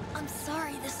 I'm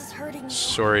sorry this is hurting you.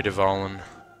 Sorry, Dvalin.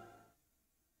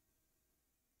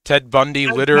 Ted Bundy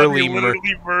literally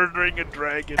murdering a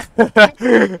dragon.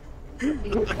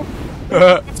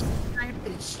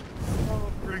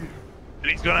 And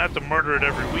he's gonna have to murder it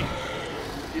every week.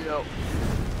 Yep.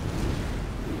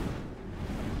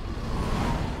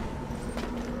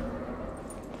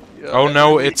 Oh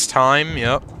no, it's time.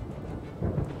 Yep.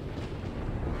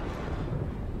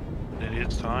 It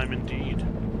is time indeed.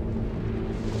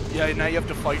 Yeah, now you have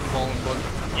to fight Dvalin, bud.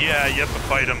 Yeah, you have to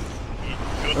fight him.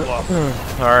 Good luck.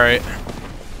 Alright.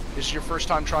 This is your first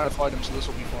time trying to fight him, so this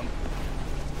will be fun.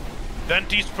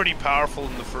 Venti's pretty powerful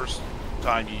in the first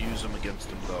time you use him against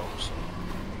him, though. So.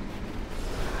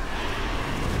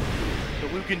 The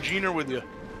Luke and Gene are with you.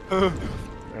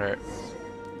 Alright.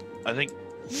 I think.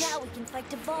 Now we can fight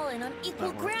Dvalin on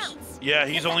equal grounds. Yeah,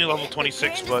 he's only level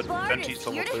 26, but Venti's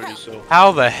level 30, so.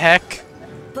 How the heck?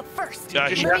 But first, Yeah,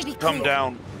 he let has me to be come clear.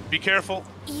 down. Be careful.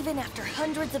 Even after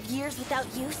hundreds of years without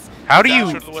use, How do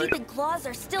you? That's the way. teeth and claws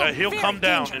are still He'll very come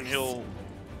down dangerous. and he'll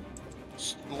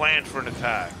land for an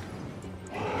attack.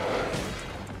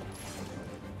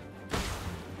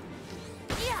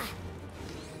 Yeah.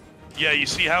 Yeah, you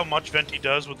see how much Venti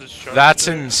does with his charge? That's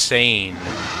there? insane.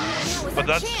 Now is But our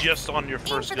that's chance. just on your Aim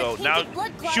first for the go. tainted Now,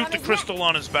 blood clot shoot on the his crystal neck.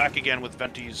 on his back again with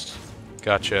Venti's.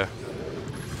 Gotcha.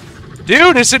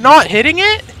 Dude, is it not hitting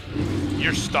it?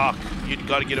 You're stuck. You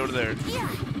gotta get out of there. Yeah.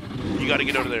 You gotta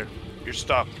get out of there. You're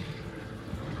stuck.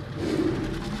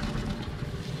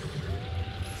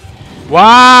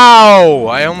 Wow!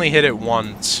 I only hit it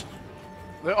once.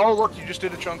 Oh, look, you just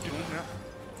did a chunk to him.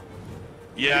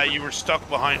 Yeah, you were stuck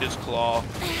behind his claw.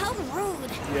 How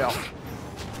rude. Yeah.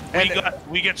 And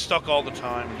We get stuck all the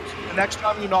time. the next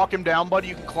time you knock him down, buddy,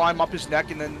 you can climb up his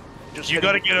neck and then just. You hit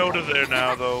gotta him. get out of there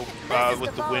now, though,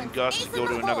 with the wind gust to go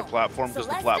to another platform, because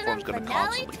the platform's gonna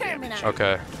constantly damage you.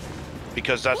 Okay.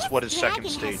 Because that's what his second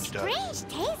Dragon has stage does.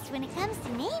 strange taste when it comes to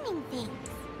naming things.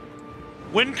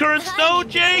 Wind currents? I No,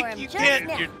 need Jake! form You just can't.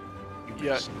 now.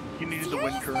 Yeah, you needed the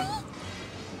wind current.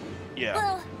 Yeah.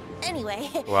 Well, anyway.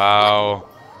 Wow.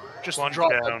 Just Plunge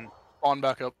drop down. on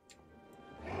back up.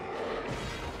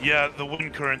 Yeah, the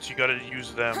wind currents, you gotta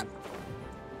use them.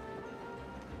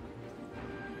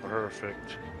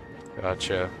 Perfect.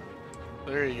 Gotcha.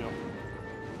 There you go.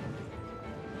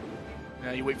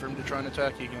 Now you wait for him to try and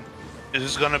attack you again. This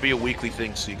is gonna be a weekly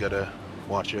thing, so you gotta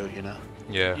watch out, you know?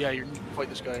 Yeah. Yeah, you fight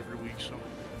this guy every week, so.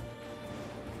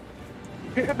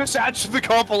 This adds to the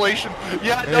compilation.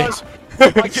 Yeah, it does.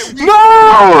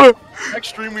 No!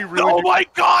 Extremely really. Oh my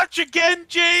gosh, again,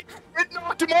 Jake! It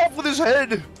knocked him off with his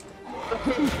head.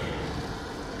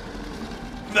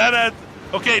 That had...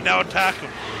 Okay, now attack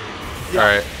him.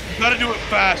 Alright. You gotta do it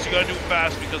fast, you gotta do it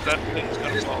fast, because that thing's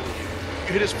gonna follow you.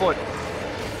 You hit his foot.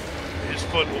 His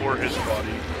foot or his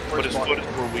body. But his foot is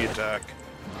where we attack.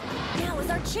 Now is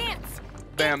our chance.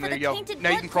 Bam, Aim for there you the go. tainted Now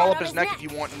you blood can crawl clot up on his neck if you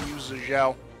want and use the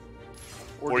Xiao.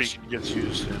 Or you just, can get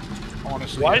used to it.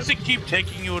 honestly. Why does it keep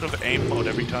taking you out of aim mode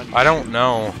every time you I don't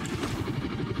know.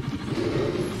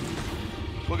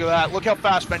 Look at that. Look how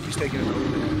fast Venti's taking it.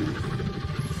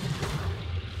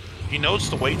 He knows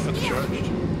to wait for the charge.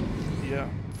 Yeah.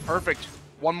 Perfect.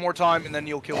 One more time and then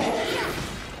you'll kill him.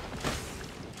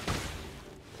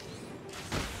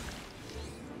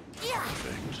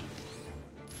 Perfect.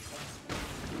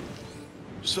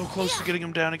 So close to getting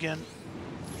him down again.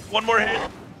 One more hit.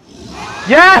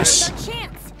 Yes! Our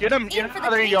chance. Get him. Aim Yeah, for the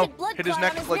there you go. tainted blood Hit his clot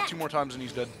on neck like 2 more times and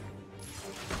he's dead.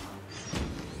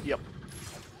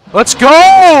 Let's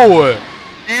go!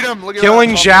 Eat him! Look at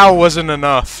Killing that. Xiao wasn't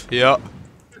enough. Yep.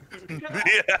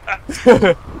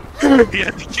 Yeah. He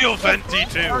had to kill Venti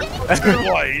too.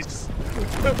 Twice.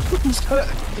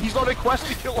 He's on a quest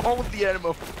to kill all of the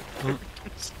animals.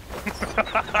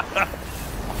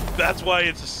 That's why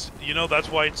it's, you know, that's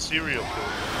why it's serial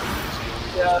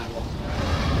killer. Yeah.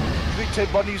 You think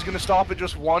Ted Bundy's gonna stop at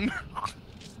just one?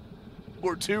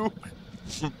 Or two?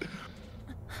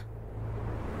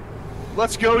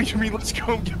 Let's go, you mean let's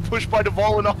go and get pushed by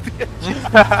Duvall off the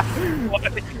edge?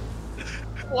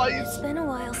 Why It's is... been a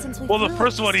while since we. Well, the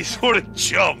first one he sort of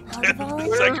jumped, and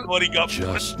the second one he got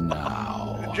Just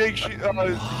now. Jake,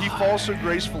 he falls so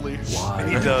gracefully. Why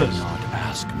He does. not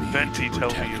ask me Venti, to tell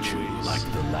me protect your you ways.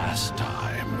 like the last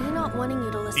time? Me not wanting you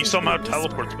to listen. He to somehow me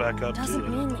teleports whisper back up doesn't to it.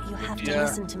 mean that you have to Yeah.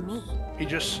 listen to me. I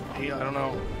don't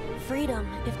know. Freedom,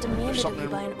 if demanded of Something you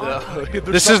by an yeah, archon. there's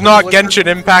This is something not like- Genshin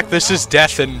Impact, this is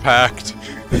Death Impact.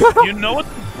 You know what's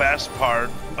the best part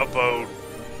about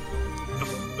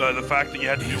the fact that you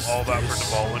had to do all that for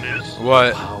Dvalin is?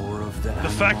 What? Power of the The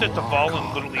fact that animal Dvalin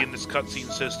archon. literally in this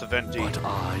cutscene says to Venti, But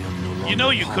I am no longer you know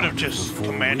you could have part of just the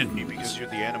four commanded me winds. because you're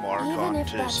the animal Even archon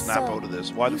if to that's snap so, out of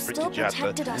this. Why the you frick still did you have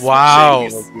protected to? us. Wow.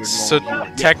 Say So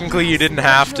you- technically you didn't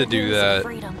have to do that.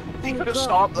 He could have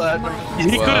stopped that.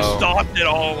 He could have Wow. stopped it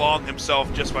all along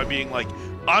himself just by being like,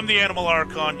 I'm the animal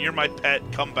archon, you're my pet,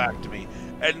 come back to me.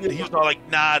 And he was all like,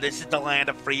 nah, this is the land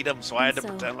of freedom, so I had to So,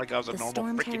 pretend like I was a the normal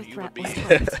storm freaking terror human threat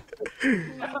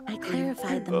being. was I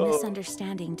clarified the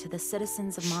misunderstanding to the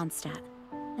citizens of Mondstadt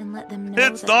and let them know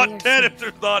It's that not they are dead safe. if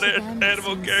there's not To an them, it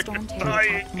animal seems character storm terror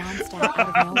dying. attacked Mondstadt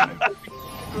out of nowhere.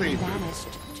 Wait, Vanished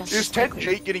just is as Ted quickly.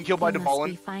 Jake getting killed by We must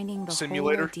be Duvall? finding the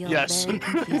Simulator? whole ordeal Yes. very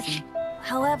confusing.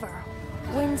 However,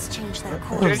 winds change their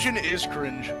course. Genshin is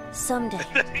cringe.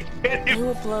 Someday, they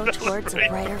will blow towards a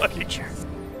brighter future.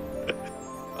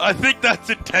 I think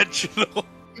that's intentional.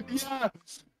 Yeah.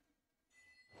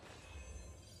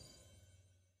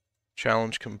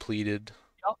 Challenge completed.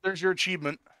 Yep, there's your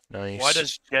achievement. Nice. Why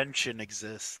does Genshin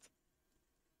exist?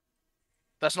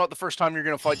 That's not the first time you're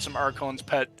gonna fight some Archon's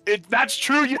pet. That's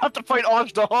true. You have to fight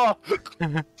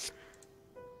Ajdaha,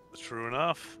 True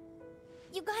enough.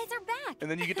 You guys are back. and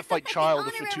then you get to fight Child,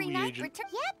 the Fatui agent.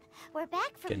 Yep, we're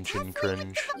back from Genshin tough sleep.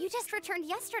 cringe. You just returned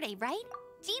yesterday, right?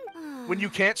 Jean. When you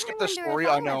can't skip the wonder if story,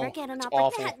 I'll I know. ever get an It's oppor-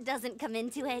 awful. That doesn't come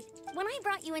into it. When I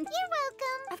brought you in, you're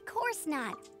welcome. Of course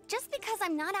not. Just because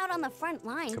I'm not out on the front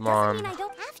line Come doesn't on. mean I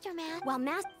don't aftermath. Well,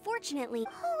 mass, fortunately.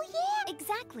 Oh yeah,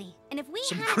 exactly. And if we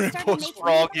Some hadn't started Krampus making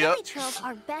frog, the yeah. fairy trails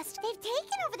our best, they've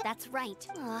taken over. That's right.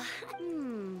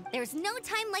 There's no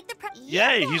time like the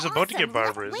Yay, he's about to get awesome.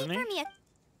 Barbara, Wait isn't he? for me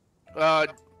I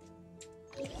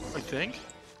think.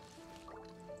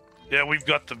 Yeah, we've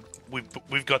got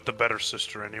the better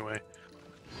sister anyway.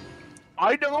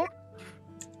 I don't.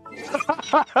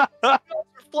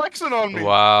 Flexing on me. I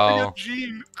Wow. got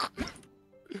Jean.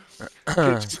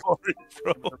 Sorry,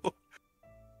 bro.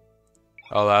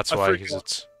 Oh, that's I why, forgot. because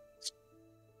it's...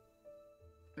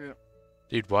 Yeah.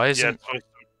 Dude, why Yeah, isn't...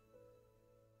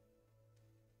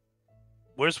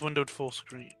 where's windowed full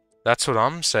screen? That's what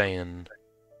I'm saying.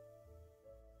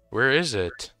 Where is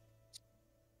it?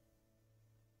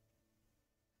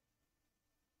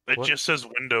 It What? just says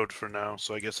windowed for now,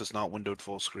 so I guess it's not windowed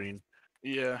full screen.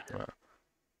 Yeah.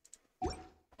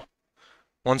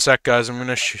 One sec, guys. I'm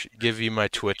gonna give you my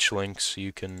Twitch link so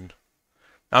you can...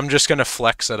 I'm just gonna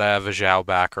flex that I have a Xiao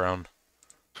background.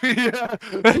 Yeah.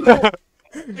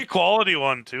 The quality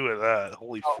one too at that.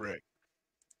 Holy frick.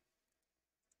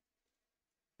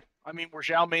 I mean, we're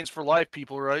Xiao mains for life,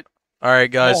 people, right?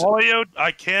 Alright, guys. Mihoyo,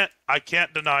 I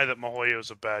can't deny that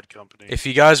Mihoyo's a bad company. If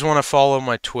you guys want to follow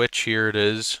my Twitch, here it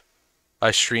is.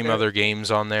 I stream Yeah. other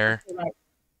games on there.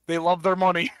 They love their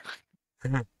money.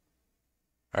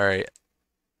 Alright.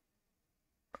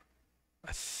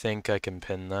 I think I can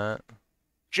pin that.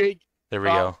 Jake, There we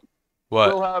Uh, go.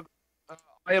 What? will have.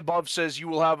 High above says you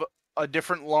will have a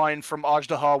different line from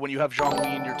Ajdaha when you have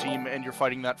Zhongli in your team and you're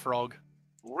fighting that frog.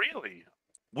 Really?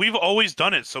 We've always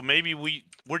done it, so maybe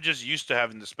we're just used to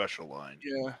having the special line.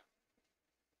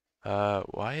 Yeah.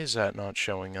 Why is that not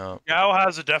showing up? Xiao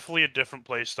has definitely a different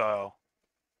play style.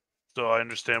 So I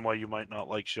understand why you might not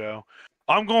like Xiao.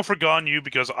 I'm going for Ganyu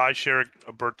because I share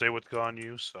a birthday with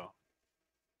Ganyu, so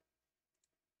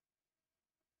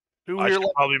Who I here?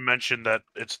 should probably mention that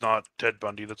it's not Ted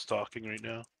Bundy that's talking right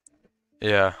now.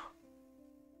 Yeah.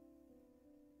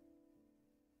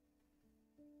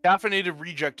 Caffeinated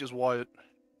reject is Wyatt.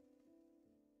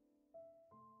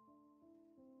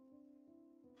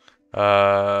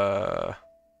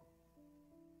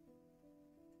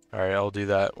 Alright, I'll do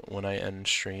that when I end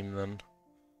stream then.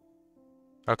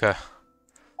 Okay.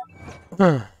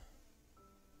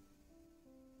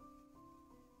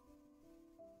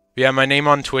 Yeah, my name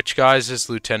on Twitch, guys, is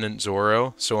Lieutenant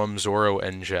Zoro, so I'm Zoro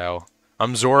and Xiao.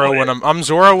 I'm Zoro when I'm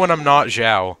Zoro when I'm not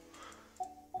Xiao.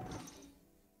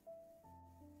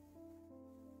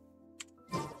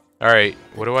 Alright,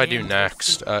 what do I do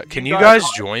next? Can you guys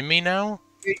join me now?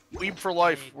 Hey, Weeb for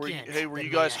life. Were you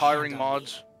guys hiring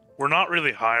mods? We're not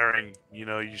really hiring. You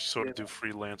know, you sort of do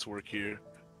freelance work here.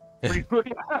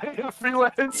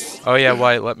 Freelance. Oh yeah,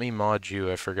 White, let me mod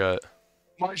you, I forgot.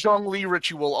 My Zhongli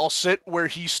ritual. I'll sit where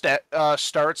he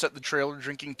starts at the trailer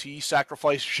drinking tea,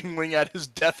 sacrifice Xingling at his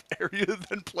death area,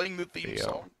 then playing the theme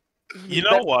song. You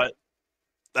know what?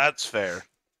 That's fair.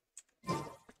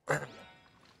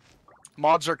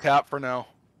 Mods are capped for now.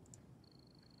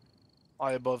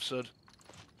 I above said.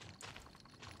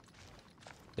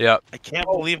 Yeah. I can't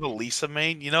believe Elisa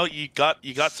main. You know, you got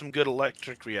some good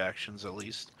electric reactions at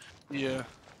least. Yeah.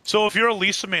 So if you're a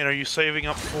Lisa main, are you saving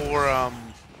up for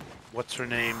what's her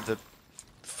name, the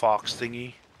fox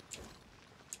thingy?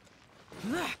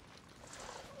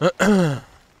 Are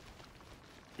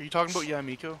you talking about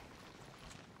Yamiko?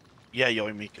 Yeah,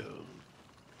 Yoimiko.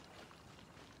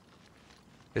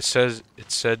 It says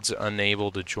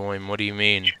unable to join. What do you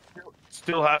mean?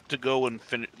 Still have to go and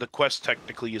finish. The quest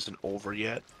technically isn't over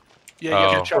yet. Yeah,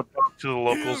 you have to talk to the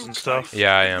locals and stuff.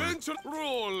 Yeah, I am.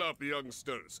 Roll up,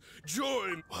 youngsters.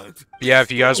 Join. What? Yeah,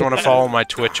 if you guys want to follow my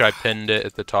Twitch, I pinned it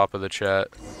at the top of the chat.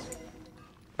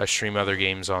 I stream other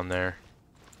games on there.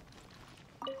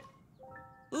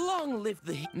 Long live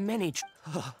the many.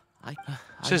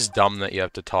 It's just dumb that you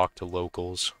have to talk to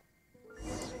locals.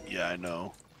 Yeah, I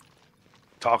know.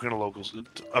 Talking to locals.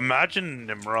 Imagine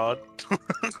Nimrod.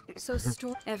 So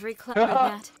store every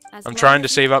club I'm trying to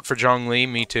save up for Zhongli.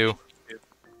 Me too.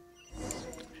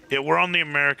 Yeah, we're on the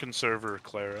American server,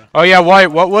 Clara. Oh yeah,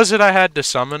 White. What was it I had to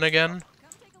summon again?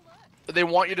 They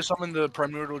want you to summon the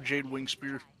Primordial Jade Wing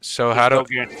Spear. So There's no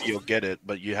guarantee you'll get it,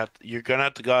 but you're gonna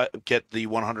have to get the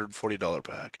 $140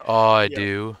 pack. Oh, I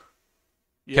do.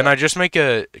 Yeah. Can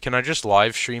I just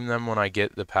live stream them when I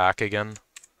get the pack again?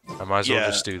 I might as well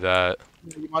just do that.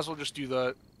 You might as well just do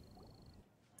that.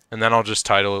 And then I'll just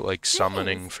title it like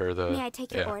summoning for the. May I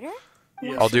take your order?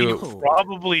 Yeah. I'll do it.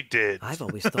 Probably did. I've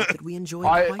always thought that we enjoyed.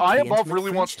 I above really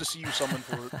wants to see you summon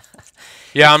for it.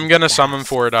 Yeah, I'm gonna summon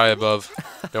for it. I above.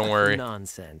 Don't worry.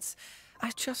 Nonsense. I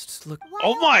just look.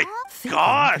 Oh my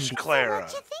gosh, Clara!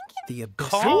 The abyss.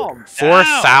 Calm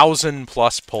 4,000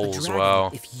 plus pulls.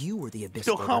 Wow. If you were the abyss,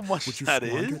 you know how much would you that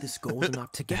squander is? this gold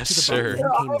not to get Yes, to the sir.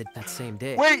 bottom came that same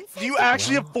day? Wait, do you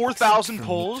actually have 4,000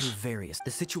 pulls? Various.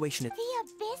 The situation.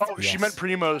 Oh, she meant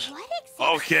primos.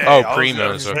 Okay. Oh, I was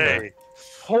primos. gonna Okay. say,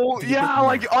 Holy, yeah,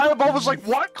 like I above was like,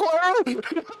 what, Clara?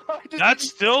 That's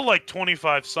still like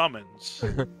 25 summons.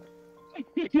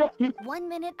 1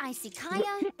 minute I see Kaya,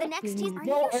 the next he's are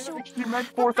you sure? She meant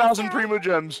 4,000 primo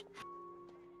gems.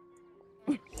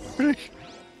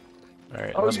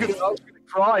 Alright. I was gonna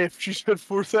cry if she said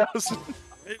 4,000.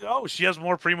 Oh, she has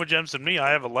more primo gems than me.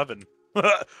 I have 11.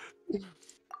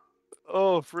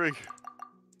 Oh, frig.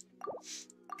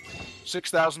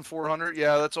 6,400.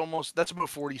 Yeah, that's about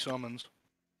 40 summons.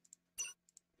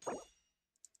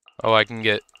 Oh, I can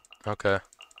get. Okay.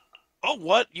 Oh,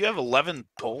 what? You have 11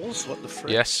 pulls? What the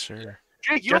frick? Yes, sir.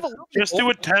 Jake, you have Just do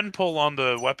a 10 pull on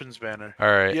the weapons banner.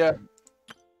 All right. Yeah.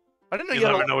 I didn't know You you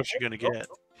had never know what you're gonna get.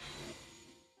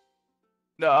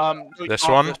 No, This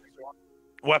one?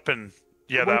 Weapon.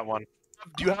 Yeah, that one.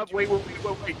 Do you have? Wait.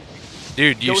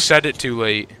 Dude, you said it too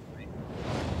late.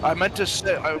 I meant to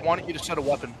say. I wanted you to set a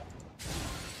weapon.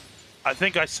 I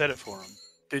think I said it for him.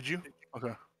 Did you?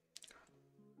 Okay.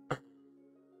 Let's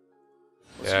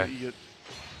Yeah. see what you get.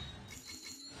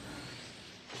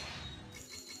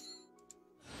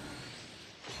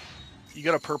 You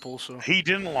got a purple, so He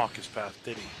didn't lock his path,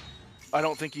 did he? I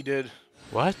don't think he did.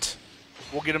 What?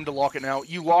 We'll get him to lock it now.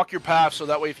 You lock your path, so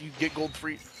that way if you get gold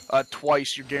free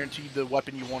twice, you're guaranteed the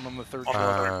weapon you want on the third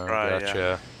try. Right,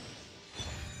 Gotcha.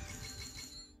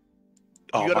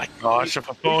 Oh You my gosh, a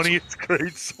Paponius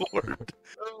great sword.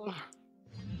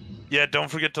 Yeah, don't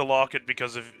forget to lock it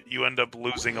because if you end up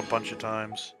losing a bunch of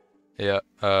times. Yeah.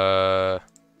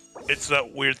 It's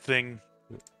that weird thing.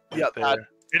 Yeah, there.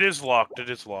 It is locked. It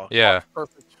is locked. Yeah.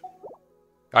 Perfect.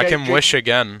 I Okay, can Jake- wish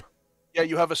again. Yeah,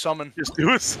 you have a summon. Just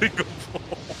do a single pull.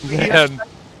 And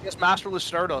Yes, Masterless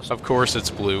Stardust. of course it's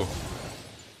blue.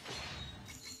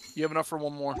 You have enough for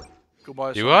one more. Go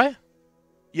buy a Do summon. I?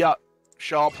 Yeah.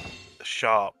 Shop.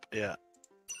 Shop, yeah.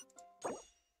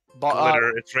 But,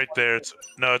 Glitter, it's right there.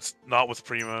 No, it's not with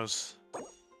Primos.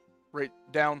 right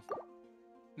down.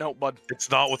 No, bud. It's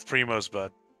not with Primos,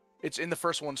 bud. It's in the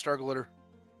first one, Star Glitter.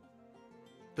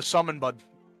 The summon bud.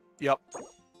 Yep.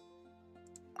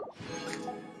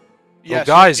 Well,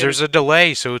 guys, there's a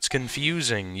delay, so it's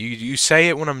confusing. You say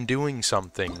it when I'm doing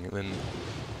something, then...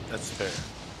 That's fair.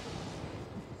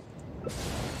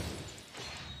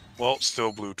 Well,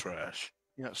 still blue trash.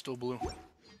 Yeah, it's still blue.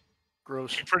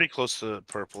 Gross. You're pretty close to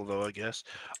purple, though, I guess.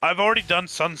 I've already done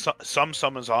some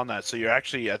summons on that, so you're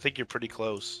actually... I think you're pretty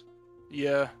close.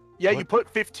 Yeah. Yeah, you put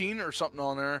 15 or something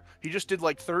on there. He just did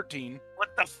like 13.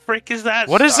 What the frick is that?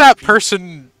 What is that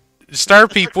person...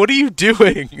 Starpeep, what are you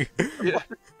doing? Yeah.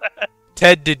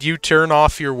 Ted, did you turn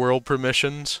off your world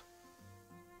permissions?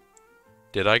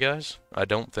 Did I, guys? I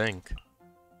don't think.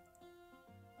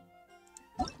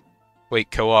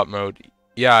 Wait, co-op mode.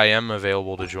 Yeah, I am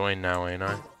available to join now, ain't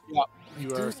I? Yeah, you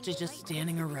are. Ghost is just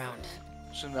standing around.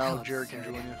 So now Jared can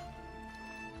join you.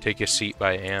 Take a seat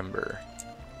by Amber.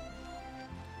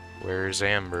 Where's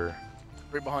Amber?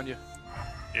 Right behind you.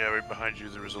 Yeah, right behind you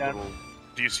there was a little...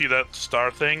 Do you see that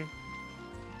star thing?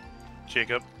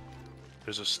 Jacob?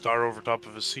 There's a star over top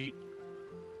of a seat.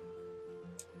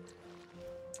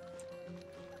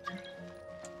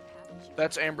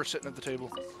 That's Amber sitting at the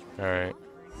table. Alright.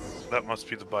 That must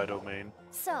be the bi-domain.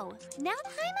 So, now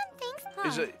that I'm on things, huh?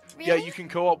 Is it? Really? Yeah, you can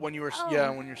co-op when you were. Oh, yeah,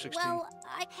 when you're 16. Well,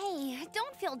 hey,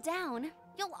 don't feel down.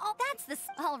 You'll all. That's the.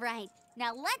 All right.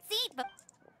 Now let's eat. But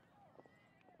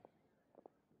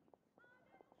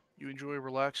You enjoy a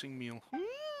relaxing meal.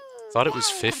 Thought it was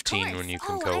yeah, of 15 course. when you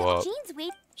can Oh, co-op. Jean's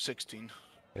wait. 16.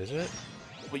 Is it?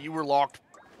 But you were locked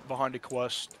behind a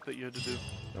quest that you had to do.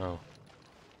 Oh.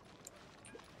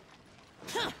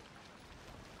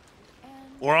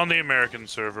 We're on the American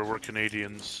server, we're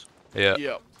Canadians. Yeah.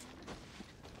 Yeah.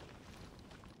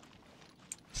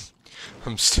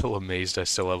 I'm still amazed I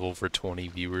still have over 20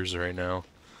 viewers right now.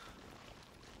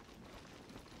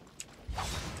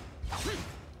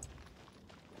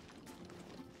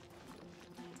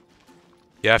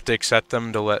 You have to accept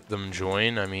them to let them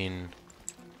join? I mean...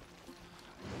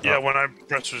 Yeah, when I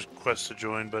press request to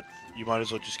join, but you might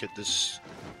as well just get this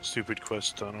stupid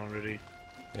quest done already.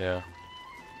 Yeah.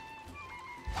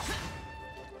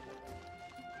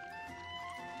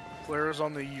 Clara's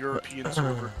on the European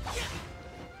server.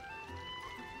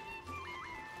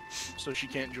 So she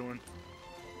can't join.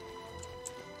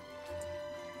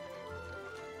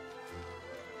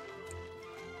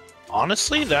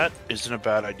 Honestly, that isn't a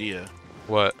bad idea.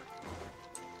 What?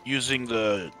 Using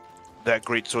that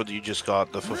great sword that you just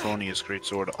got, the Favonius great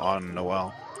sword, on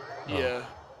Noelle. Yeah.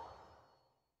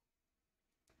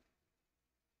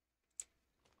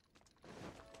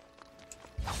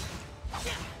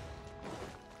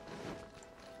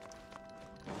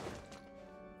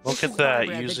 Look at that,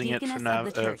 using it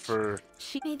for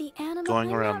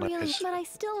going around like this.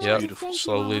 Yep,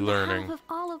 slowly learning.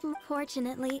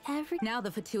 Fortunately, now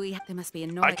the Fatui they must be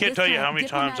annoyed. I can't tell you how many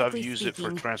times I've used it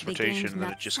for transportation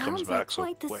and it just comes back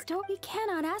so quick. We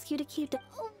cannot ask you to keep.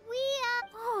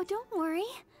 Oh, don't worry.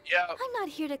 Yeah. I'm not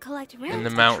here to collect rent. In the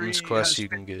mountains quest you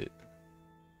can get...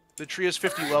 The tree has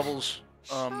 50 levels,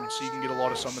 so you can get a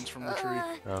lot of summons from the tree.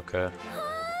 Okay.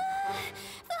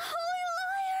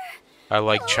 I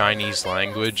like Chinese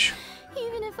language.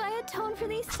 Even if I atone for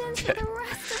these sins for the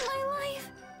rest of my life.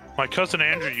 My cousin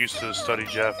Andrew used to study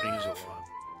Japanese a lot.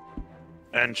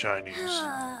 And Chinese.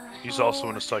 He's also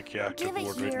in a psychiatric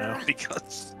ward right now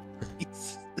because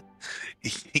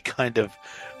he kind of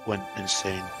went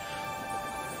insane.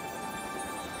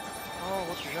 Oh,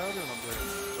 what's your doing up there?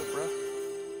 What's up, bro?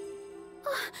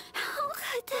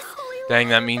 Dang,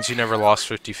 that means you never lost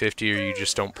 50-50 or you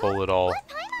just don't pull at all.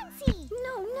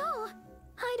 No.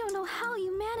 I don't know how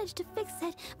you managed to fix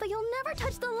it, but you'll never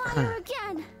touch the lyre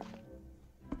again.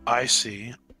 I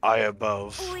see. I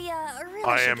above. Really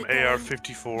I am should get going.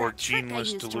 AR-54, That trick I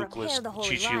Geneless, used to Delukeless, repair the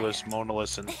holy Chi-Chi-less, lyre.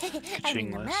 Monoless, and I mean, the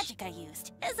Kachingless. magic I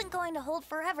used isn't going to hold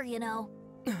forever, you know.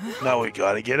 Now we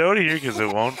gotta get out of here because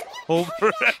it won't hold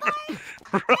forever.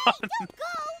 Run!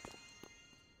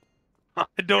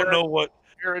 I don't know what...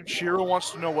 Jared, Shiro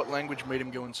wants to know what language made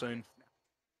him go insane.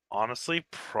 Honestly,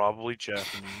 probably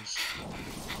Japanese.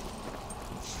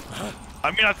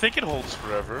 I mean, I think it holds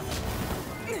forever.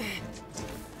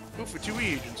 Go for 2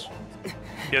 agents.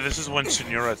 Yeah, this is when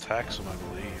Senora attacks him, I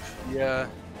believe. Yeah.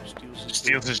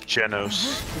 Steals his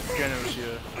Genos. Genos,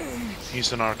 yeah.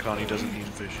 He's an Archon, he doesn't need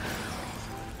vision.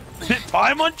 Did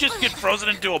Paimon just get frozen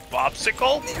into a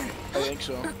popsicle? I think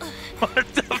so. What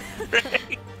the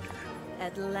frick?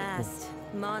 At last,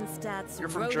 Mondstadt's You're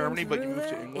from Germany, but you moved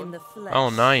to in England? the flesh. Oh,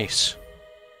 nice.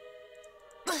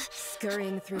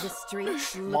 Scurrying through the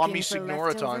streets, Mommy looking for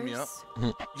Signora time,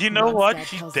 leftovers. You know what? Mondstadt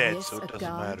She's calls dead, this so it a doesn't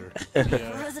god?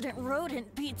 matter. Resident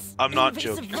rodent beats I'm not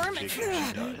invasive joking. vermin. Jacob,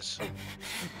 she dies.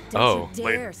 Don't Oh. you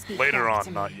dare speak Later back on,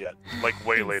 to not me. yet. Like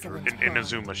way later. In Insolent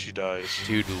Inazuma, she dies.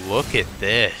 Dude, look at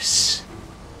this.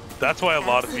 That's why a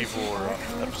lot of people were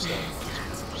upset.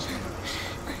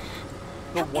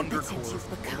 The Wonder impotent Core. you've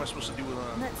What am I supposed to do with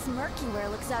that? That smirk you wear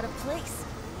looks out of place.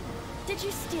 Did you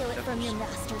steal it from your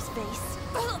master's face?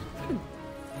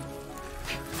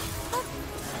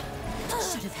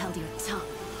 Should have held your tongue.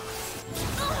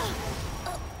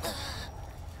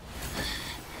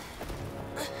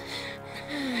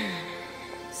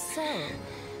 So,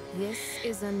 this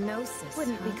is a gnosis.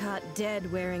 Wouldn't be caught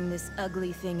dead wearing this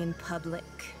ugly thing in public.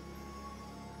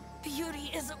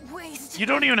 Beauty is a waste. You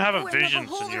don't even have a when the vision,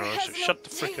 beholder Senora. has no Shut the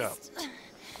frick up. taste.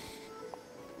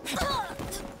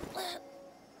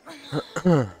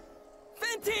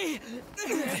 Venti!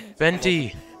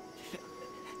 Venti.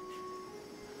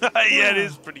 Yeah, it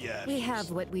is pretty ass. We have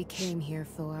what we came here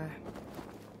for.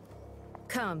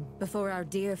 Come, before our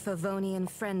dear Favonian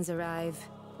friends arrive.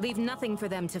 Leave nothing for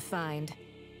them to find.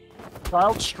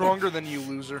 Child's stronger than you,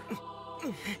 loser.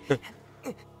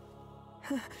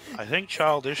 I think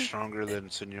Child is stronger than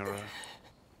Senora.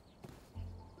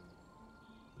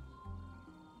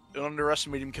 Don't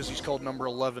underestimate him because he's called number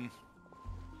 11.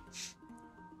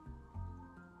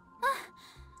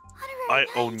 I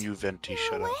own you, Venti. You're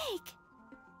Shut up. awake.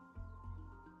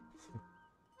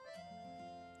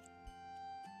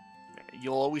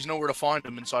 You'll always know where to find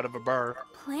him inside of a bar.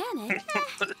 Planet?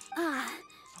 Ah.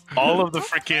 All of the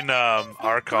freaking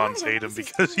Archons hate him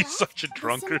because he's such a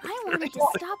drunkard. Listen, I wanted to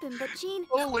stop him, but Jean...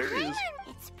 Hilarious.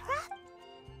 It's prep.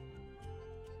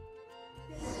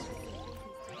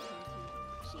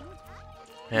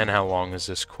 And how long is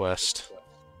this quest?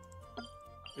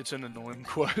 It's an annoying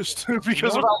quest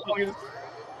because of how long it is.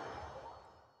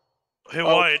 Hey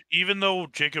Wyatt, even though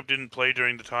Jacob didn't play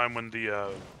during the time when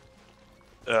the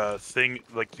thing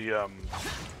like the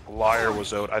lyre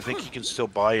was out, I think he can still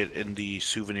buy it in the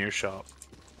souvenir shop.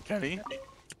 Can he?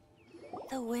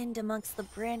 The wind amongst the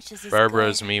branches is Barbara good.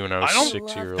 is me when I I was don't-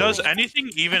 6 years Does old. anything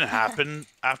even happen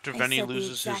after I Venny said the loses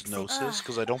his exact same- gnosis?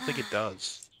 Because I don't think it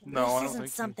does. No, I This don't isn't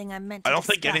think so. something I meant to I don't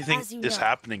think discuss, anything as you is know.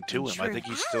 happening to him. I True. think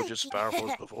he's still just as powerful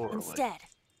as before. Like, Instead,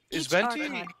 Is each Venti?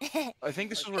 Archon- I think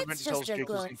this is where It's Venti just tells a Jacob's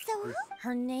glow. name.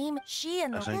 Her name, she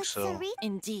and I the think so.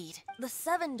 Indeed. The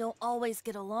seven don't always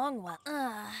get along well.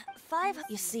 Five,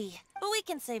 you see. But we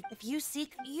can say, if you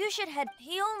seek, you should head.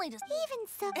 He only does. Even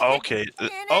so... Okay, In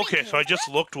any okay. So I case, just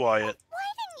looked, Wyatt.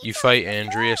 You fight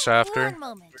Andreas after? One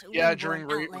moment, Yeah, Windborn during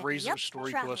outlander. Razor's Yep,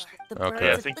 story traveler. quest. The Okay.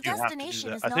 Yeah, I birds, think the you have to do destination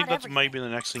that. is I not think that's everything. maybe the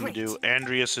next thing you do. Great.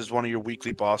 Andreas is one of your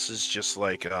weekly bosses, just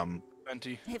like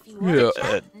Venti. If you want to Yeah.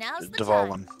 chat, now's the Dvalin.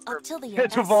 time. Up till the Yeah,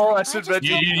 end. Dvalin, I I said just Venti.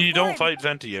 told You the don't board. fight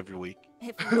Venti every week.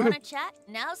 If you want to chat,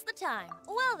 now's the time.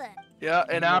 Well then. Yeah,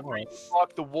 and after you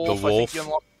unlock the wolf, I think wolf. you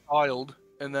unlock the child,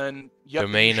 and then you have,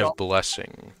 Domain to do of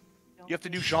Blessing. you have to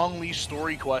do Zhongli's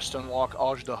story quest to unlock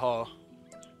Ajdaha.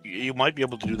 You might be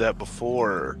able to do that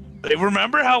before. Hey,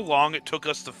 remember how long it took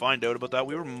us to find out about that?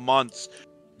 We were months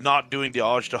not doing the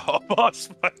Ajdaha boss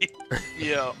fight.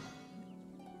 Yeah.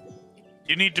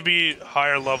 You need to be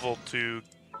higher level to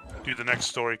do the next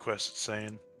story quest, it's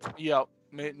saying. Yeah.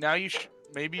 Now you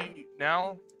maybe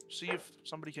now see if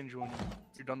somebody can join you.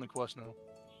 You're done the quest now.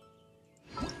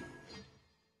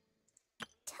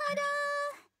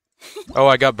 Ta-da! Oh,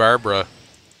 I got Barbara.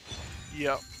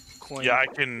 Yeah. Claim. Yeah,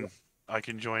 I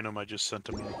can join him. I just sent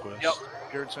him a request. Yep.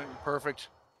 Jared sent you. Perfect.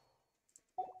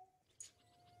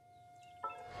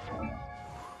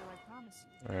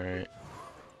 Alright.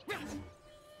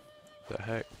 The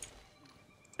heck?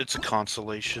 It's a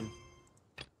consolation.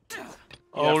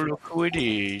 Oh, look who it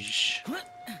is.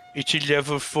 It's a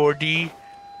level 40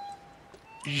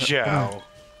 Xiao.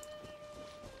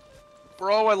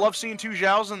 Bro, I love seeing two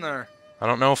Xiaos in there. I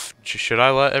don't know if should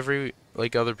I let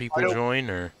other people I don't- join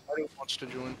or I don't want to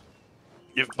join.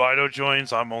 If Bido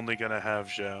joins, I'm only gonna have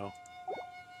Xiao.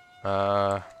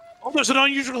 Alright. Oh, there's an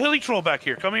unusual hilly troll back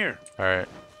here. Come here.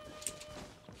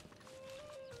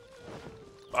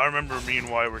 I remember me and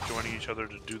Wyatt were joining each other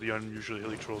to do the unusual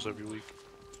hilly trolls every week.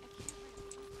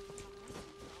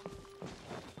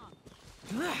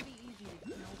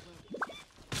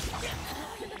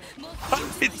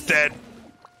 It's dead.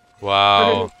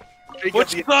 Wow.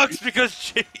 Which sucks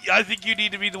because I think you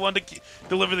need to be the one to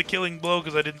deliver the killing blow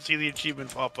because I didn't see the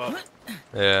achievement pop up.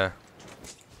 Yeah.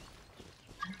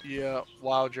 Yeah.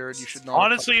 Wow, Jared, you should not.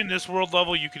 Honestly, in this world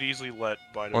level, you could easily let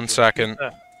Bido. 1 join. second.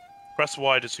 Press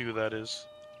Y to see who that is.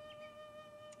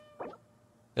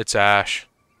 It's Ash.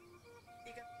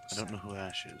 I don't know who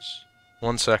Ash is.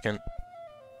 1 second.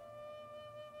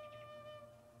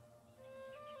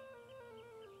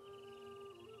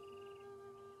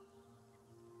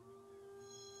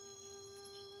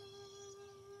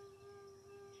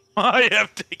 I am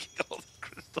taking all the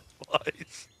crystal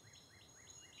flies.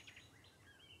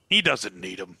 He doesn't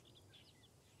need them.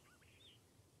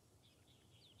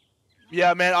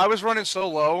 Yeah, man, I was running so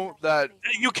low that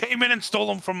You came in and stole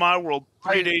them from my world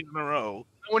 3 days in a row.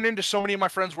 I went into so many of my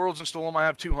friends' worlds and stole them. I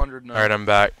have 200 now. Alright, I'm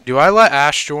back. Do I let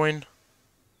Ash join?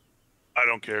 I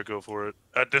don't care, go for it.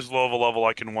 At this low of a level,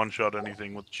 I can one-shot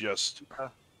anything with just...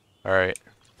 Alright.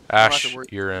 don't have Ash, to worry.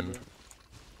 you're in.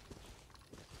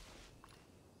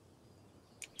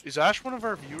 Is Ash one of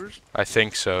our viewers? I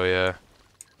think so, yeah.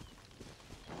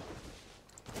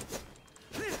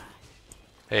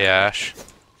 Hey, Ash.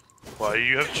 Why do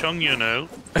you have Chung, you know?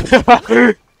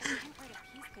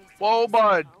 Whoa,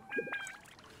 bud.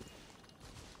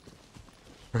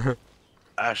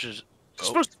 Ash is...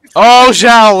 Oh,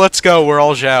 Xiao! Let's go, we're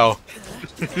all Xiao.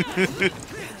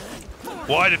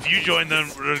 Why, if you join them,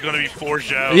 there's gonna be 4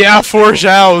 Xiaos. Yeah, 4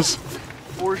 Xiaos.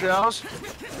 4 Xiaos.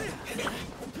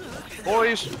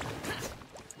 Boys.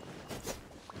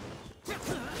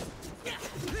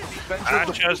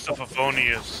 Ash has the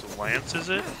Favonius Lance, is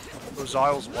it?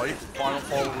 Rozile's wife, final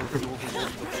follower of the Overlord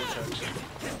of the Vortex.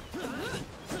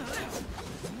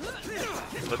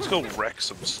 Let's go wreck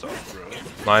some stuff, bro.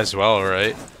 Might as well,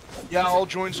 right? Yeah, I'll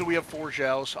join so we have 4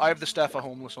 Xiaos. I have the staff of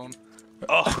Homeless on.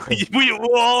 Oh, we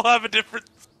will all have a different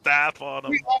staff on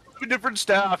them. We all have a different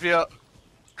staff, yeah.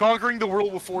 Conquering the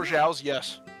world with 4 Xiaos,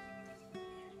 yes.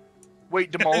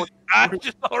 Wait, demolish. I'm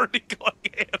just already going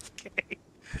AFK.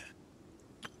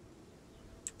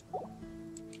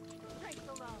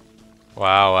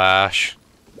 Wow, Ash.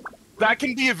 That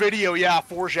can be a video, yeah,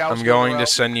 4 Xiaos. I'm going to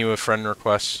send you a friend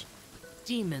request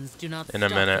Demons do not in a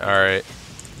stop minute, them. alright.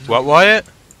 What, Wyatt?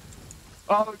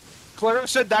 Clara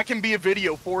said that can be a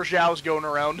video, 4 Xiaos going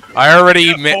around. I already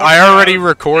Yeah, I already 4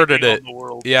 recorded Xiaos it. on the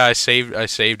world. Yeah, I saved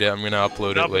it. I'm gonna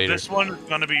upload No, it but later. this one is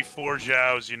gonna be 4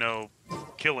 Xiaos, you know,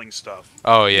 killing stuff.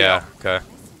 Oh yeah, okay.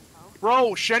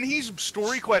 Bro, Shenhe's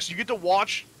story quest, you get to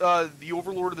watch the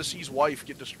Overlord of the Sea's wife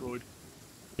get destroyed.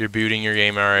 You're booting your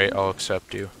game, alright, I'll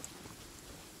accept you.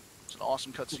 It's an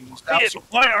awesome cutscene. Wait,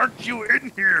 why aren't you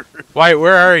in here? Wyatt,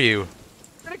 where are you?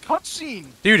 In a cutscene.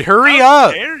 Dude, hurry How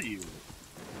up! dare you?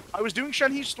 I was doing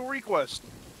Shenhe's story quest.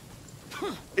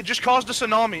 It just caused a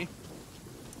tsunami.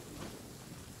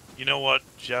 You know what?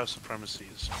 Xiao supremacy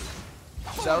is.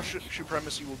 Xiao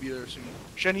supremacy will be there soon.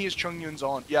 Shenhe is Chungyun's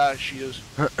aunt. Yeah, she is.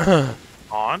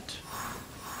 Aunt?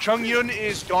 Chungyun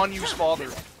is Ganyu's father.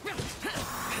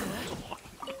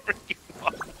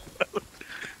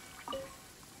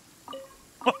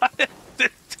 What?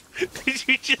 Did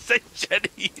you just say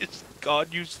Jenny is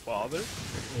Ganyu's father?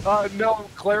 No,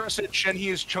 Clara said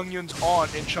Shenhe is Chungyun's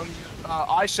aunt, and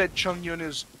I said Chungyun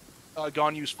is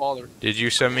Ganyu's father. Did you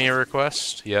send me a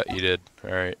request? Yeah, you did.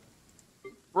 Alright.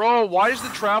 Bro, why is the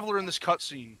Traveler in this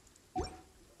cutscene?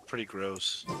 Pretty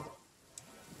gross.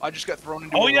 I just got thrown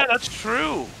into Oh a yeah, rock. that's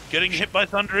true. Getting hit by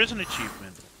thunder is an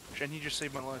achievement. Shenhe just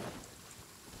saved my life.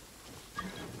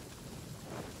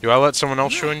 Do I let someone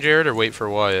else join Jared or wait for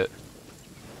Wyatt?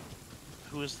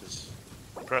 Who is this?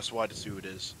 Press Y to see who it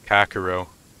is. Kakuro.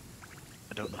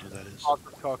 I don't know who that is.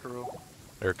 Kakuro.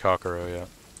 Or Kakuro, yeah.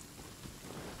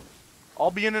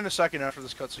 I'll be in a second after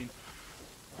this cutscene.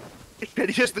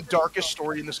 He has the darkest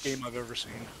story in this game I've ever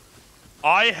seen.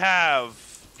 I have...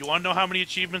 You want to know how many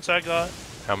achievements I got?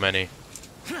 How many?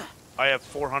 I have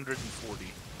 440.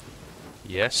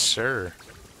 Yes, sir.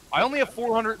 I only have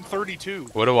 432.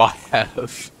 What do I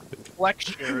have? Flex,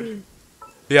 Jared.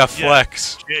 Yeah,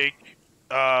 flex. Yeah,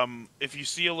 Jake, if you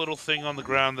see a little thing on the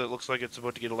ground that looks like it's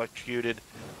about to get electrocuted,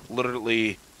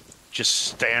 literally just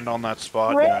stand on that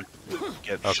spot and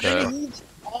get Okay. Shenhe's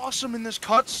awesome in this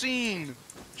cutscene.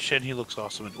 Shenhe looks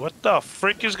awesome. What the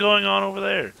frick is going on over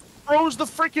there? Froze the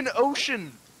freaking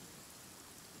ocean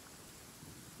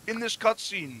in this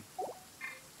cutscene.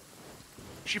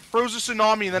 She froze a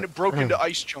tsunami and then it broke into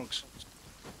ice chunks.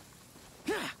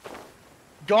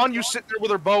 Ganyu sitting there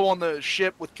with her bow on the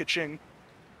ship with Kaching.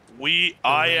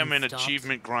 I am an stopped.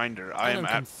 achievement grinder. I I am don't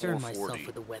at concern myself 440.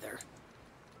 with the weather.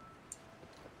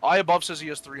 I above says he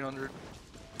has 300.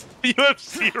 You have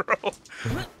 0.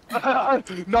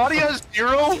 Nadia has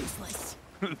 0? Useless.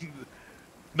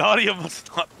 Nadia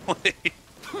must not play.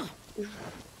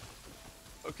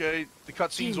 Okay, the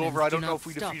cutscene's Demons over. I do don't know not if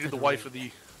we stop defeated for the the wife rape. of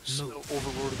the Move.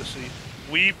 Overlord of the Sea.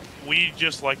 We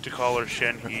just like to call her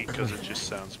Shenhe because it just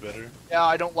sounds better. Yeah,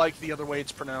 I don't like the other way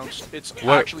it's pronounced. It's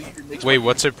What? actually... It makes Wait, my-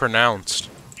 what's it pronounced?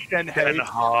 Shenhe.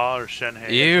 Shenha or Shenhe.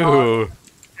 Ew.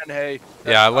 Hey.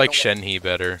 Yeah, I like Shenhe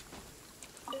better.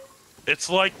 It's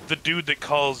like the dude that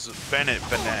calls Bennett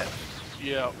Bennett.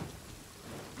 Yeah.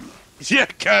 Yeah,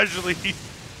 casually.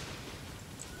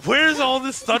 Where's all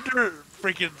this thunder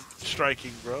freaking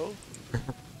striking, bro?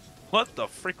 What the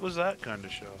frick was that kind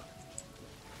of show?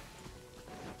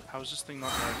 How is this thing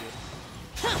not gonna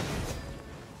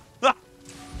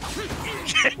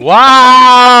get?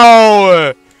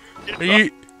 Wow!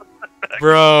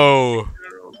 Bro.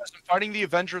 I'm fighting the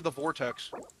Avenger of the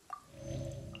Vortex.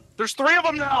 There's 3 of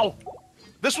them now!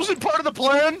 This wasn't part of the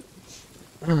plan!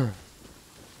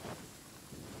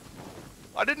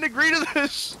 I didn't agree to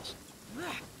this!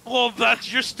 Well,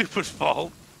 that's your stupid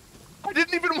fault. I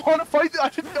didn't even want to fight. I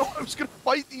didn't know I was gonna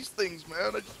fight these things,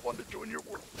 man. I just wanted to join your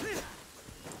world.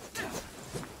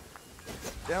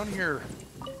 Down here.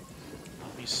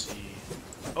 Let me see.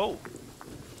 Oh.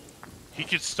 He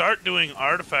could start doing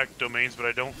artifact domains, but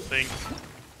I don't think...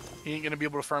 He ain't gonna be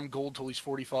able to farm gold till he's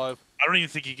 45. I don't even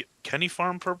think he can he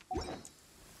farm purple?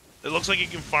 It looks like he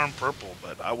can farm purple,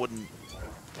 but I wouldn't...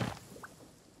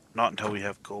 Not until we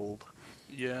have gold.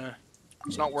 Yeah.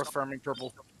 It's not worth farming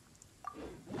purple.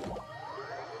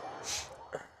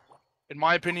 In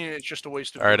my opinion, it's just a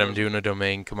waste of... Alright, I'm doing a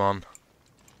domain, come on.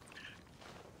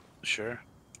 Sure.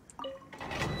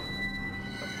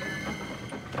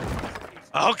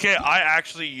 Okay, I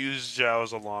actually use Xiao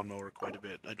as a lawnmower quite a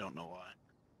bit. I don't know why.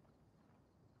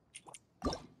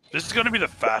 This is gonna be the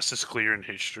fastest clear in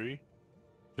history.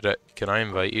 Can I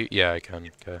invite you? Yeah, I can.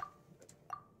 Okay.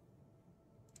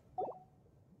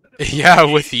 Yeah,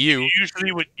 with you.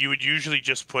 You would usually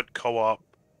just put co-op.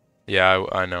 Yeah,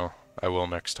 I know. I will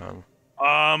next time.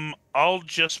 I'll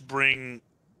just bring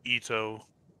Ito.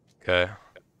 Okay.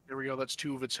 Here we go. That's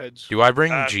 2 of its heads. Do I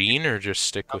bring Jean or just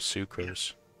stick with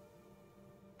Sucrose?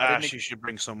 Ash, you should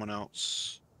bring someone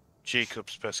else.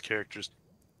 Jacob's best characters,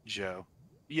 Xiao.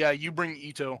 Yeah, you bring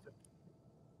Ito.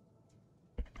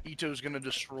 Ito's gonna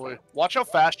destroy. Watch how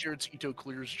fast your Ito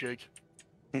clears, Jake.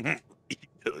 Ito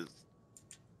is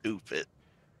stupid.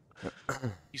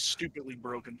 He's stupidly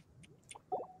broken.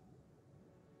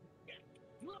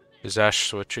 Is Ash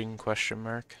switching? Question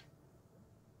mark.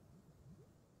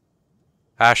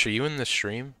 Ash, are you in the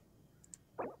stream?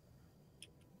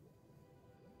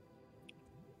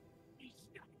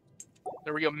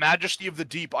 There we go. Majesty of the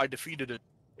Deep. I defeated it.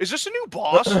 Is this a new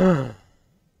boss? This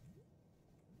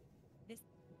is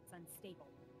unstable.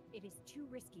 It is too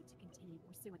risky to continue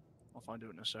pursuing. I'll find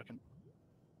out in a second.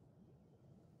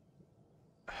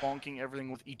 Bonking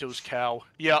everything with Ito's cow.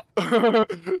 Yeah. I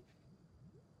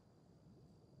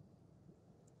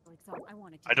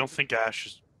don't think Ash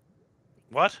is...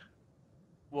 What?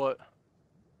 What?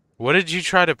 What did you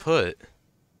try to put?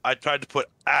 I tried to put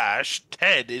Ash.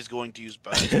 Ted is going to use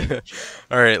Bad.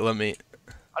 Alright, let me...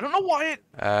 I don't know why it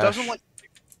doesn't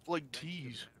like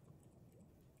tease.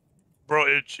 Bro,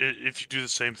 if you do the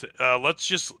same thing... let's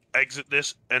just exit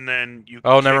this, and then you...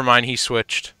 Oh, never mind. He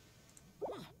switched.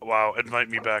 Wow, invite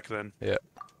me back then. Yeah.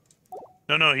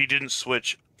 No, he didn't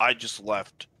switch. I just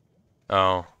left.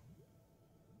 Oh.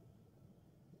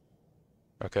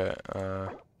 Okay,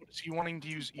 Is he wanting to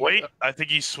use... Wait, I think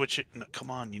he's switching... No, come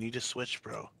on, you need to switch,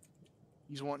 bro.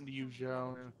 He's wanting to use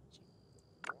Xiao.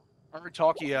 Alright,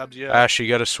 talkie abs, yeah. Ash, you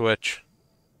gotta switch.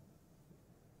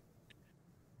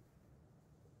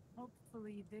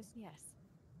 Hopefully this, yes.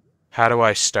 How do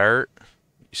I start?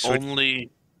 Only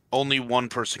one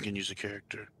person can use a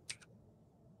character.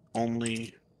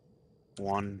 Only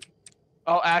one.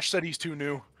 Oh, Ash said he's too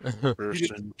new.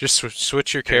 Person. Just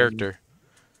switch your character.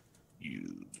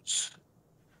 Use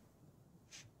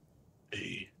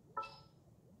a...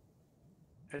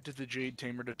 Head to the Jade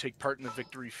Tamer to take part in the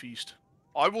victory feast.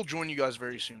 I will join you guys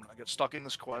very soon. I got stuck in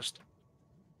this quest.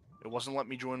 It wasn't letting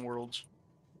me join worlds.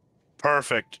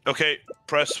 Perfect. Okay,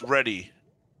 press ready.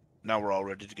 Now we're all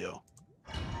ready to go.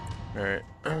 Alright.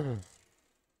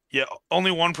 Yeah,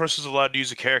 only one person is allowed to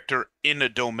use a character in a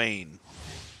domain.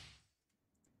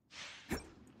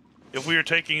 If we were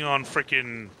taking on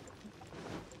frickin'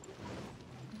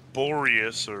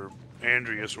 Boreas or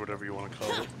Andreas or whatever you want to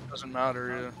call it. Doesn't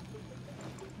matter,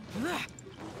 yeah.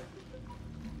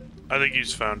 I think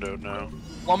he's found out now.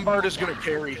 Lombard is gonna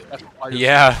carry. That's why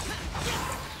Yeah.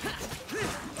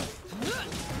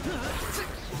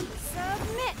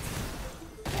 Submit.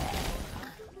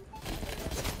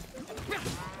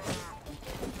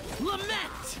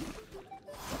 Lament.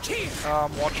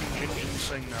 I'm watching Genshin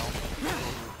sing now.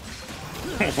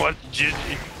 What, Jin?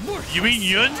 You mean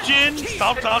Yunjin?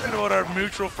 Stop talking about our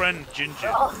mutual friend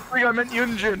Jinjin. Oh, I meant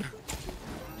Yunjin.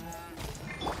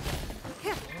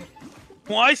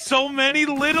 Why so many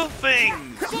little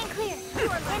things? Clear. You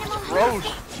are minimum. Gross.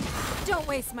 Don't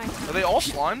waste my time. Are they all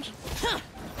slimes?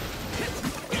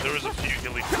 There was a few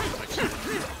hilly things mixed in.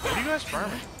 What are you guys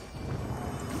farming?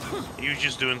 He was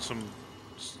just doing some...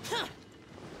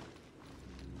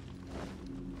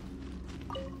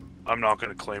 I'm not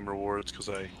gonna claim rewards because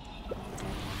I don't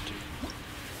want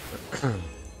to.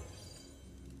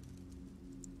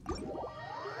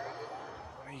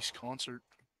 Nice concert.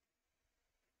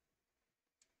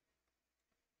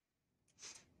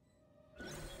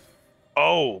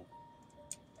 Oh!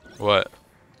 What?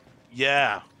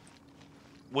 Yeah.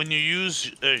 When you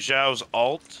use Xiao's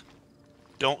ult,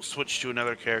 don't switch to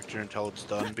another character until it's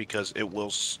done because it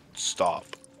will stop.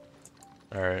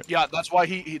 All right. Yeah, that's why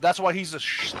that's why he's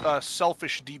a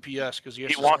selfish DPS because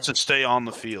He wants to stay on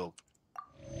the field.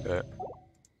 Okay.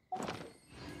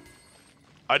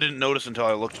 I didn't notice until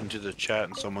I looked into the chat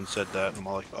and someone said that, and I'm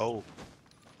all like, oh.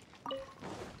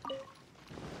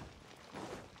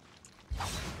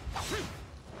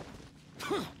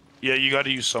 Yeah, you gotta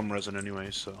use some resin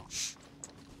anyway, so.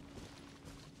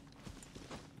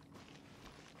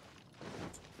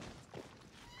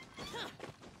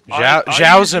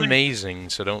 Xiao's amazing,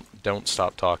 so don't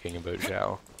stop talking about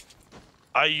Xiao.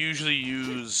 I usually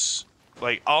use,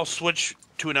 like, I'll switch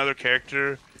to another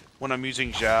character when I'm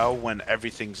using Xiao when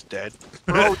everything's dead.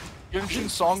 Bro,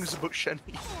 Genshin's song is about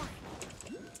Shenny.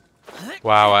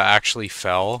 Wow, I actually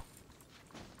fell.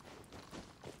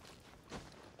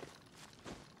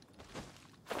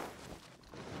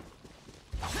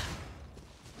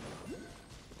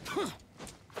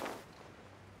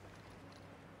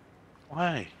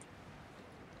 Why?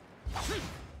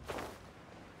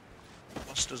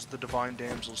 What does the divine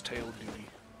damsel's tail duty?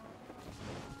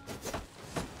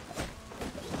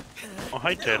 Oh,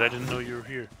 hi Ted, I didn't know you were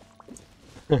here.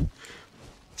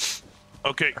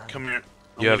 Okay, come here.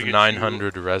 You have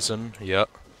 900 resin? Yep.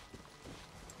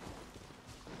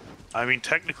 I mean,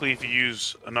 technically, if you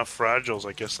use enough fragiles,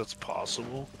 I guess that's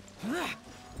possible.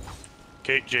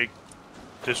 Okay, Jake,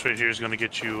 this right here is gonna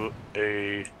get you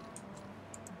a...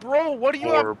 Bro, what do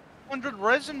you have 100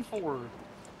 resin for?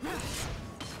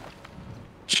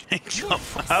 Jake,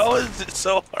 how is it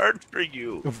so hard for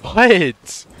you?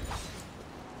 What?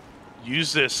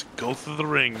 Use this, go through the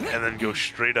ring, and then go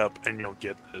straight up, and you'll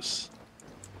get this.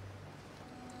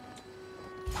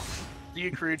 Do you,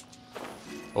 Creed?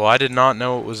 Well, I did not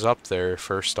know it was up there,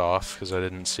 first off, because I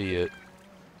didn't see it.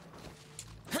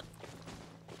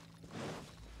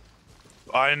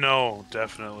 I know,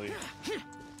 definitely.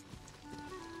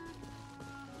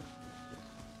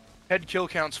 Head kill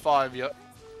count's 5, yep.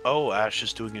 Oh, Ash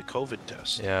is doing a COVID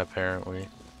test. Yeah, apparently.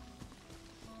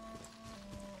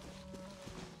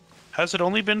 Has it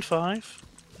only been 5?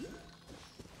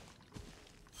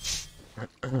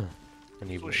 I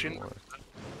need one Shin- more.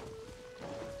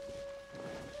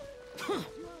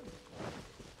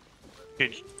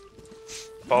 Okay,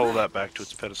 follow that back to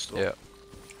its pedestal. Yeah.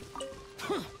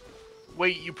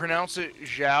 Wait, you pronounce it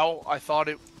Xiao? I thought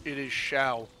it is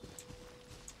Xiao.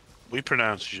 We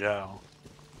pronounce Xiao.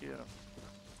 Yeah.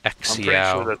 I'm pretty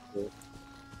Xiao. sure that's it.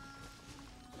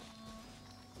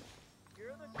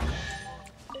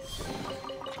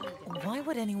 Why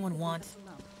would anyone want...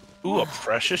 Ooh, a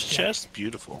precious chest?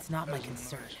 Beautiful. It's not my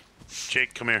concern.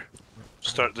 Jake, come here.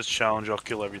 Start this challenge, I'll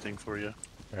kill everything for you.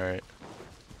 Alright.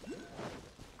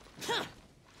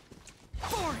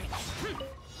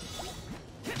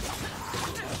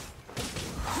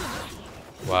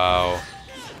 Wow.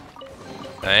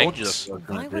 Thanks.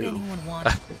 Why would anyone want...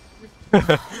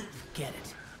 Get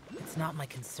it. It's not my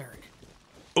concern.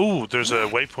 Ooh, there's a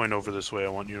waypoint over this way I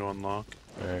want you to unlock.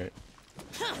 Alright.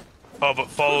 Oh, but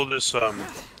follow this,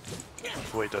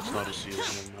 Wait, that's not a seal,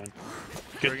 never mind.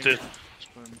 Get this...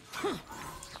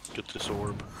 Get this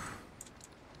orb.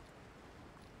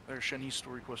 There, Shenny's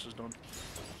story quest is done.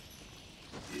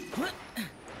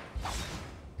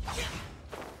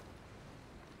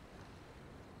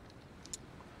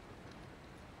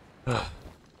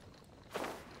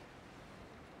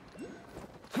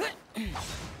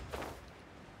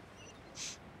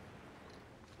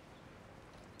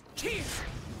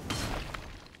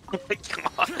 Oh my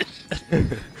gosh!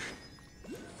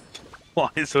 Why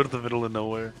is out of the middle of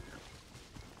nowhere?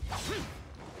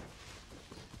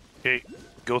 Okay,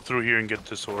 go through here and get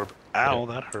this orb. Ow,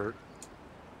 that hurt.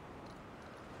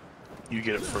 You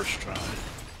get it first try.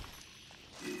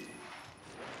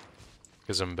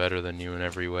 Because I'm better than you in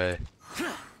every way.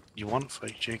 You want to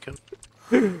fight, Jacob?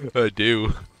 I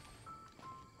do.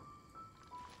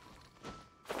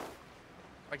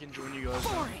 I can join you guys.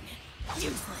 Boring.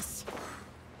 Useless.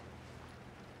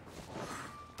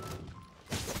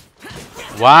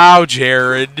 Wow,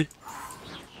 Jared.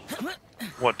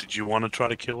 What, did you want to try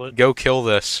to kill it? Go kill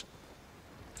this.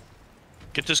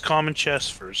 Get this common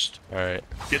chest first. Alright.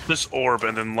 Get this orb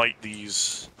and then light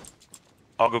these.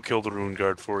 I'll go kill the rune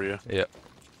guard for you. Yep.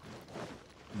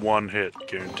 One hit,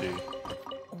 guarantee.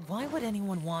 Why would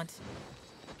anyone want...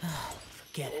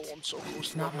 Forget it. I'm so close It's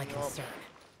to not my leveling up. concern.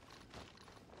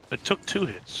 It took 2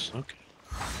 hits. Okay.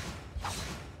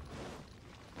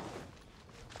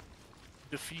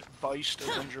 Defeat Beist,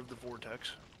 Avenger of the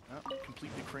Vortex.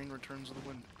 Complete the Crane Returns of the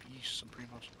Wind. Peace,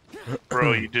 Supremos.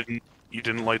 Bro, you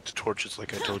didn't light the torches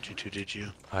like I told you to, did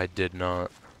you? I did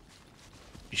not.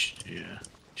 You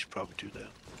should probably do that.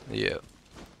 Yeah.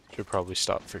 Should probably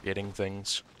stop forgetting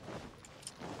things.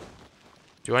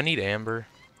 Do I need amber?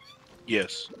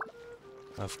 Yes.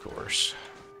 Of course.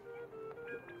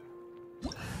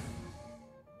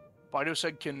 Fido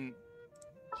said, can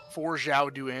 4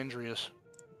 Xiao do Andreas?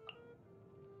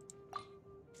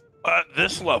 At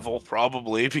this level,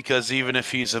 probably, because even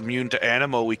if he's immune to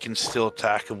Animo, we can still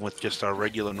attack him with just our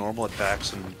regular normal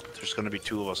attacks, and there's going to be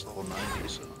 2 of us level 90,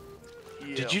 so...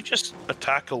 Yeah. Did you just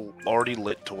attack a already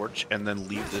lit torch and then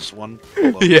leave this one?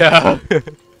 Yeah.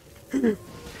 Did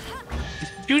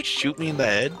you shoot me in the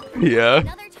head? Yeah.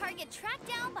 Another target tracked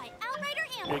down by Outrider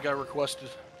Amber. Yeah, got requested.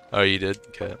 Oh, you did?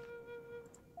 Okay.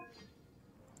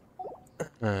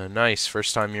 Nice.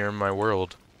 First time you're in my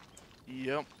world.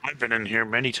 Yep. I've been in here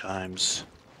many times.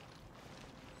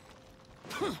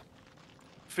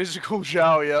 Physical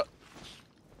Xiao, yep.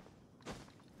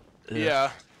 Ugh.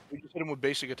 Yeah. We just hit him with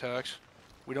basic attacks.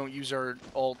 We don't use our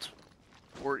alt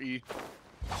or E.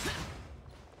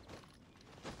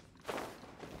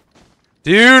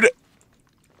 Dude!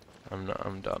 I'm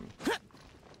done.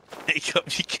 Jacob,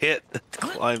 you can't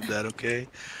climb that, okay?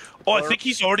 Oh, I think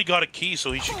he's already got a key,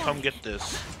 so he should come get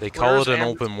this. They call Where's it an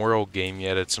Amber? open world game,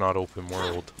 yet it's not open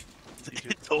world.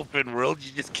 It's open world,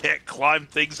 you just can't climb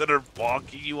things that are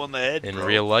bonking you on the head, In bro.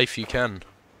 real life, you can.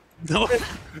 No,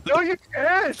 No, you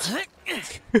can't!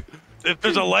 if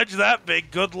there's a ledge that big,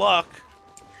 good luck.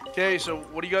 Okay, so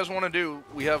what do you guys want to do?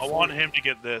 We have. I want him to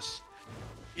get this.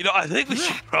 You know, I think we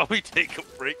should probably take a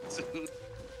break soon.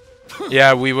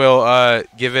 Yeah, we will,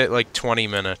 give it like 20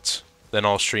 minutes. Then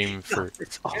I'll stream for...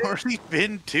 It's already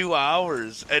been 2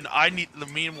 hours, and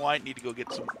me and White need to go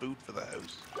get some food for the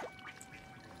house.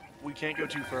 We can't go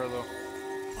too far though.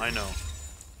 I know.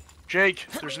 Jake,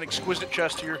 there's an exquisite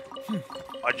chest here,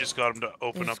 I just got him to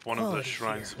open There's up one of the quality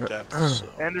shrines here. of depth. So.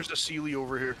 and there's a Sealy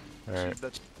over here. Alright.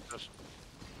 That's.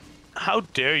 How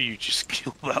dare you just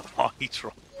kill that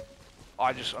Lytron?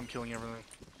 I'm killing everything.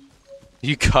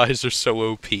 You guys are so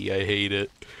OP, I hate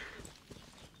it.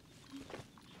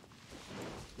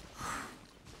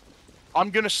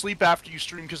 I'm gonna sleep after you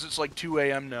stream because it's like 2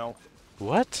 a.m. now.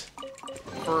 What?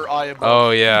 For I above.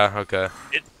 Oh, yeah, okay.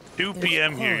 It's 2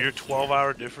 p.m. here, your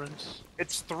 12-hour difference?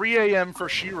 It's 3 a.m. for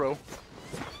Shiro.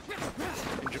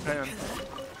 In Japan.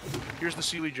 Here's the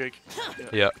Sealy, Jake.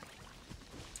 Yeah.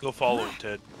 Go follow it,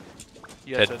 Ted.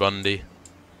 Yeah, Ted Bundy.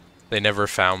 They never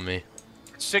found me.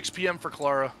 6 p.m. for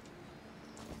Clara.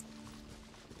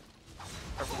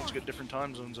 Everyone's got different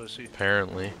time zones, I see.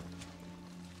 Apparently.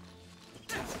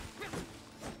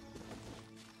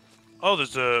 Oh,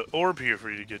 there's a orb here for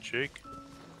you to get, Jake.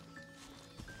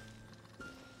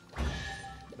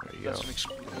 There you go.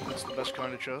 That's the best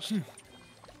kind of chest.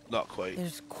 Not quite.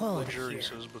 There's quality here.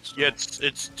 Luxurious, but still. Yeah,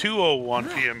 it's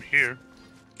 2:01 p.m. here.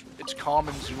 It's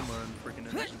common Zuma and freaking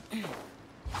innocent.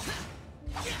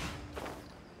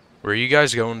 Where are you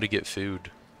guys going to get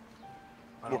food?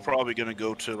 We're probably gonna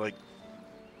go to like.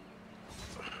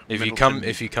 If you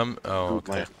Middleton. come, oh,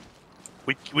 okay.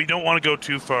 We don't want to go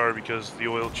too far because the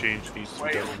oil change needs to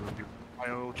be done. My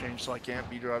oil change, so I can't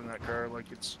be driving that car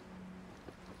like it's.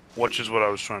 Which is what I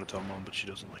was trying to tell Mom, but she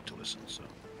doesn't like to listen. So.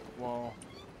 Well.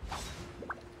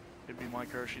 It'd be my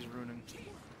car she's ruining.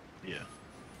 Yeah.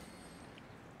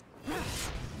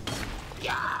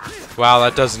 Wow,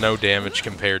 that does no damage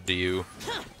compared to you.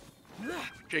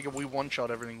 Jacob, we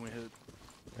one-shot everything we hit.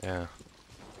 Yeah.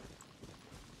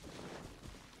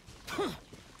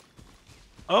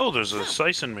 Oh, there's a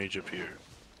Sison mage up here.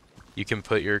 You can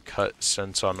put your cut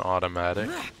sense on automatic.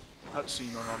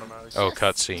 Cutscene on automatic. Oh,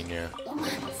 cutscene, yeah.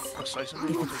 If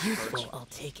it's useful, I'll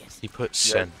take it. He put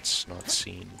sense, not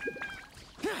scene.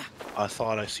 I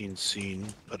thought I seen scene,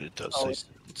 but it does say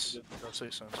sense. It does say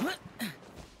sense.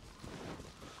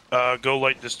 Go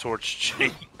light this torch,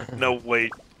 Jake. No,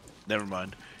 wait. Never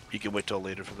mind. You can wait till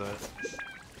later for that.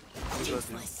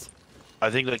 I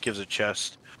think that gives a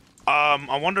chest.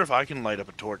 I wonder if I can light up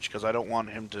a torch, because I don't want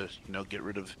him to, get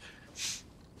rid of...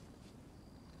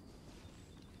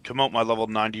 Come out my level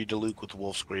 90 Diluc with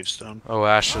Wolf's Gravestone. Oh,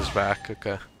 Ash is back,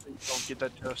 okay. Don't get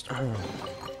that chest.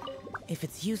 If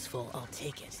it's useful, I'll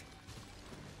take it.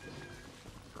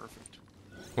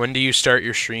 When do you start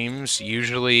your streams?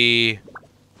 Usually,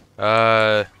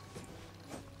 Jared,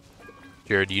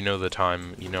 you know the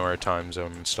time, you know our time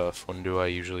zone and stuff. When do I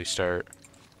usually start?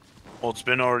 Well, it's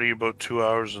been already about 2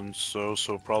 hours and so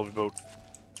probably about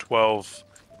 12.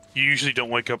 You usually don't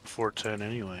wake up before 10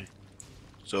 anyway.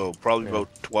 So probably about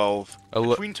 12.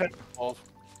 Between 10 and 12.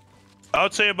 I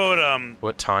would say about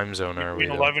What time zone are we?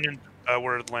 between 11 and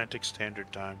we're Atlantic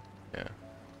Standard Time. Yeah.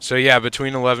 So yeah,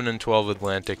 between 11 and 12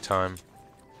 Atlantic time.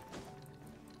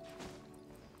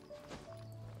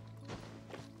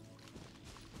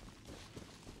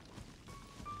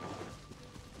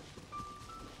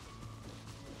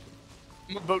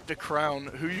 I'm about to crown.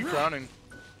 Who are you crowning?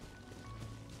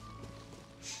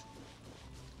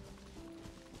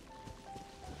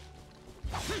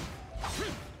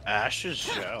 Ash's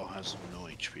Xiao has no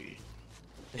HP.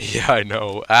 Yeah, I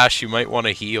know. Ash, you might want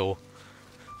to heal.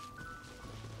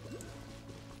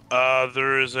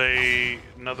 There is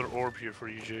another orb here for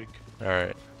you, Jake.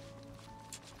 Alright.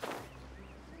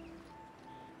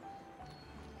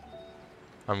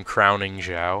 I'm crowning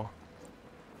Xiao.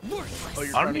 Oh,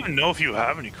 I don't even know if you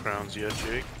have any crowns yet,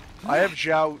 Jake. I have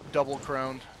Xiao double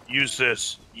crowned. Use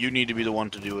this. You need to be the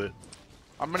one to do it.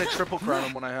 I'm gonna triple crown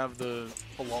him when I have the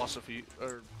philosophy.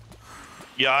 Or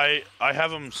Yeah, I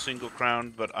have him single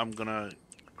crowned, but I'm gonna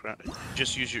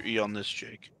just use your E on this,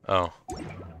 Jake. Oh.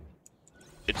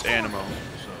 It's Animo,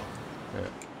 so. Yeah.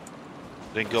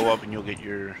 Then go up and you'll get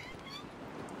your.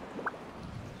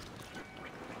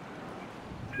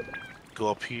 Go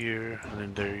up here, and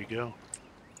then there you go.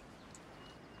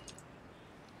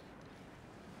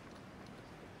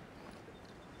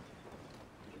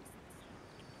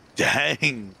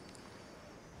 Dang!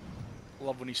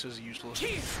 love when he says useless.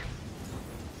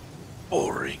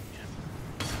 Boring.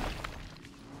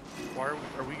 Why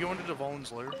are we going to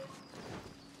Devon's lair?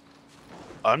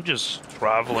 I'm just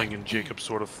traveling and Jacob's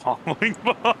sort of following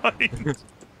behind.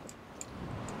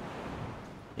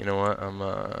 You know what? I'm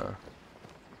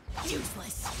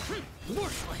Useless.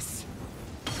 Worthless.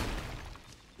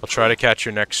 I'll try to catch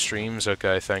your next streams.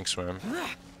 Okay, thanks, man.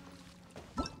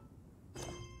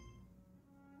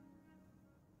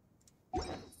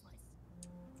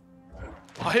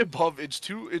 High above, it's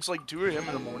like 2 AM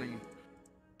in the morning.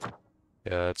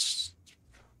 Yeah, that's...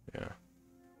 yeah.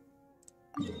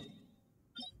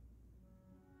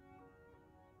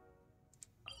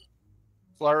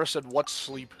 Clara said, what's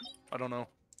sleep? I don't know.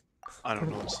 I don't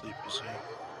know what sleep is saying.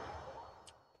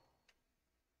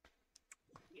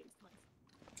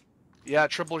 Yeah,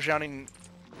 triple crowning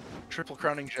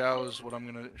Xiao is what I'm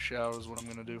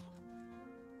gonna do.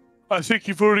 I think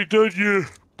you've already done your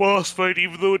boss fight,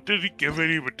 even though it didn't give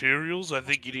any materials. I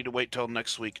think you need to wait till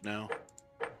next week now.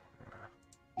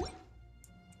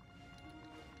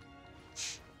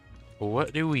 Well,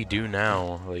 what do we do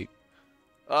now? Like...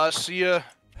 see ya.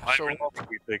 I really think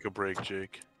we take a break,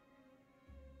 Jake.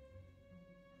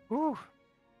 Woo.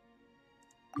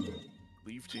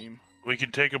 Leave team. We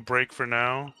can take a break for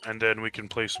now, and then we can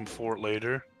play some Fort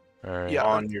later. Alright. Yeah.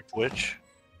 On your Twitch.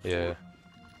 Yeah.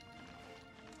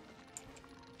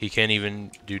 He can't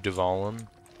even do Dvalin?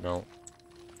 No.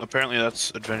 Apparently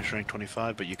that's Adventuring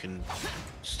 25, but you can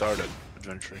start at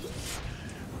Adventuring.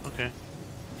 Okay.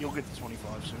 You'll get to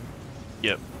 25 soon.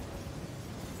 Yep.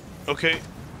 Okay.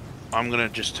 I'm gonna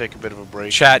just take a bit of a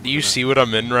break. Chat, do you see what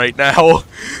I'm in right now?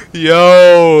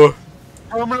 Yo!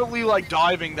 Permanently, like,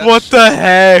 diving. That's... What the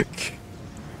heck?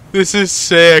 This is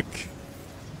sick.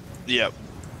 Yep.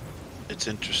 It's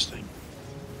interesting.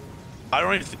 I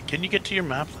don't even think... Can you get to your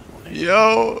map?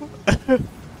 Yo!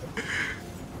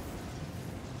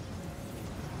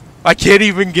 I can't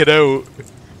even get out.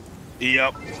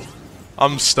 Yep.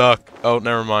 I'm stuck. Oh,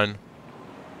 never mind.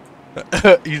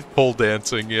 He's pole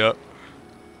dancing, yep.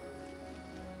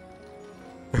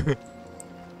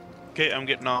 Okay, I'm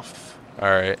getting off.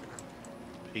 Alright.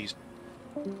 Peace.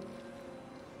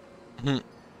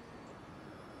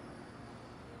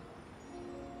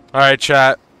 Alright,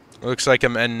 chat. Looks like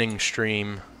I'm ending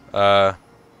stream.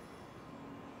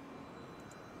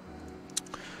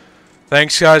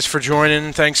 Thanks, guys, for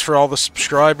joining. Thanks for all the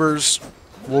subscribers.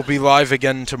 We'll be live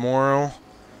again tomorrow.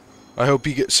 I hope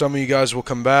some of you guys will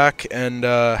come back, and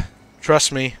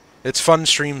trust me, it's fun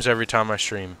streams every time I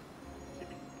stream.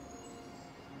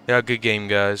 Yeah, good game,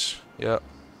 guys. Yep.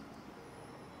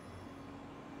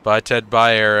 Bye, Ted.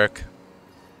 Bye, Eric.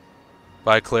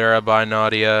 Bye, Clara. Bye,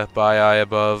 Nadia. Bye, I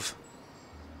above.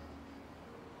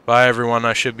 Bye, everyone.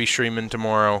 I should be streaming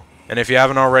tomorrow. And if you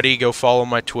haven't already, go follow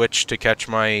my Twitch to catch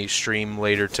my stream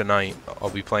later tonight. I'll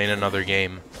be playing another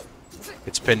game.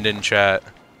 It's pinned in chat.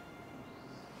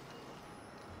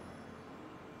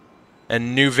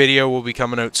 And new video will be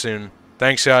coming out soon.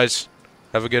 Thanks, guys.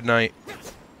 Have a good night.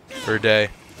 Or day.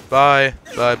 Bye.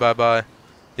 Bye, bye, bye.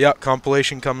 Yeah,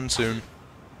 compilation coming soon.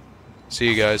 See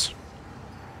you guys.